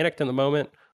you panicked in the moment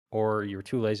or you were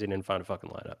too lazy and didn't find a fucking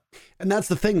lineup. And that's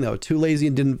the thing though. Too lazy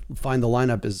and didn't find the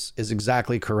lineup is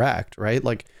exactly correct, right?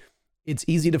 Like it's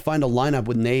easy to find a lineup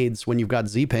with nades when you've got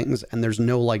Z-pings and there's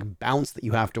no like bounce that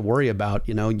you have to worry about.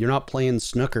 You know, you're not playing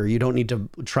snooker. You don't need to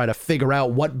try to figure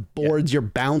out what boards you're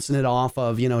bouncing it off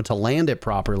of, you know, to land it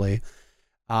properly.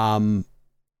 But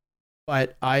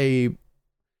I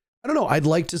don't know. I'd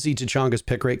like to see Tachanka's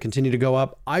pick rate continue to go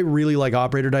up. I really like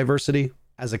operator diversity.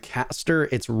 As a caster,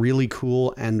 it's really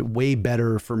cool and way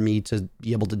better for me to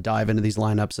be able to dive into these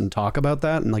lineups and talk about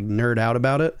that and like nerd out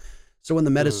about it. So when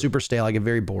the meta's super stale, I get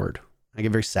very bored. I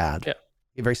get very sad. Yeah.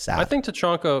 I get very sad. I think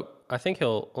Tachanka,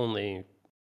 he'll only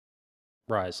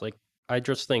rise. Like, I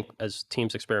just think as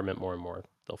teams experiment more and more,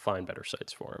 they'll find better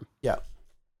sites for him. Yeah.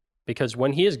 Because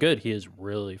when he is good, he is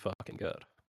really fucking good.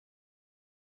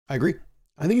 I agree.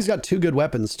 I think he's got two good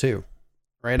weapons too.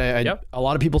 Right? A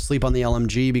lot of people sleep on the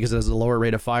LMG because it has a lower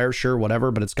rate of fire, sure,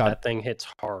 whatever, but it's got... That thing hits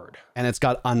hard. And it's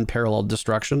got unparalleled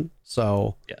destruction,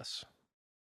 so... Yes.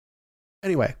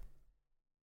 Anyway.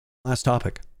 Last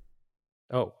topic.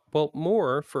 Oh, well,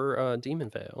 more for Demon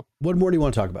Veil. What more do you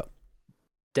want to talk about?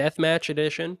 Deathmatch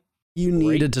Edition. You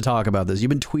needed to talk about this. You've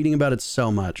been tweeting about it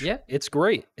so much. Yeah, it's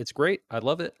great. It's great. I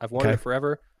love it. I've wanted it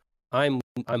forever. I'm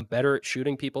better at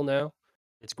shooting people now.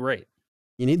 It's great.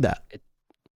 You need that.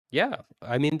 Yeah,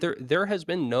 I mean, there has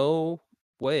been no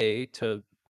way to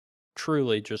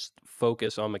truly just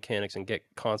focus on mechanics and get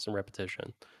constant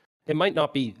repetition. It might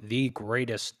not be the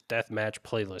greatest deathmatch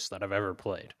playlist that I've ever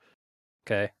played.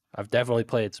 Okay, I've definitely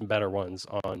played some better ones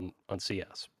on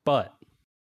CS, but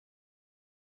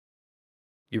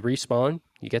you respawn,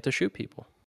 you get to shoot people.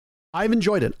 I've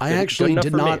enjoyed it. I actually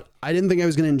did not. I didn't think I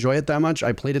was going to enjoy it that much.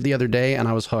 I played it the other day and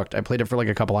I was hooked. I played it for like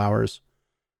a couple hours.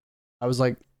 I was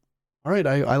like, all right,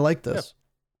 I like this.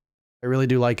 Yeah. I really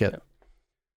do like it.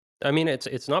 Yeah. I mean,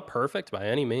 it's not perfect by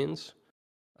any means.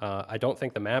 I don't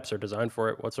think the maps are designed for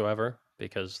it whatsoever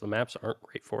because the maps aren't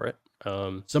great for it.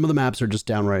 Some of the maps are just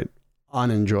downright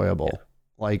unenjoyable.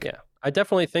 Yeah. I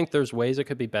definitely think there's ways it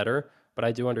could be better, but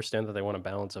I do understand that they want a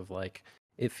balance of like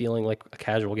it feeling like a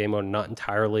casual game mode, not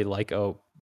entirely like a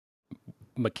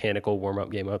mechanical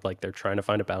warm-up game mode. Like they're trying to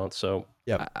find a balance. So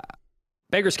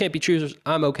beggars can't be choosers.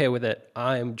 I'm okay with it.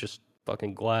 I'm just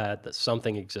fucking glad that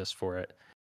something exists for it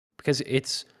because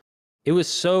it was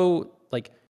so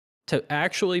like to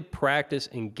actually practice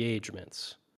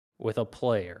engagements with a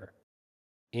player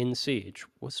in Siege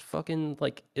was fucking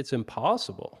like it's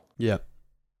impossible. Yeah.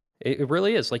 It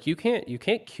really is. Like you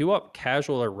can't queue up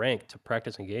casual or ranked to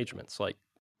practice engagements. Like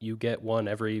you get one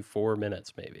every 4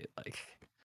 minutes maybe. Like,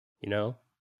 you know?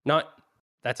 Not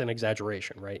that's an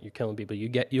exaggeration, right? You're killing people.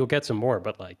 You'll get some more,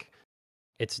 but like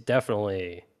it's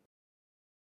definitely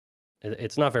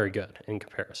it's not very good in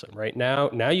comparison. Right now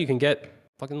you can get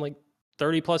fucking like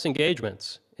 30 plus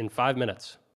engagements in 5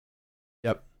 minutes.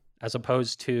 Yep. As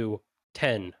opposed to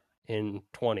 10 in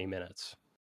 20 minutes.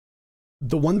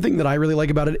 The one thing that I really like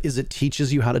about it is it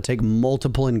teaches you how to take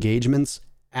multiple engagements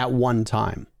at one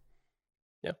time.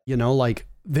 Yeah. You know, like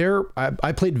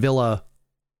I played Villa.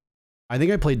 I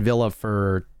think I played Villa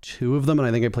for 2 of them, and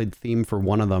I think I played Theme for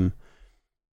 1 of them.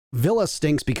 Villa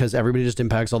stinks because everybody just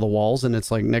impacts all the walls, and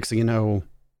it's like next thing you know,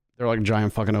 they're like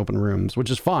giant fucking open rooms, which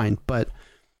is fine. But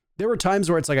there were times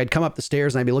where it's like I'd come up the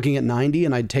stairs and I'd be looking at 90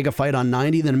 and I'd take a fight on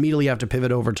 90, then immediately have to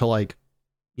pivot over to like,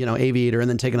 you know, Aviator and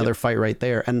then take another fight right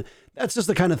there. And that's just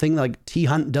the kind of thing like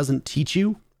T-Hunt doesn't teach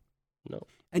you. No.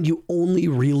 And you only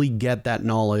really get that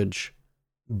knowledge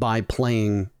by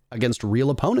playing against real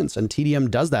opponents. And TDM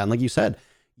does that. And like you said,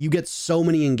 you get so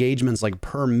many engagements like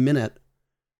per minute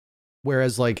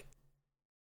Whereas like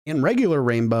in regular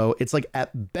Rainbow, it's like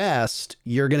at best,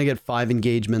 you're going to get 5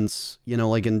 engagements, you know,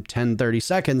 like in 10, 30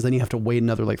 seconds, then you have to wait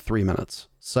another like 3 minutes.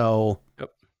 So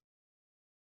Yep.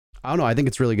 I don't know. I think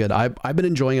it's really good. I've been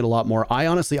enjoying it a lot more.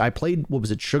 I played, what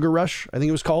was it? Sugar Rush, I think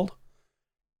it was called.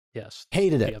 Yes.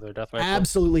 Hated it. The other Deathmatch.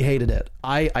 Absolutely hated it.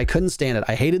 I couldn't stand it.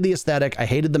 I hated the aesthetic. I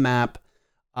hated the map.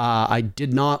 I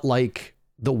did not like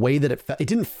the way that it felt. It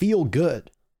didn't feel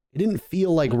good. It didn't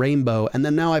feel like Rainbow. And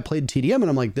then now I played TDM and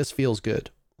I'm like, this feels good.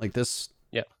 Like this.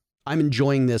 Yeah. I'm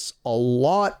enjoying this a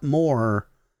lot more,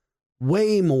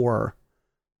 way more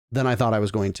than I thought I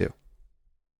was going to.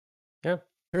 Yeah.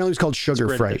 Apparently it's called Sugar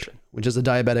Great Fright, addition. which is a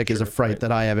diabetic is a Sugar fright Fright.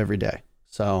 that I have every day.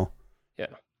 So Yeah.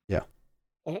 Yeah.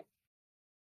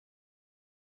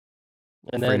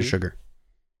 And afraid then of sugar.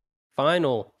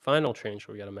 final change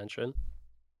we got to mention.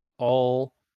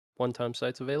 All one-time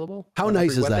sites available. How on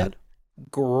nice every is weapon. that?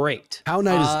 Great. How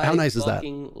nice is that? I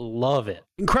fucking love it.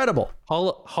 Incredible.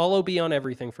 Hollow B on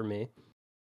everything for me.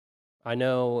 I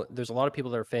know there's a lot of people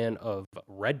that are a fan of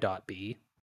Red Dot B,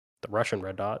 the Russian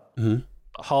Red Dot. Mhm.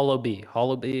 Hollow B,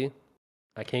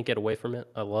 I can't get away from it.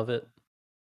 I love it.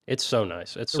 It's so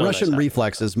nice. It's The so Russian nice.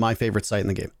 Reflex is my favorite site in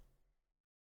the game.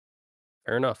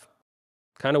 Fair enough.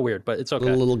 Kind of weird, but it's okay.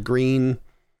 Little green,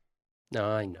 No,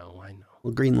 I know.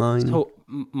 little green line. So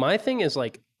my thing is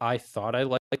like, I thought I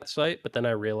liked the site, but then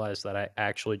I realized that I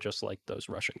actually just like those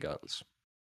Russian guns.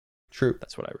 True.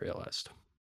 That's what I realized.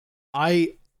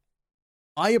 I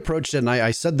approached it and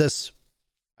I said this,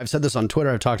 I've said this on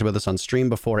Twitter, I've talked about this on stream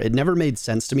before. It never made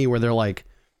sense to me where they're like,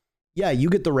 yeah, you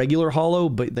get the regular Hollow,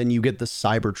 but then you get the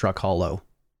Cybertruck Hollow.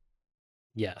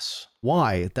 Yes.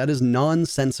 Why? That is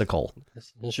nonsensical.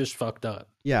 It's just fucked up.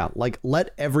 Yeah, like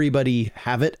let everybody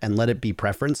have it and let it be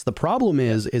preference. The problem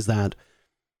is that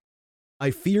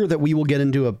I fear that we will get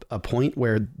into a point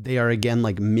where they are again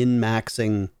like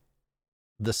min-maxing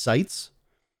the sites.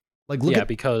 Like look at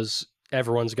because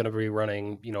everyone's going to be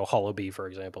running, Hollow B, for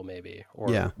example, maybe,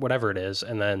 or whatever it is.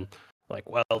 And then like,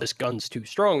 well, this gun's too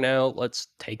strong now. Let's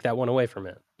take that one away from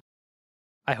it.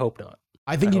 I hope not.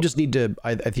 I think you just need to,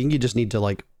 I think you just need to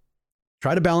like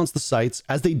try to balance the sights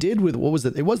as they did with, what was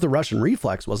it? It was the Russian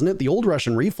Reflex, wasn't it? The old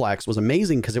Russian Reflex was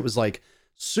amazing because it was like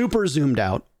super zoomed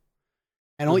out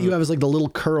and all you have is like the little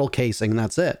curl casing and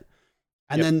that's it.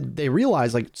 And then they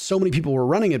realized like so many people were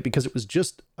running it because it was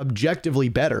just objectively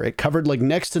better. It covered like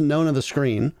next to none of the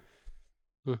screen.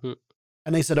 Mm-hmm.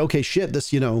 And they said, okay, shit,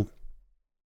 this,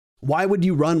 why would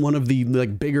you run one of the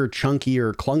like bigger,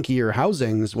 chunkier, clunkier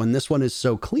housings when this one is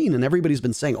so clean? And everybody's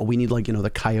been saying, oh, we need like, the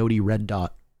Coyote Red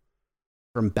Dot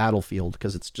from Battlefield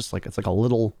because it's just like, it's like a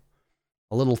little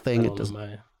thing. It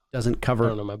doesn't cover. I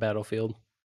don't know my Battlefield.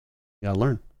 You gotta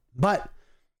learn. But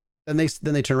then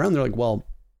they turn around. They're like, well,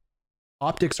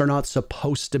 optics are not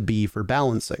supposed to be for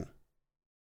balancing.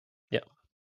 Yeah.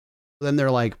 Then they're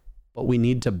like, but we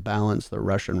need to balance the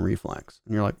Russian Reflex.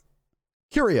 And you're like,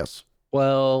 curious.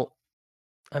 Well,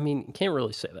 I mean, you can't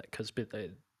really say that because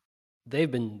they've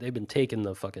been taking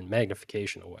the fucking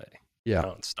magnification away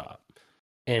nonstop,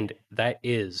 and that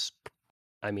is,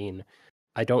 I mean,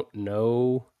 I don't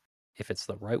know if it's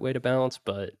the right way to balance,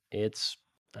 but it's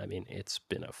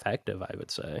been effective, I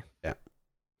would say. Yeah,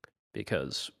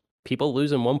 because people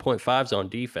losing 1.5s on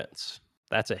defense,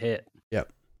 that's a hit.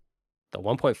 Yep. The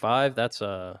 1.5, that's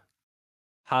a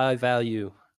high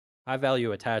value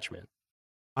attachment.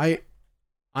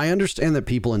 I understand that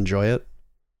people enjoy it,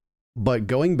 but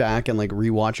going back and like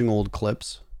rewatching old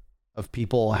clips of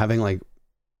people having like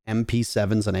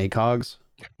MP7s and ACOGs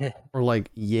or like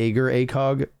Jaeger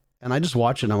ACOG, and I just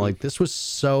watch it and I'm like, this was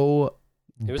so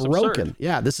broken. Absurd.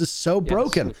 Yeah, this is so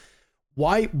broken. Yes.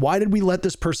 Why did we let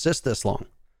this persist this long?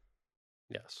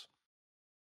 Yes.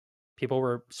 People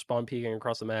were spawn peeking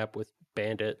across the map with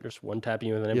Bandit, just one tapping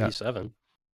you with an MP7.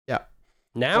 Yeah.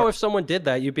 Now, if someone did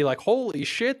that, you'd be like, "Holy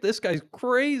shit, this guy's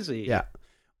crazy." Yeah.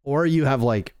 Or you have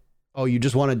like, oh, you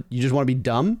just want to be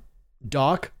dumb,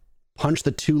 Doc, punch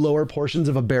the 2 lower portions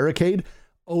of a barricade,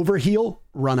 overheal,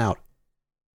 run out.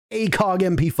 ACOG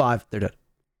MP5, they're dead.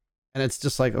 And it's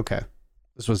just like, okay,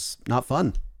 this was not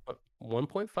fun.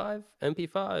 1.5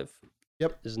 MP5.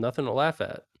 Yep. Is nothing to laugh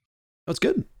at. That's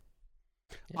good.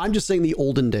 Yeah. I'm just saying the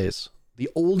olden days. The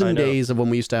olden days of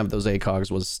when we used to have those ACOGs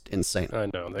was insane. I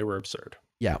know, they were absurd.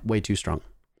 Yeah, way too strong.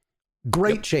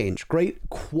 Great change, great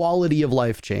quality of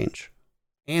life change.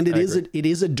 And it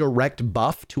is a direct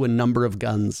buff to a number of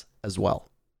guns as well.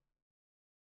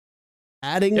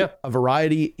 Adding a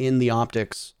variety in the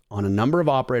optics on a number of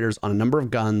operators, on a number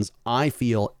of guns, I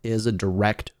feel is a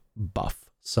direct buff.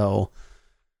 So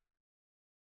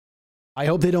I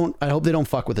hope they don't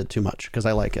fuck with it too much because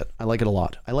I like it. I like it a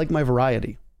lot. I like my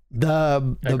variety.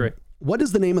 The I agree. what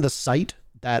is the name of the site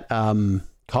that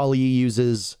Kali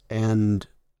uses and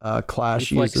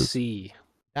Clash Reflex uses? C.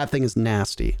 That thing is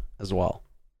nasty as well.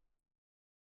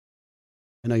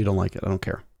 I know you don't like it. I don't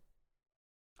care.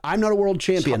 I'm not a world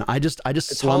champion. I just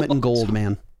slum it in gold,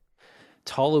 man.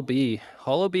 It's Hollow B.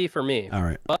 Hollow B for me. All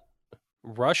right. But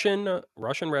Russian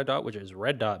Red Dot, which is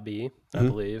Red Dot B, I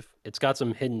believe. It's got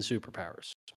some hidden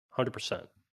superpowers. 100%.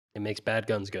 It makes bad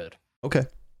guns good. Okay.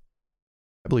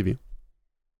 I believe you.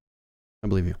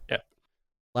 Yeah.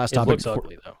 Last It topic. looks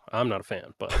ugly though. I'm not a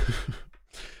fan, but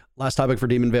Last topic for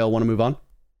Demon Vale. Want to move on?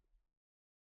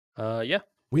 yeah.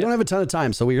 We don't have a ton of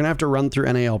time, so we're going to have to run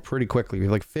through NAL pretty quickly. We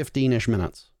have like 15-ish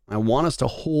minutes. I want us to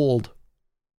hold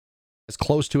as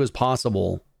close to as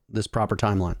possible this proper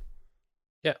timeline.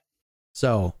 Yeah.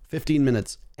 So 15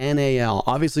 minutes, NAL.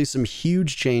 Obviously some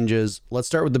huge changes. Let's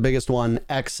start with the biggest one,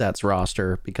 XSET's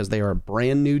roster, because they are a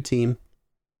brand new team.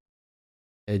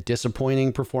 A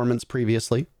disappointing performance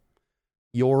previously.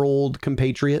 Your old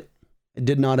compatriot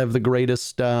did not have the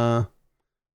greatest of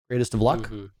luck.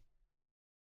 Mm-hmm.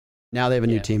 Now they have a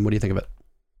new team. What do you think of it?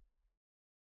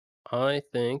 I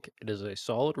think it is a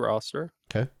solid roster.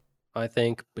 Okay. I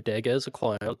think Bodega is a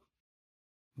clown,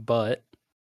 but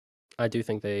I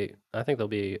think they'll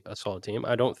be a solid team.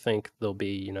 I don't think they'll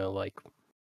be, like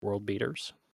world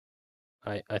beaters.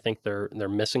 I think they're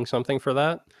missing something for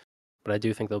that, but I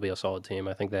do think they'll be a solid team.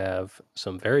 I think they have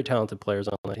some very talented players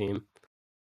on the team,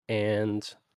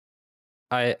 and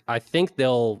I think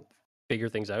they'll figure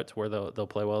things out to where they'll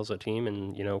play well as a team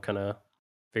and, kind of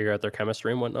figure out their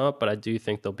chemistry and whatnot. But I do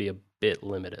think they'll be a bit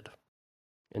limited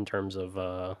in terms of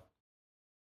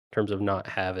not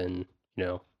having,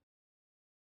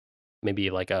 maybe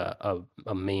like a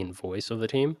main voice of the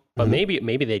team. But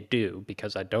maybe they do,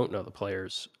 because I don't know the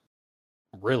players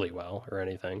really well or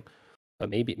anything. But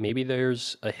maybe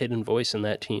there's a hidden voice in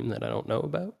that team that I don't know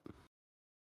about.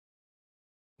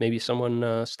 Maybe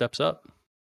someone steps up.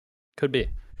 Could be.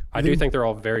 I do think they're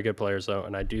all very good players, though,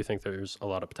 and I do think there's a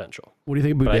lot of potential. What do you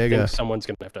think of But I Bodega? think someone's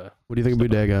going to have to... What do you think of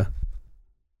Bodega?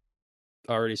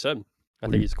 I already said. I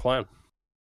think he's a clown.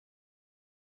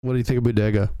 What do you think of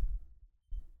Bodega?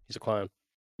 He's a clown.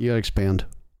 You gotta expand.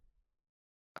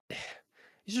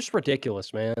 He's just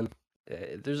ridiculous, man.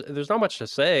 There's not much to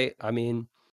say. I mean,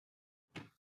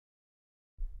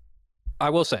 I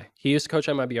will say, he used to coach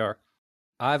MIBR.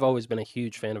 I've always been a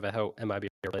huge fan of how MIBR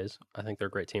plays. I think they're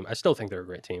a great team. I still think they're a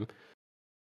great team.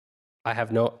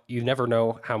 You never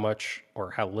know how much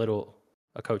or how little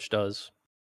a coach does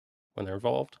when they're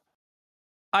involved.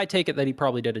 I take it that he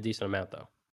probably did a decent amount, though,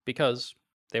 because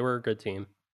they were a good team,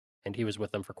 and he was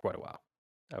with them for quite a while,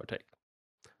 I would take.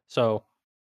 So,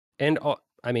 and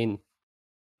I mean,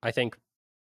 I think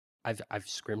I've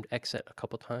scrimmed XSET a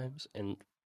couple times, and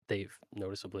they've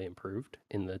noticeably improved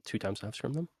in the 2 times I've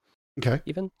scrimmed them. Okay.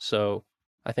 Even. So,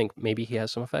 I think maybe he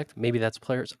has some effect. Maybe that's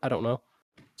players. I don't know.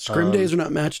 Scrim days are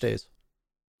not match days.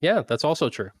 Yeah, that's also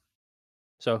true.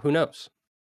 So, who knows?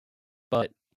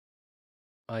 But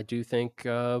I do think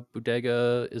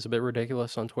Bodega is a bit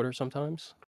ridiculous on Twitter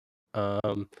sometimes.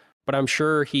 But I'm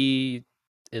sure he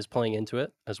is playing into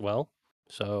it as well.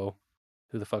 So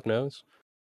who the fuck knows?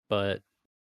 But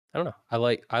I don't know.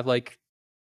 I like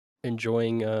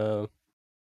enjoying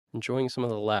some of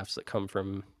the laughs that come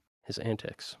from his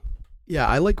antics. Yeah,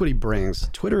 I like what he brings.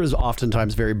 Twitter is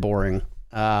oftentimes very boring.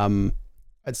 It's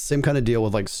the same kind of deal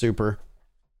with like Super.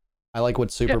 I like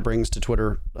what Super brings to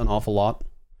Twitter an awful lot.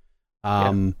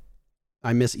 I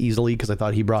miss Easily because I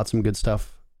thought he brought some good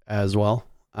stuff as well.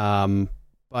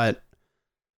 But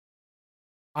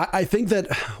I think that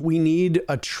we need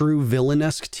a true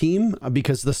villain-esque team,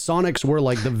 because the Sonics were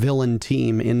like the villain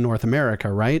team in North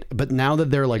America, right? But now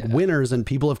that they're like winners and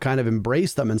people have kind of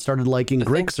embraced them and started liking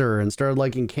Grixer and started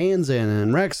liking Kanzan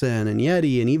and Rexen and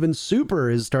Yeti, and even Super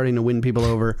is starting to win people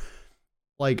over.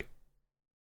 Like,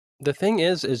 the thing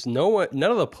is none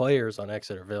of the players on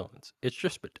XSET are villains. It's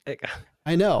just Bodega.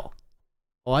 I know.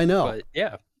 Oh, I know. But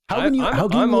yeah. How can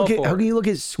you look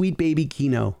at Sweet Baby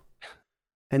Kino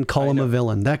and call him a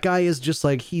villain? That guy is just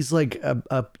like, he's like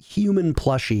a human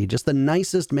plushie, just the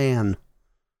nicest man.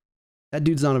 That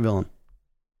dude's not a villain.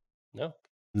 No.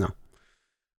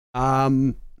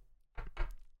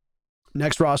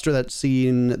 Next roster that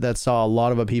saw a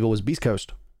lot of upheaval was Beast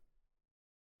Coast.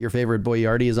 Your favorite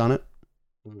Boyardi is on it.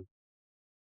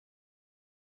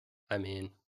 I mean,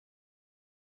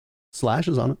 Slash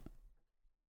is on it.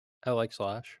 I like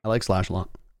Slash. I like Slash a lot.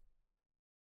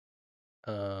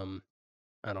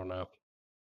 I don't know.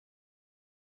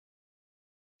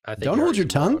 I think Don't hold your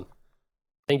tongue. I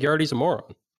think Yardy's a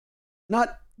moron.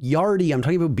 Not Yardy. I'm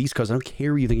talking about Beast Coast. I don't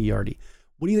care what you think of Yardy.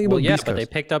 What do you think Well, about yeah, Beast but they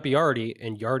Coast? picked up Yardy,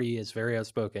 and Yardy is very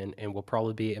outspoken and will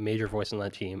probably be a major voice on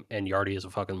that team, and Yardy is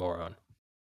a fucking moron.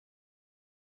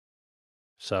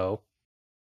 So,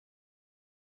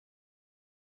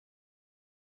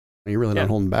 You're really yeah. not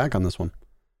holding back on this one.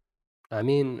 I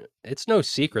mean, it's no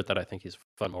secret that I think he's a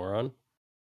fucking moron.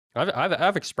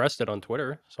 I've expressed it on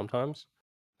Twitter sometimes.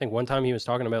 I think one time he was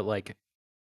talking about like,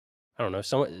 I don't know,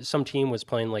 some team was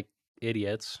playing like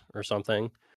idiots or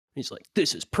something. He's like,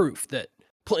 this is proof that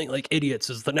playing like idiots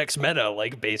is the next meta.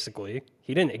 Like, basically,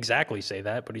 he didn't exactly say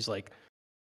that, but he's like,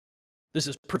 this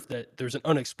is proof that there's an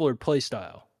unexplored play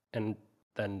style. And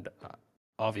then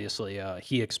obviously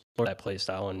he explored that play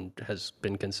style and has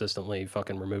been consistently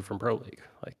fucking removed from Pro League.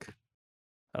 Like,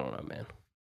 I don't know, man.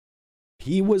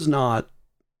 He was not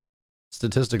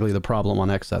statistically the problem on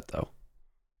XSET, though.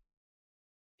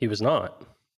 He was not.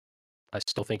 I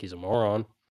still think he's a moron.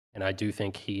 And I do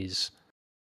think he's,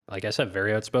 like I said,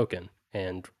 very outspoken.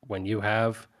 And when you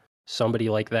have somebody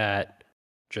like that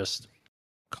just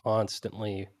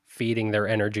constantly feeding their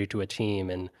energy to a team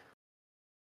and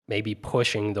maybe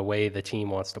pushing the way the team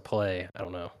wants to play, I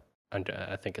don't know.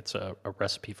 I think it's a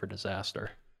recipe for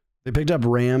disaster. They picked up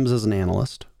Rams as an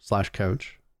analyst /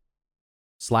 coach.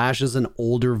 Slash is an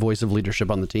older voice of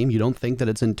leadership on the team. You don't think that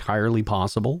it's entirely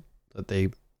possible that they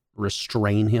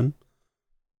restrain him?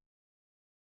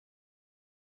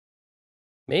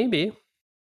 Maybe.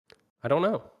 I don't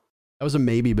know. That was a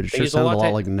maybe, but it Maybe sure it's a sounded a lot lot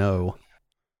to- like no.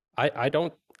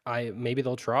 Maybe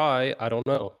they'll try. I don't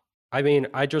know. I mean,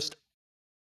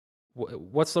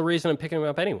 what's the reason I'm picking him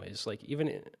up anyways? Like,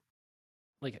 even,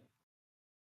 like,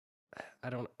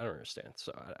 I don't understand.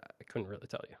 So I couldn't really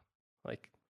tell you. Like,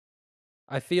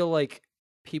 I feel like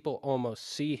people almost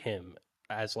see him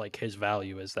as like his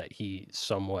value is that he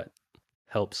somewhat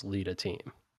helps lead a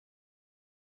team.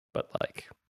 But like,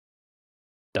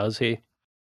 does he?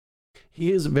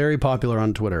 He is very popular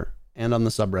on Twitter and on the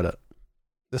subreddit.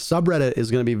 The subreddit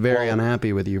is going to be very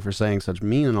unhappy with you for saying such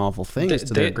mean and awful things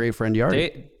to their great friend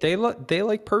Yardy. They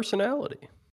like personality.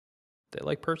 They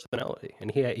like personality,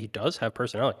 and he does have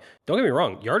personality. Don't get me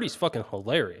wrong, Yardy's fucking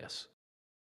hilarious.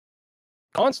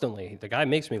 Constantly, the guy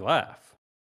makes me laugh.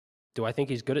 Do I think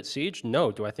he's good at Siege?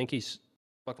 No. Do I think he's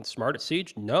fucking smart at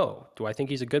Siege? No. Do I think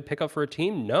he's a good pickup for a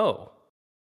team? No.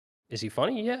 Is he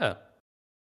funny? Yeah.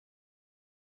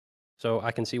 So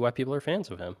I can see why people are fans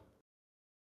of him.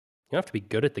 You don't have to be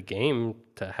good at the game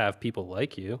to have people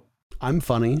like you. I'm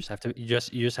funny. You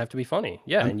just have to be funny.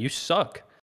 Yeah, and you suck.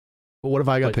 But what if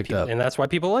I got picked up? And that's why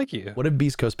people like you. What if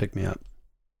Beast Coast picked me up?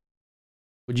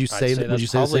 Would you say that? Would you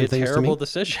say the probably same things to terrible me?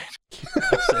 Decision.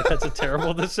 I'd say that's a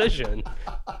terrible decision.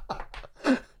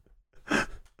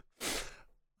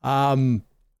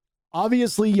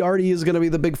 Obviously, Yardy is going to be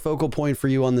the big focal point for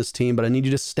you on this team, but I need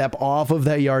you to step off of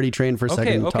that Yardy train for a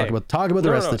second and talk about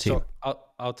the rest of the team. So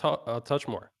I'll touch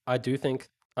more. I think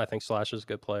Slash is a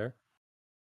good player.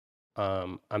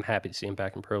 I'm happy to see him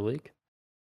back in Pro League.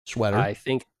 Sweater. I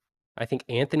think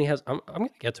Anthony has. I'm going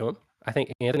to get to him. I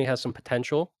think Anthony has some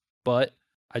potential, but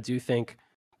I do think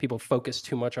people focus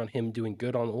too much on him doing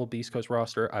good on the old Beast Coast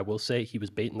roster. I will say he was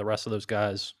baiting the rest of those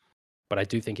guys, but I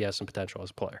do think he has some potential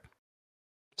as a player.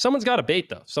 Someone's got to bait,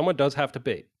 though. Someone does have to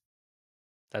bait.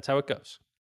 That's how it goes.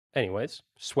 Anyways,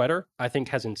 Sweater, I think,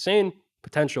 has insane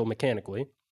potential mechanically.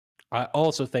 I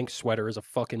also think Sweater is a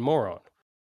fucking moron.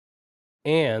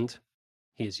 And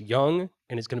he is young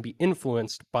and is going to be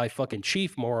influenced by fucking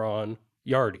chief moron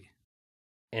Yardy.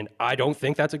 And I don't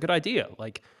think that's a good idea.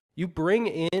 Like, you bring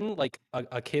in, like,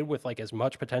 a kid with, like, as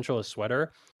much potential as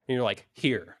Sweater, and you're like,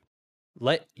 here,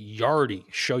 let Yardy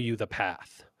show you the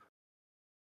path.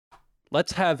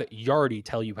 Let's have Yardy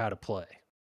tell you how to play.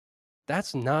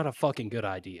 That's not a fucking good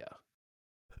idea.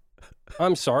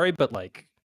 I'm sorry, but like,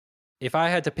 if I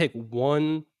had to pick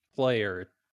one player,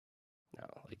 no,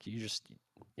 like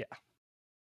yeah.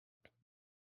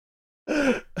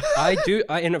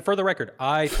 And for the record,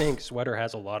 I think Sweater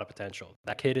has a lot of potential.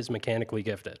 That kid is mechanically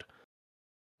gifted.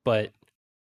 But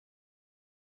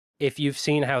if you've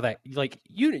seen how that, like,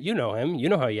 you know him, you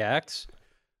know how he acts.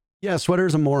 Yeah,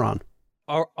 Sweater's a moron.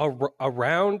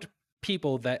 Around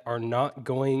people that are not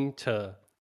going to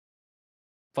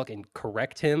fucking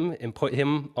correct him and put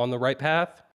him on the right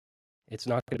path, it's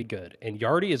not going to be good. And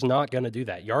Yardy is not going to do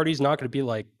that. Yardy's not going to be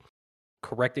like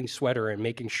correcting Sweater and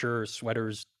making sure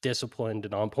Sweater's disciplined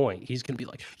and on point. He's going to be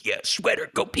like, yeah, Sweater,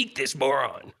 go peek this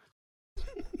moron.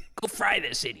 Go fry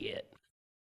this idiot.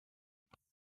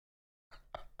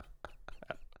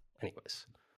 Anyways.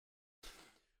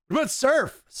 What about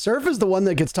Surf? Surf is the one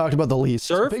that gets talked about the least.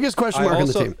 Surf? Biggest question mark on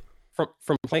the team.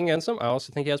 from playing against him, I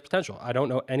also think he has potential. I don't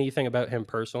know anything about him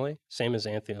personally. Same as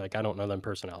Anthony. Like, I don't know them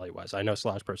personality wise. I know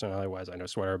Slash personality wise. I know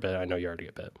Sweater a bit. I know Yardy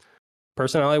a bit.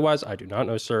 Personality wise, I do not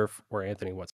know Surf or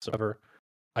Anthony whatsoever.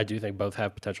 I do think both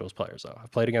have potential as players, though.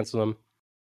 I've played against them.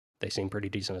 They seem pretty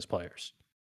decent as players.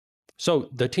 So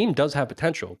the team does have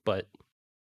potential, but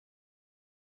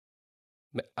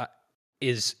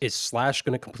is Slash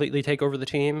going to completely take over the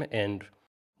team and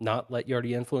not let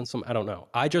Yardy influence them? I don't know.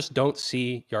 I just don't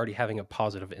see Yardy having a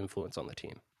positive influence on the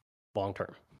team long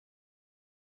term.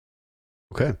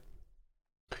 Okay.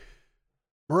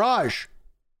 Mirage.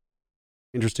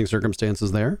 Interesting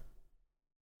circumstances there.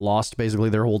 Lost basically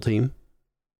their whole team.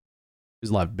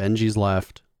 Who's left? Benji's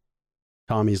left.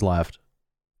 Tommy's left.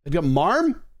 They've got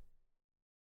Marm.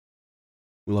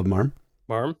 We love Marm.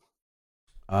 Marm?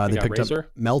 They picked Razor?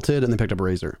 up Melted and they picked up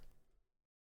Razor.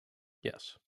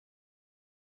 Yes.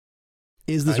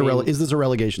 Is this a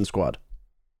relegation squad?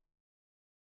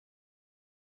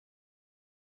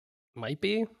 Might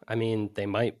be. I mean, they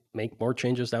might make more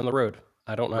changes down the road.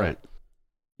 I don't know. Right.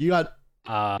 You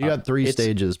got 3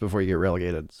 stages before you get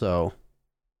relegated. So,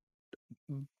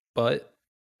 but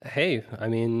hey, I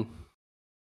mean,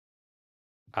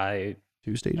 2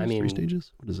 stages, 3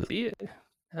 stages. What is it?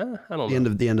 I don't know.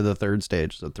 The end of the 3rd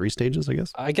stage. So 3 stages, I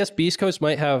guess. I guess Beast Coast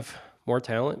might have more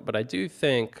talent, but I do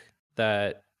think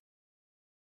that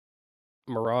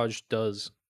Mirage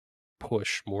does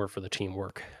push more for the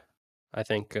teamwork. I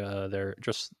think they're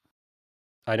just.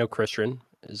 I know Christian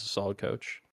is a solid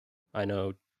coach. I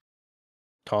know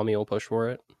Tommy will push for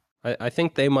it. I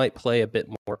think they might play a bit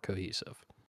more cohesive.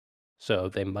 So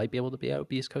they might be able to be out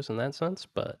Beast Coast in that sense,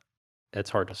 but it's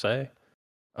hard to say.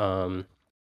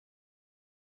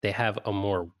 They have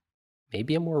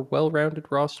maybe a more well-rounded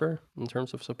roster in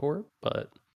terms of support, but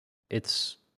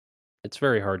it's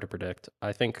very hard to predict.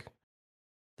 I think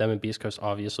them and Beast Coast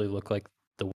obviously look like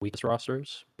the weakest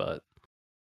rosters, but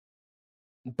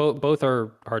both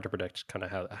are hard to predict kind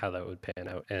of how that would pan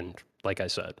out. And like I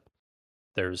said,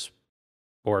 there's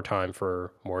more time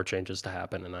for more changes to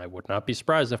happen, and I would not be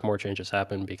surprised if more changes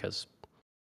happen because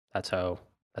that's how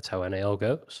NAL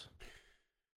goes.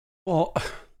 Well,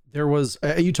 there was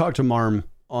you talked to Marm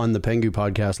on the Pengu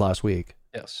podcast last week.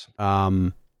 Yes.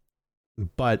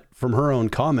 But from her own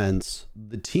comments,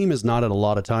 the team has not had a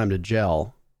lot of time to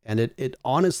gel, and it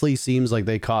honestly seems like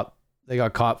they got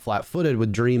caught flat-footed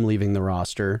with Dream leaving the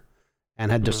roster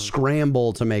and had to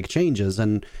scramble to make changes.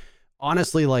 And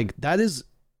honestly, like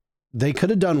they could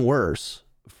have done worse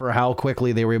for how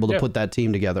quickly they were able to put that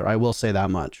team together. I will say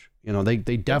that much. You know, they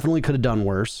definitely could have done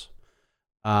worse.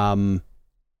 But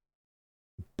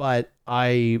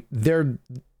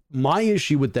my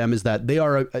issue with them is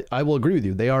that I will agree with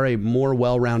you. They are a more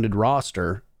well-rounded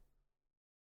roster.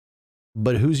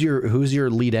 But who's your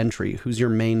lead entry? Who's your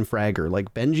main fragger?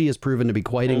 Like Benji has proven to be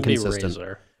quite inconsistent.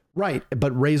 Razor. Right,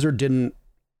 but Razor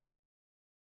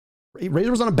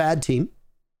was on a bad team.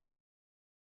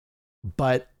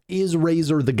 But is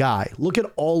Razor the guy? Look at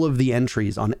all of the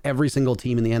entries on every single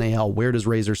team in the NAL. Where does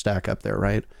Razor stack up there,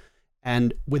 right?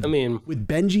 And with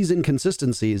Benji's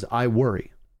inconsistencies, I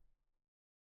worry.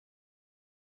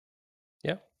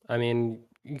 Yeah, I mean,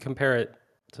 you compare it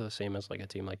to the same as like a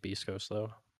team like Beast Coast,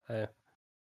 though.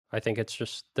 I think it's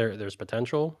just there's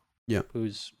potential. Yeah.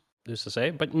 Who's to say?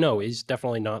 But no, he's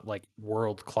definitely not like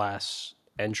world class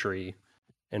entry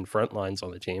and front lines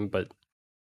on the team. But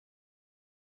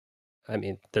I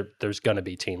mean, there's gonna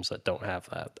be teams that don't have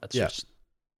that.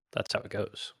 That's how it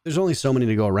goes. There's only so many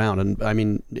to go around. And I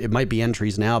mean, it might be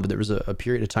entries now, but there was a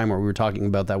period of time where we were talking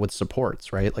about that with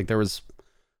supports, right? Like there was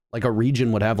like a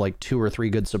region would have like 2 or 3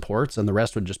 good supports and the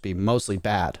rest would just be mostly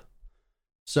bad.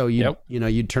 So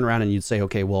you'd turn around and you'd say,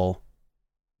 okay, well,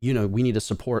 we need to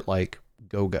support like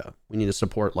Goga. We need to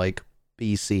support like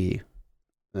BC.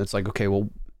 And it's like, okay, well,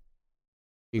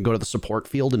 you can go to the support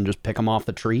field and just pick them off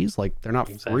the trees. Like they're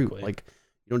not fruit. Like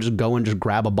you don't just go and just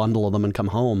grab a bundle of them and come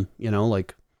home,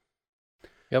 like.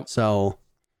 Yep. So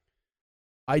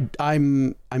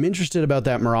I'm interested about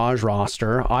that Mirage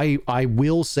roster. I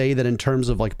will say that in terms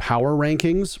of like power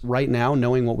rankings right now,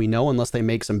 knowing what we know, unless they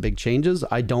make some big changes,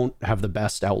 I don't have the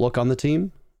best outlook on the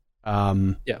team.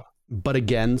 But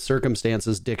again,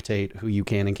 circumstances dictate who you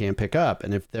can and can't pick up.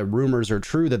 And if the rumors are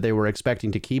true that they were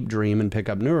expecting to keep Dream and pick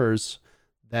up Nurs,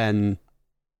 then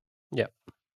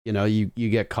you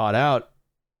get caught out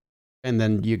and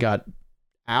then you got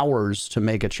hours to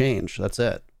make a change. That's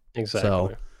it. Exactly.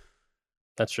 So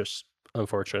that's just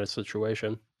unfortunate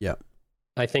situation. Yeah.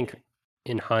 I think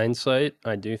in hindsight,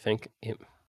 I do think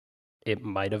it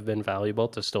might have been valuable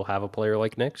to still have a player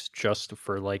like Nyx just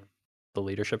for like the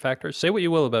leadership factor. Say what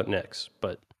you will about Nyx,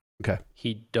 but Okay.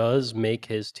 He does make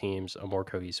his teams a more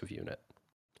cohesive unit.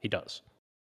 He does.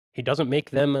 He doesn't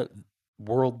make them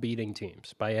world-beating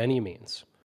teams by any means,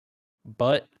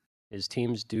 but his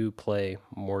teams do play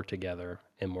more together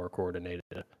and more coordinated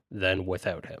than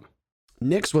without him.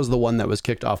 Nyx was the one that was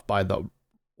kicked off by the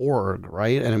org,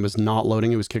 right? And it was not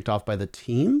loading. It was kicked off by the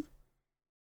team.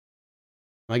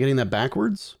 Am I getting that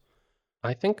backwards?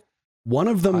 I think one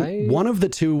of the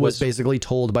two was basically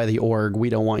told by the org, we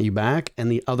don't want you back.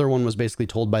 And the other one was basically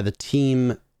told by the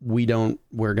team, we're going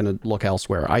to look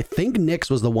elsewhere. I think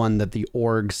Nyx was the one that the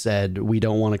org said, we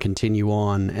don't want to continue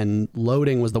on. And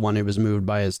loading was the one who was moved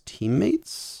by his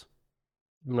teammates.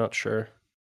 I'm not sure.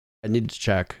 I need to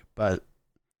check, but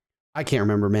I can't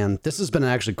remember, man. This has been an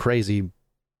actually crazy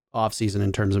off season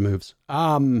in terms of moves.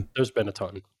 There's been a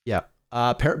ton. Yeah.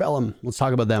 Parabellum. Let's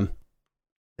talk about them.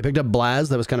 They picked up Blaz.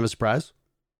 That was kind of a surprise.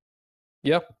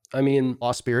 Yeah. I mean,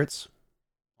 Lost Spirits.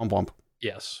 Womp womp.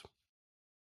 Yes.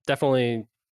 Definitely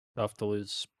tough to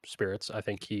lose Spirits. I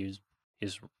think he's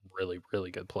really,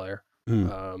 really good player.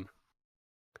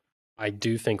 I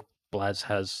do think Blaz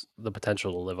has the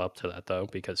potential to live up to that, though,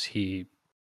 because he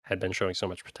had been showing so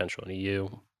much potential in EU,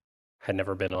 had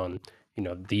never been on,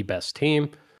 the best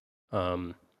team.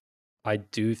 I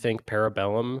do think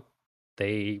Parabellum,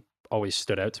 they always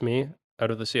stood out to me out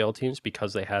of the CL teams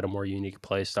because they had a more unique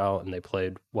play style and they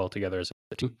played well together as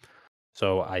a team.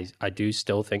 So I do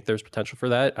still think there's potential for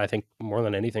that. I think more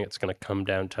than anything, it's going to come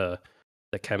down to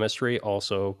the chemistry.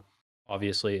 Also,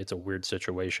 obviously, it's a weird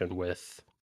situation with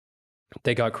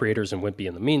they got creators in Wimpy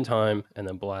in the meantime, and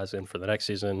then Blaz in for the next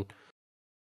season,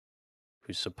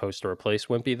 who's supposed to replace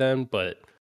Wimpy then. But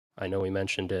I know we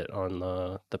mentioned it on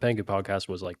the Pengu podcast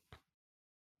was like,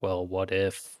 well, what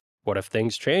if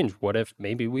things change? What if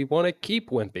maybe we want to keep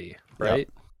Wimpy, right? Yep.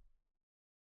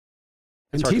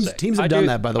 And teams have done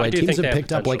that, by the way. Teams have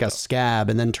picked up like a scab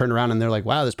and then turned around and they're like,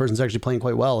 wow, this person's actually playing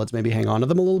quite well. Let's maybe hang on to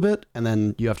them a little bit. And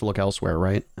then you have to look elsewhere,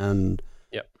 right? And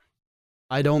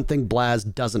I don't think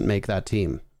Blaz doesn't make that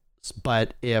team.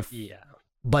 But if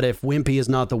Wimpy is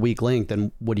not the weak link,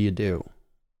 then what do you do?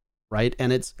 Right?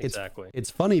 And it's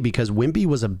funny because Wimpy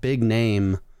was a big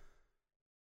name.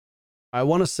 I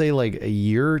want to say like a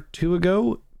year or two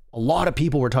ago, a lot of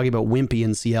people were talking about Wimpy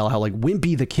in CL, how like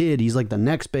Wimpy the kid, he's like the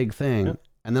next big thing. Yeah.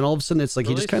 And then all of a sudden it's like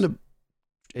it just kind of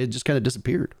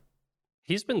disappeared.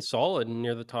 He's been solid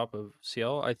near the top of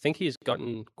CL. I think he's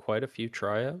gotten quite a few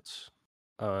tryouts.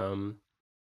 And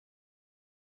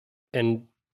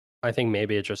I think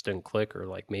maybe it just didn't click or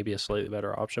like maybe a slightly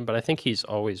better option, but I think he's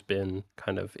always been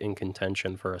kind of in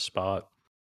contention for a spot.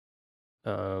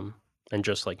 And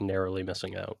just like narrowly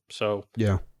missing out. So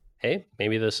yeah, hey,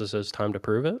 maybe this is his time to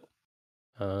prove it.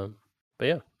 But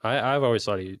yeah, I've always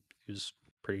thought he was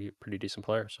pretty decent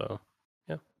player. So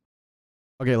yeah.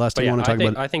 Okay, last thing I want to talk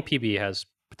about. I think PB has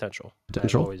potential.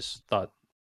 I've always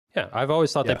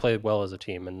thought they played well as a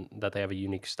team and that they have a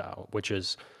unique style, which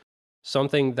is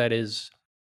something that is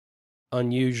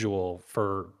unusual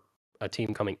for a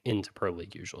team coming into Pro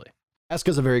League usually.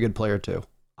 Eska's a very good player too.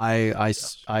 I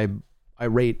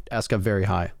rate Eska very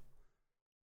high.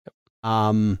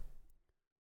 Yep.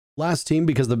 Last team,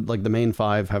 because the main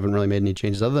five haven't really made any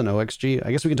changes other than OXG.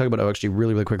 I guess we can talk about OXG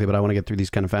really quickly, but I want to get through these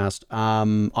kind of fast.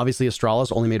 Obviously,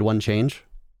 Astralis only made one change.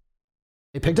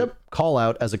 They picked up Call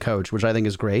Out as a coach, which I think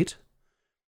is great.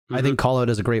 Mm-hmm. I think Call Out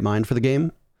is a great mind for the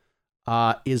game.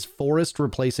 Is Forest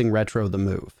replacing Retro the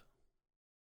move?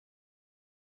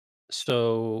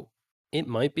 So it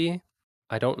might be.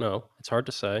 I don't know. It's hard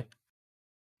to say.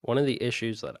 One of the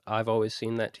issues that I've always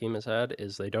seen that team has had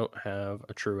is they don't have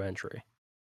a true entry.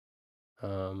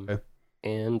 Okay.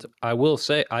 And I will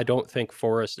say, I don't think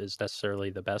Forest is necessarily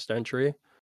the best entry,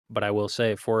 but I will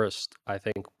say Forest, I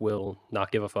think, will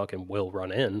not give a fuck and will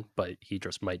run in, but he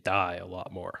just might die a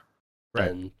lot more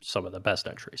than some of the best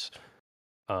entries.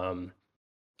 I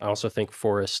also think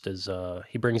Forest is,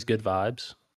 he brings good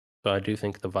vibes. So I do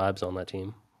think the vibes on that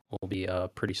team will be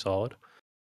pretty solid.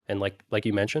 And like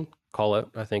you mentioned, Call Out,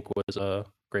 I think, was a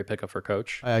great pickup for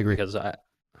coach. I agree. Because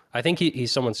I think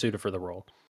he's someone suited for the role.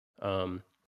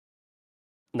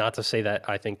 Not to say that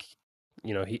I think,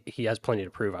 he has plenty to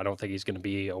prove. I don't think he's going to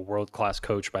be a world-class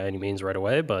coach by any means right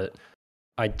away, but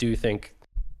I think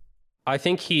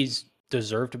he's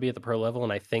deserved to be at the pro level,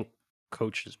 and I think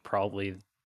coach is probably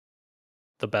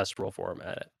the best role for him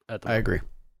at the moment.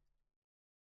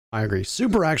 I agree.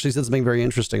 Super actually said something very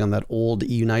interesting on that old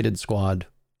United squad.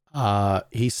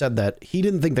 He said that he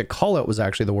didn't think that Call Out was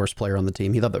actually the worst player on the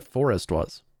team. He thought that Forest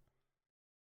was.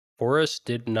 Forest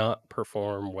did not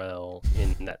perform well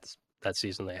in that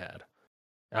season they had.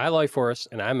 I like Forest,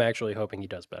 and I'm actually hoping he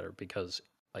does better because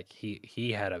like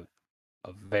he had a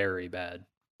a very bad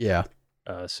Yeah.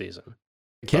 season.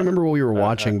 I can't remember what we were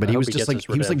watching, but I he hope was he just gets like, his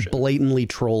he was like redemption. blatantly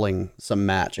trolling some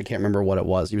match. I can't remember what it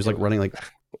was. He was like running like,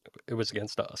 It was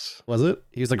against us was it?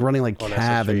 He was like running like on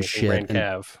Cav and SSG. He ran shit. And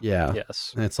Cav. yeah.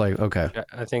 Yes. And it's like, okay.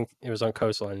 I think it was on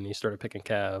Coastline, and he started picking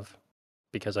Cav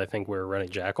because I think we were running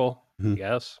Jackal. Mhm. I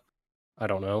guess. I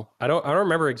don't know. I don't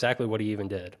remember exactly what he even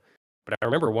did, but I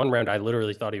remember one round I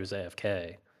literally thought he was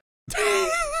AFK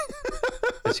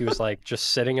because he was like just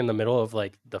sitting in the middle of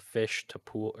like the fish to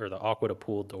pool or the aqua to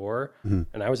pool door, Mhm.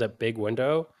 and I was at big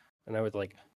window, and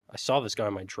I saw this guy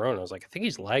on my drone. I was like, I think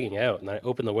he's lagging out, and I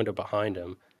opened the window behind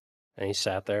him, and he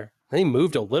sat there. And he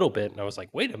moved a little bit, and I was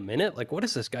like, wait a minute, like what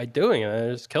is this guy doing? And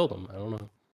I just killed him. I don't know.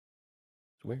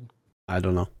 It's weird. I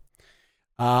don't know.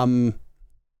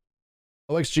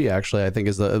 OXG actually, I think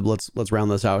is let's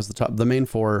round this out as the top. The main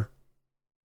four,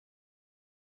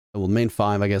 well, main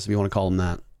five, I guess if you want to call them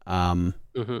that.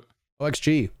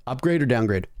 OXG, upgrade or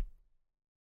downgrade?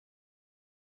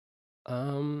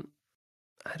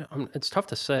 It's tough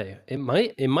to say. It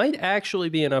might actually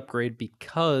be an upgrade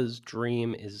because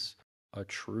Dream is a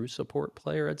true support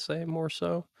player. I'd say more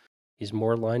so. He's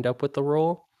more lined up with the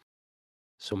role,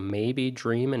 so maybe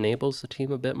Dream enables the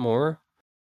team a bit more.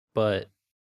 But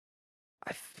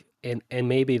and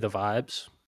maybe the vibes.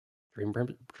 Dream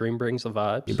brings the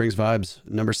vibes. He brings vibes.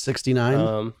 Number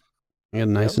 69.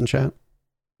 And nice in chat.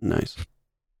 Nice.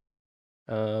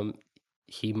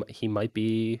 He might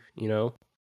be,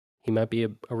 he might be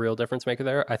a real difference maker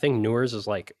there. I think Newers is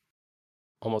like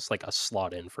almost like a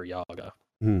slot in for Yaga.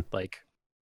 Like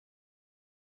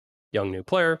young new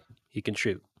player, he can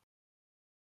shoot.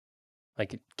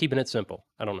 Like keeping it simple.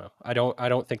 I don't know. I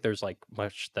don't think there's like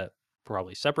much that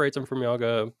probably separates him from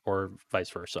Yaga or vice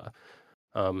versa.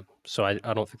 So I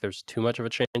don't think there's too much of a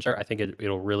change there. I think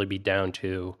it'll really be down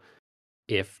to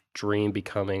if Dream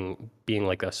being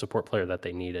like a support player that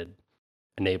they needed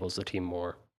enables the team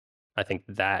more. I think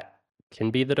that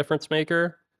can be the difference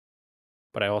maker,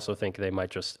 but I also think they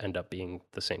might just end up being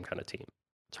the same kind of team.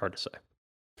 It's hard to say.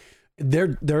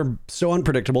 They're so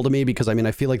unpredictable to me because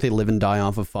I feel like they live and die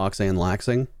off of Foxy and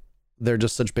Laxing. They're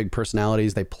just such big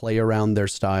personalities. They play around their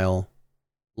style.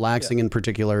 Laxing in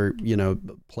particular,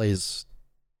 plays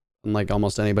unlike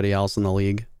almost anybody else in the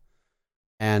league.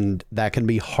 And that can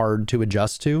be hard to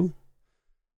adjust to.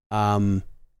 But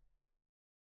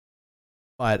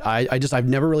I've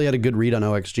never really had a good read on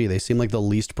OXG. They seem like the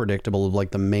least predictable of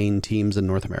like the main teams in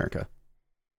North America.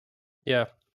 Yeah.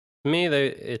 To me,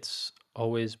 it's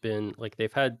always been like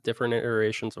they've had different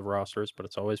iterations of rosters, but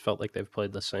it's always felt like they've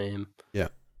played the same. Yeah.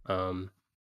 And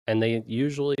they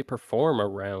usually perform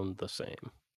around the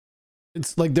same.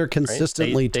 It's like they're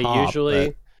consistently right? They top.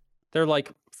 Usually, they're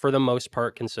like, for the most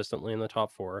part, consistently in the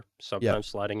top four, sometimes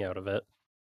sliding out of it.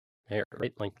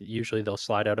 Right? Like usually they'll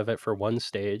slide out of it for one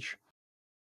stage.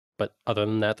 But other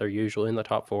than that, they're usually in the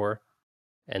top four.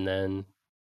 And then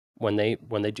when they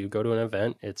do go to an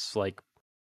event, it's like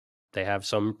they have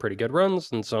some pretty good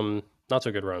runs and some not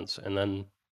so good runs. And then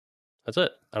that's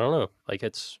it. I don't know. Like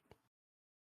it's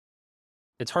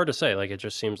hard to say. Like it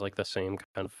just seems like the same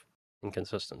kind of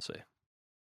inconsistency.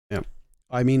 Yeah.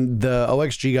 I mean, the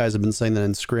OXG guys have been saying that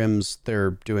in scrims,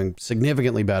 they're doing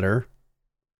significantly better.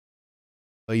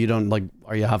 But you don't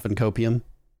are you huffing copium?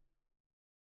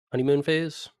 Honeymoon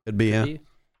phase? Could be, yeah.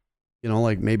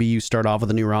 Like maybe you start off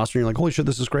with a new roster and you're like, holy shit,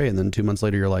 this is great. And then 2 months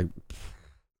later, you're like,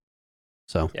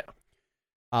 so. Yeah.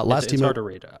 It's hard to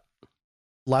read that.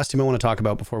 Last team I want to talk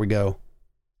about before we go.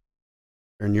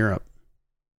 They're in Europe.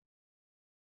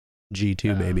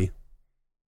 G2, baby.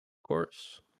 Of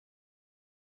course.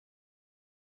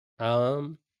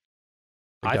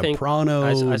 I think Prano,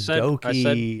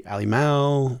 Doki, Ali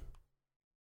Mao.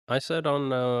 I said on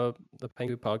the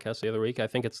Pengu podcast the other week, I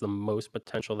think it's the most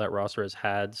potential that roster has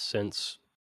had since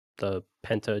the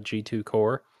Penta G2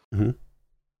 core. Mm-hmm.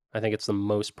 I think it's the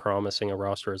most promising a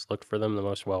roster has looked for them, the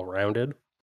most well-rounded.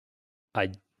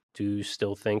 I do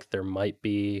still think there might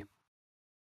be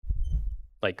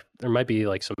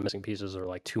some missing pieces or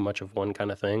like too much of one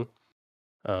kind of thing.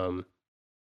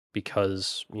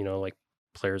 Because, like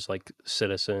players like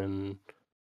Citizen,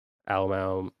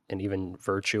 Alamau, and even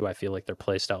Virtue, I feel like their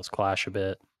playstyles clash a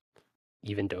bit.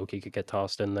 Even Doki could get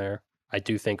tossed in there. I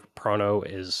do think Prano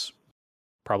is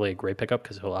probably a great pickup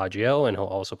because he'll IGL and he'll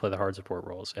also play the hard support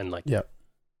roles. And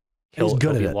he'll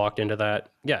be locked into that.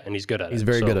 Yeah, and he's good at it. He's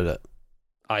very good at it.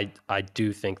 I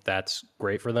do think that's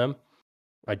great for them.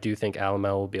 I do think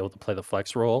Alamau will be able to play the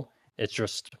flex role. It's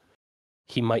just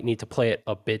he might need to play it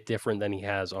a bit different than he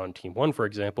has on Team 1, for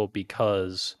example,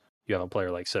 because you have a player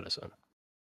like Citizen.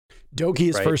 Doki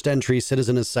is Right. first entry,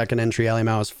 Citizen is second entry,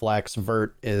 Alimao is flex,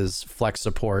 Vert is flex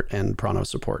support, and Prano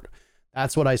support.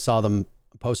 That's what I saw them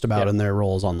post about in their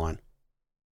roles online.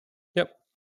 Yep.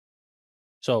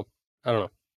 So I don't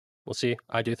know. We'll see.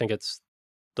 I do think it's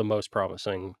the most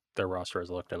promising their roster has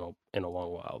looked in a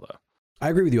long while, though. I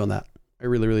agree with you on that. I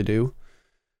really, really do.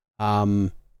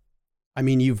 I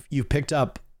mean, you've picked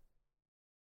up.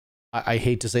 I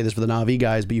hate to say this for the Na'Vi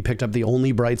guys, but you picked up the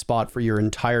only bright spot for your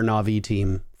entire Na'Vi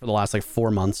team for the last like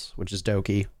 4 months, which is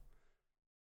Doki.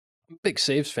 I'm a big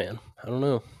saves fan. I don't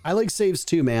know. I like saves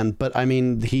too, man, but I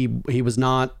mean, he was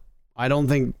not. I don't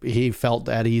think he felt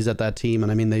at ease at that team,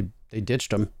 and I mean, they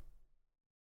ditched him.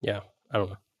 Yeah, I don't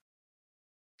know.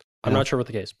 I'm not sure what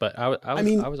the case, but I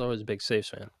was always a big saves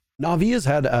fan. Na'Vi has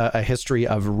had a history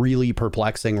of really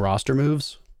perplexing roster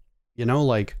moves. You know,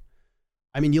 like,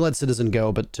 I mean, you let Citizen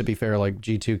go, but to be fair, like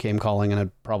G2 came calling and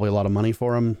had probably a lot of money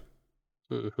for him.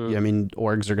 Mm-hmm. Yeah, I mean,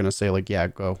 orgs are going to say like, yeah,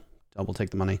 go, we'll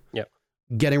take the money. Yep.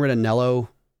 Getting rid of Nello.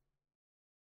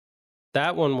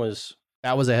 That was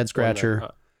a head scratcher.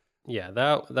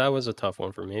 That was a tough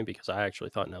one for me because I actually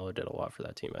thought Nello did a lot for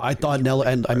that team. I thought Nello,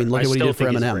 and I mean, look at what he did for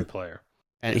Eminem. Player.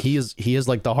 And he is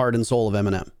like the heart and soul of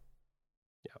Eminem.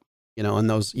 Yeah. You know, and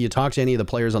those, you talk to any of the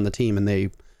players on the team and they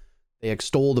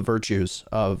extol the virtues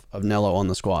of Nello on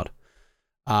the squad.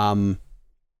 And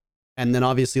then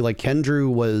obviously like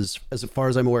Kendrew was, as far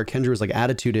as I'm aware, Kendrew was like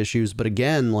attitude issues, but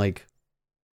again, like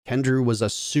Kendrew was a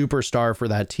superstar for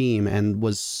that team and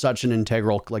was such an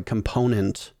integral like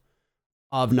component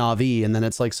of Na'Vi. And then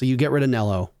it's like, so you get rid of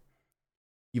Nello,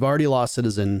 you've already lost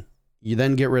Citizen, you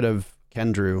then get rid of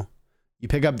Kendrew, you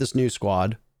pick up this new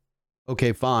squad.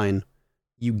 Okay, fine.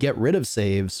 You get rid of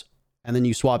saves, and then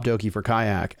you swap Doki for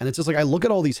Kayak. And it's just like, I look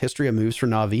at all these history of moves for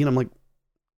Na'Vi, and I'm like,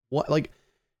 what? Like,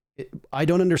 I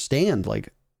don't understand, like,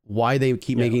 why they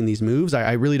keep making these moves.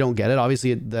 I really don't get it.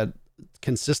 Obviously, that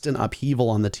consistent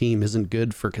upheaval on the team isn't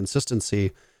good for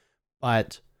consistency.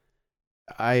 But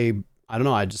I don't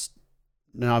know.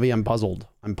 Na'Vi, I'm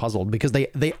puzzled. Because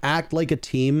they act like a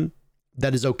team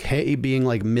that is okay being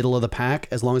like middle of the pack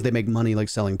as long as they make money like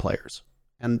selling players.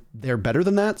 And they're better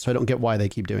than that, so I don't get why they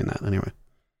keep doing that anyway.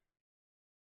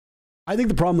 I think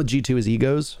the problem with G2 is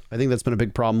egos. I think that's been a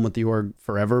big problem with the org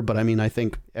forever, but I mean, I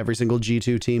think every single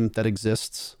G2 team that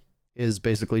exists is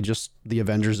basically just the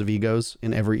Avengers of egos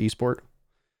in every esport.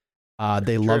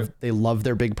 They love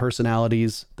their big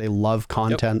personalities. They love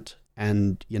content. Yep.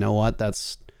 And you know what?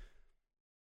 That's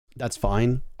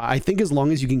fine. I think as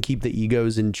long as you can keep the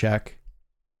egos in check,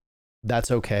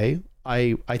 that's okay.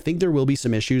 I think there will be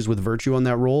some issues with Virtue on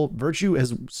that role. Virtue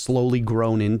has slowly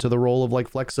grown into the role of like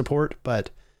flex support, but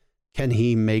can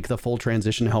he make the full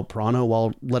transition to help Prano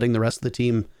while letting the rest of the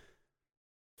team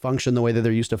function the way that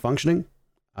they're used to functioning?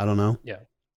 I don't know. Yeah.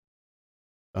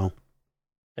 So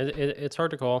it's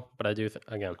hard to call, but I do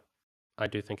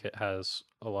think it has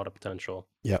a lot of potential.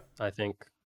 Yeah. I think,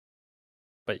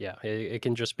 but yeah, it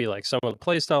can just be like some of the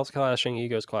play styles clashing,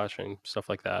 egos clashing, stuff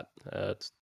like that.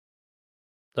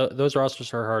 Those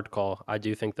rosters are hard to call. I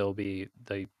do think they will be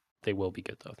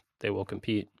good though. They will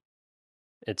compete.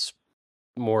 It's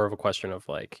more of a question of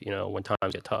like, you know, when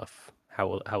times get tough, how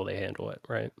will they handle it,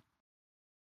 right?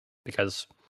 Because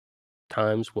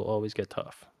times will always get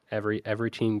tough. Every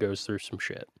team goes through some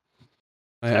shit.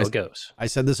 That's how it goes. I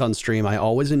said this on stream. I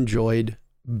always enjoyed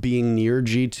being near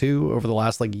G2 over the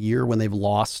last like year when they've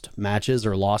lost matches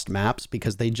or lost maps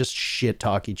because they just shit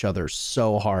talk each other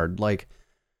so hard. Like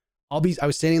I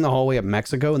was standing in the hallway at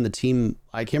Mexico and the team,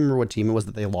 I can't remember what team it was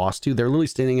that they lost to. They're literally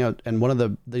standing out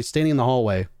and they're standing in the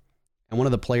hallway and one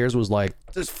of the players was like,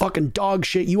 "This fucking dog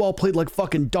shit. You all played like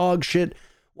fucking dog shit.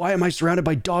 Why am I surrounded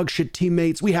by dog shit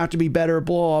teammates? We have to be better,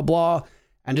 blah, blah."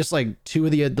 And just like two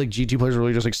of the like G2 players were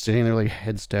really just like standing there like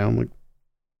heads down. Like,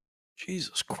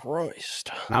 Jesus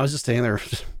Christ. And I was just standing there.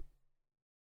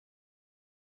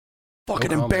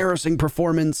 Fucking embarrassing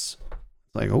performance.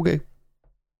 Like, okay.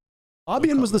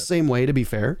 Fabian was the same way, to be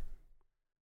fair.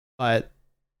 But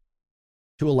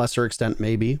to a lesser extent,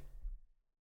 maybe.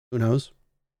 Who knows?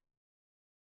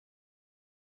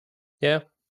 Yeah.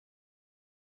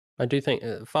 I do think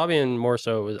Fabian more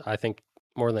so was, I think,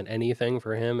 more than anything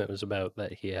for him, it was about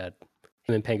that him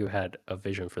and Pengu had a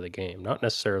vision for the game. Not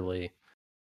necessarily,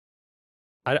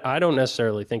 I don't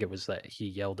necessarily think it was that he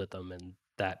yelled at them and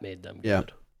that made them good. Yeah.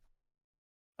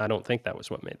 I don't think that was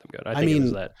what made them good. I think it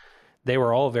was that they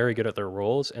were all very good at their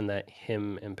roles and that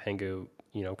him and Pengu,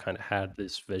 you know, kind of had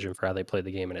this vision for how they played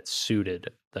the game and it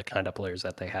suited the kind of players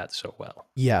that they had so well.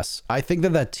 Yes. I think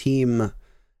that team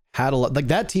had a lot, like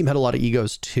that team had a lot of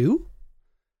egos too.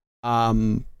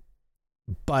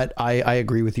 But I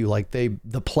agree with you. Like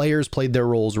the players played their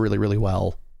roles really, really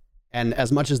well. And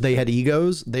as much as they had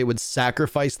egos, they would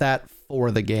sacrifice that for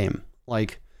the game.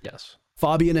 Like, Yes.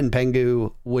 Fabian and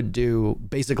Pengu would do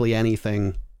basically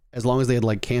anything as long as they had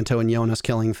like Kanto and Jonas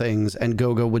killing things, and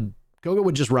Gogo would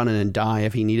just run in and die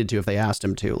if he needed to, if they asked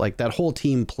him to. Like, that whole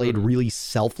team played really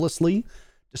selflessly,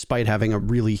 despite having a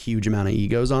really huge amount of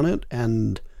egos on it.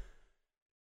 And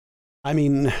I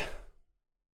mean,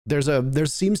 there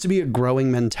seems to be a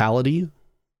growing mentality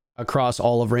across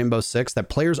all of Rainbow Six that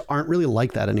players aren't really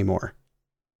like that anymore.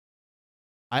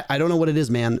 I don't know what it is,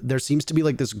 man. There seems to be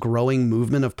like this growing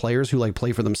movement of players who like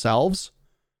play for themselves.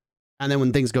 And then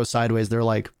when things go sideways, they're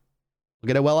like,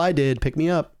 look at how well I did. Pick me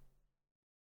up.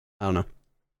 I don't know.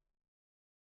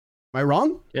 Am I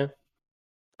wrong? Yeah.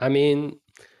 I mean,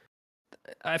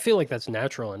 I feel like that's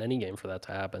natural in any game for that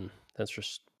to happen. That's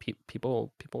just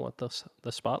people want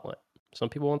the spotlight. Some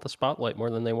people want the spotlight more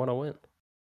than they want to win.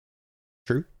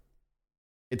 True.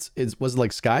 Was it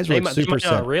like Skies or They like might Super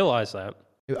not realize that.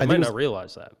 I might not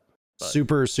realize that. But.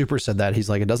 Super said that. He's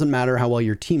like, it doesn't matter how well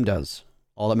your team does.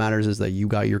 All that matters is that you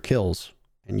got your kills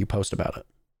and you post about it.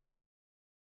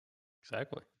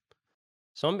 Exactly.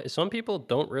 Some people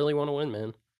don't really want to win,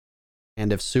 man.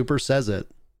 And if Super says it,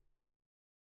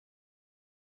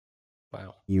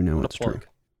 wow, you know it's true.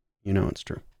 You know it's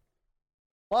true.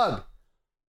 Plug.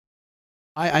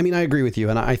 I mean, I agree with you,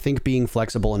 and I think being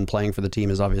flexible and playing for the team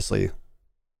is obviously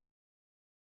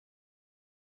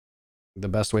the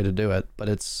best way to do it. But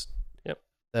it's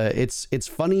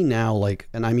funny now, like,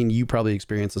 and I mean, you probably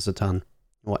experience this a ton.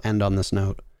 We'll end on this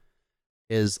note.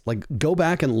 Is like, go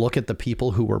back and look at the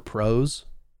people who were pros,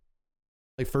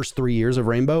 like first 3 years of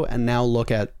Rainbow, and now look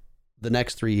at the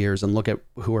next 3 years and look at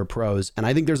who are pros. And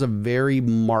I think there's a very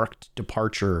marked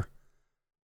departure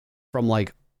from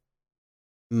like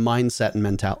mindset and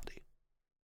mentality.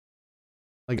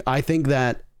 Like, I think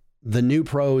that the new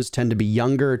pros tend to be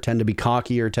younger, tend to be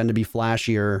cockier, tend to be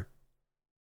flashier,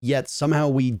 yet somehow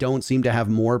we don't seem to have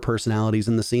more personalities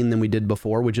in the scene than we did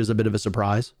before, which is a bit of a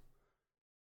surprise.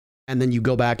 And then you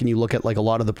go back and you look at like a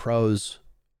lot of the pros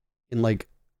in like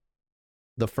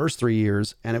the first 3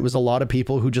 years, and it was a lot of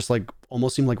people who just like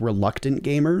almost seemed like reluctant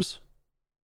gamers.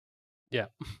 Yeah.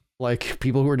 Like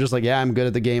people who are just like, yeah, I'm good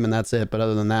at the game and that's it. But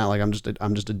other than that, like I'm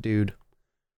just a dude.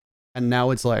 And now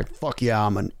it's like, fuck yeah,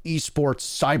 I'm an esports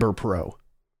cyber pro.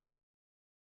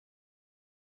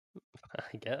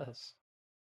 I guess.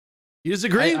 You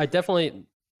disagree? I definitely.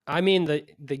 I mean,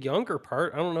 the younger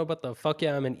part. I don't know about the fuck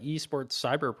yeah, I'm an esports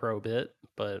cyber pro bit,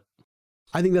 but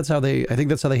I think that's how they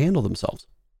handle themselves.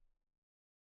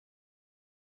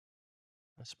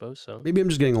 I suppose so. Maybe I'm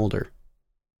just getting older.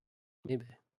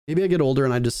 Maybe I get older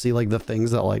and I just see like the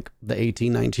things that like the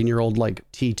 18, 19-year-old like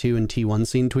T2 and T1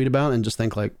 scene tweet about and just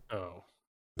think like, oh,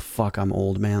 fuck, I'm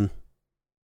old, man.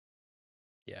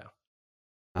 Yeah.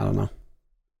 I don't know.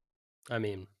 I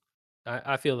mean,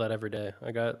 I feel that every day.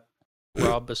 I got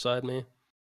Rob beside me.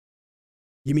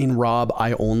 You mean Rob,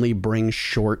 I only bring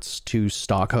shorts to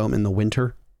Stockholm in the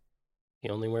winter? He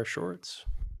only wears shorts.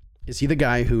 Is he the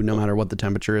guy who, no matter what the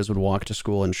temperature is, would walk to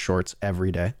school in shorts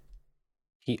every day?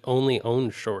 He only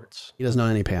owned shorts. He doesn't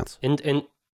own any pants. And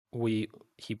we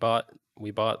bought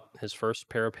his first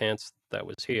pair of pants that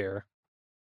was here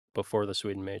before the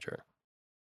Sweden major.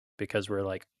 Because we're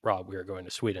like, Rob, we are going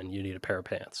to Sweden. You need a pair of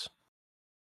pants.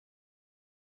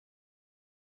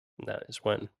 And that is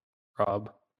when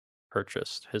Rob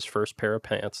purchased his first pair of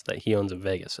pants that he owns in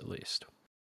Vegas, at least.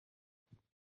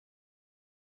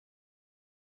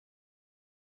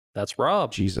 That's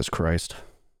Rob. Jesus Christ.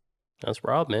 That's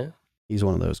Rob, man. He's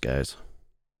one of those guys.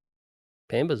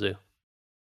 Pambazoo.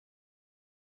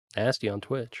 Nasty on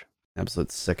Twitch.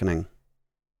 Absolute sickening.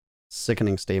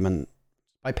 Sickening statement.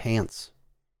 Buy pants.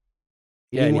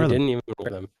 He didn't even wear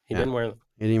them. He didn't wear them.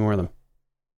 He didn't even wear them.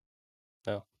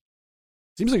 No.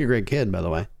 Seems like a great kid, by the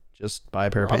way. Just buy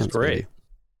a pair of pants. Great. Baby.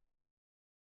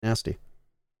 Nasty.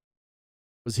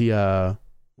 Was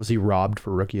he robbed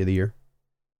for Rookie of the Year?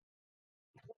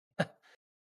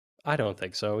 I don't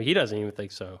think so. He doesn't even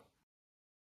think so.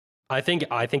 I think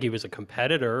he was a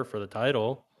competitor for the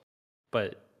title,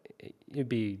 but it'd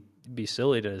be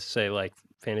silly to say like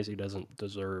Fantasy doesn't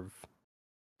deserve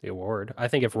the award. I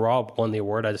think if Rob won the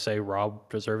award, I'd say Rob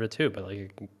deserved it too. But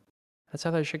like, that's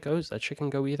how that shit goes. That shit can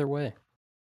go either way.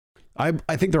 I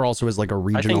think there also is like a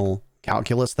regional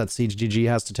calculus that Siege GG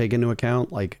has to take into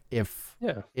account. Like if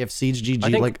Siege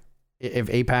GG, like if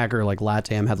APAC or like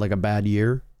LATAM had like a bad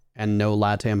year and no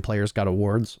LATAM players got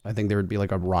awards, I think there would be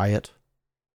like a riot.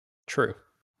 True.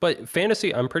 But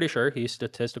Fantasy, I'm pretty sure he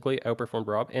statistically outperformed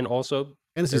Rob. And also,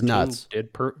 Fantasy's nuts.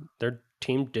 Their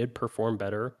team did perform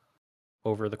better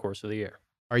over the course of the year.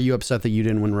 Are you upset that you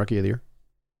didn't win Rookie of the Year?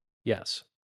 Yes.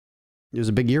 It was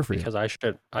a big year for you. Because I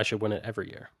should win it every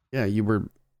year. Yeah, you were.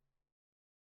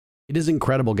 It is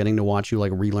incredible getting to watch you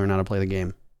like relearn how to play the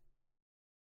game.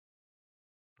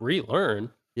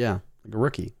 Relearn? Yeah, like a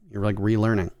rookie. You're like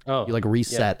relearning. Oh. You like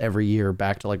reset every year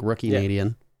back to like rookie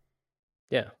Nadian.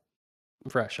 Yeah.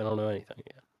 I'm fresh. I don't know anything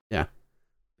yet. Yeah.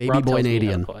 Baby Rob boy tells me how to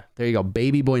Nadian. play. There you go.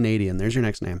 Baby boy Nadian. There's your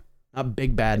next name. Not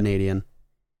big bad Nadian.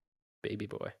 Baby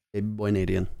boy. Baby boy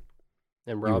Nadian.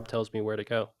 And Rob tells me where to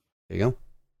go. There you go.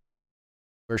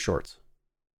 Wear shorts.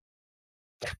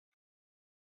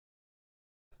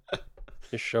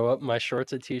 Just show up in my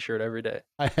shorts and t-shirt every day.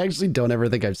 I actually don't ever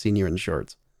think I've seen you in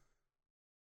shorts.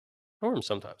 I wear them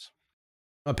sometimes.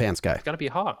 I'm a pants guy. It's got to be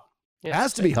hot. It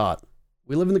has to be hot.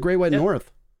 We live in the Great White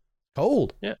North.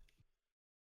 Cold. Yeah.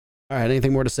 All right.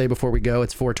 Anything more to say before we go?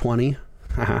 It's 4:20.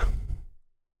 Haha.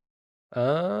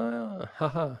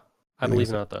 Haha. I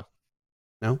believe not, though.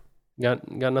 No?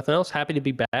 Got nothing else? Happy to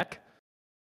be back.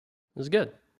 It was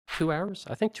good. 2 hours?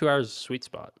 I think 2 hours is a sweet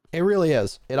spot. It really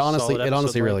is. It honestly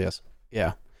Solid really is.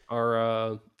 Yeah.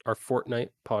 Our Fortnite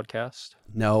podcast.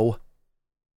 No.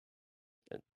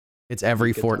 It's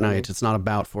every Good fortnight. timing. It's not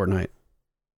about Fortnite.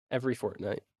 Every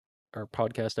fortnight. Our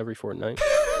podcast every fortnight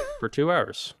for 2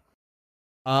 hours.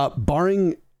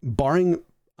 Barring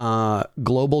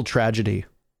global tragedy,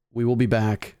 we will be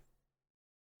back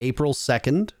April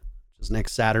 2nd, which is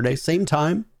next Saturday, same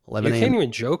time, 11 You can't a.m.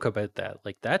 even joke about that.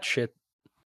 Like that shit.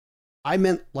 I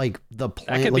meant like the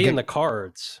plan. That could like be in the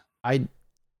cards.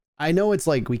 I know it's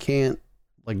like we can't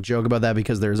like joke about that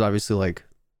because there's obviously like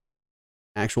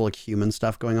actual like human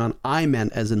stuff going on. I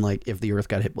meant as in like if the Earth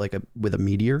got hit like with a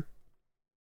meteor.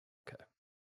 Okay.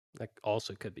 That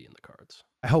also could be in the cards.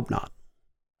 I hope not.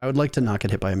 I would like to not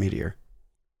get hit by a meteor.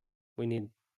 We need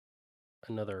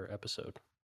another episode.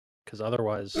 Because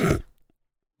otherwise,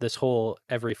 this whole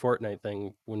every fortnight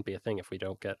thing wouldn't be a thing if we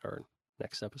don't get our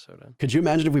next episode in. Could you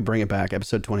imagine if we bring it back,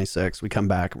 episode 26, we come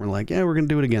back and we're like, yeah, we're going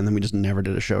to do it again. Then we just never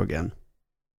did a show again.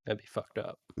 That'd be fucked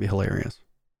up. It'd be hilarious.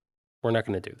 We're not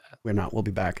going to do that. We're not. We'll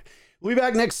be back. We'll be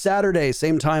back next Saturday.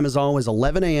 Same time as always,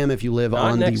 11 a.m. if you live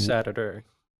Not on next Saturday.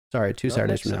 Sorry, 2 Not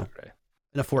Saturdays next from now. Saturday.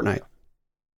 In a fortnight.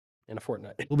 In a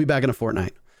fortnight. We'll be back in a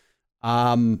fortnight.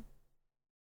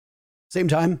 Same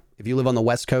time, if you live on the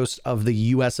west coast of the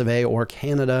US of A or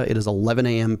Canada, it is 11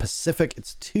 a.m. Pacific.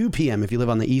 It's 2 p.m. if you live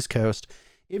on the east coast.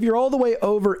 If you're all the way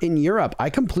over in Europe, I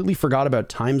completely forgot about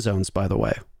time zones, by the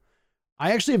way.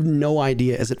 I actually have no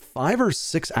idea. Is it 5 or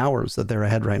 6 hours that they're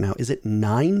ahead right now? Is it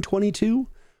 9:22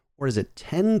 or is it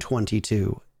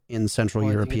 10:22 in Central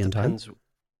European time?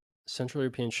 Central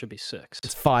European should be 6.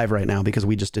 It's 5 right now because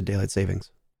we just did daylight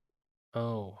savings.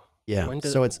 Oh. Yeah. When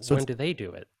do they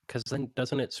do it? Because then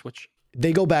doesn't it switch?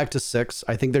 They go back to 6.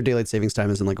 I think their daylight savings time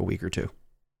is in like a week or 2.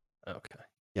 Okay.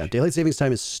 Yeah, daylight savings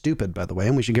time is stupid, by the way,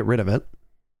 and we should get rid of it.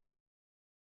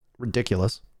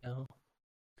 Ridiculous. No.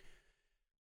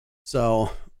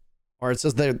 So, or it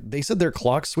says they said their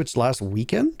clock switched last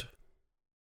weekend.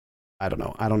 I don't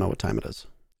know. I don't know what time it is.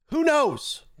 Who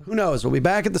knows? Who knows? We'll be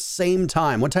back at the same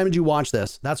time. What time did you watch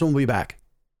this? That's when we'll be back.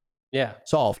 Yeah.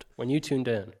 Solved. When you tuned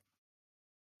in.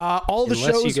 All the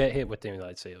Unless shows. you get hit with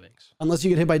daylight savings. Unless you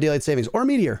get hit by daylight savings or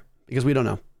meteor, because we don't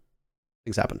know.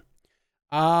 Things happen.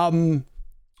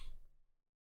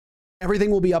 Everything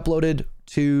will be uploaded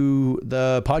to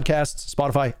the podcasts,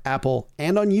 Spotify, Apple,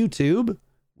 and on YouTube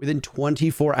within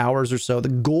 24 hours or so. The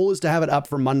goal is to have it up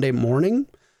for Monday morning.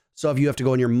 So if you have to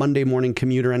go on your Monday morning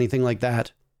commute or anything like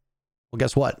that, well,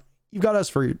 guess what? You've got us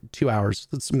for 2 hours.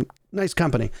 That's some nice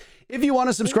company. If you want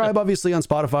to subscribe, obviously on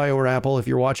Spotify or Apple, if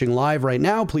you're watching live right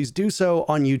now, please do so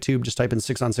on YouTube. Just type in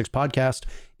 6 on 6 podcast.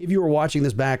 If you are watching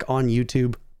this back on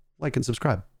YouTube, like and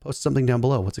subscribe. Post something down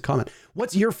below. What's a comment?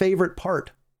 What's your favorite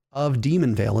part of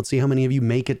Demon Vale? Let's see how many of you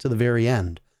make it to the very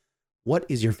end. What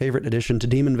is your favorite addition to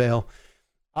Demon Vale?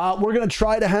 We're going to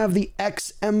try to have the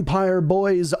X-Empire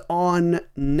boys on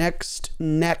next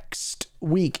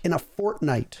week in a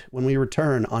fortnight when we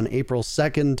return on April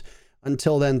 2nd.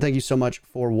 Until then, thank you so much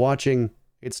for watching.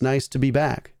 It's nice to be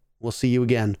back. We'll see you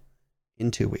again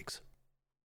in 2 weeks.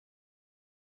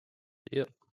 Yep.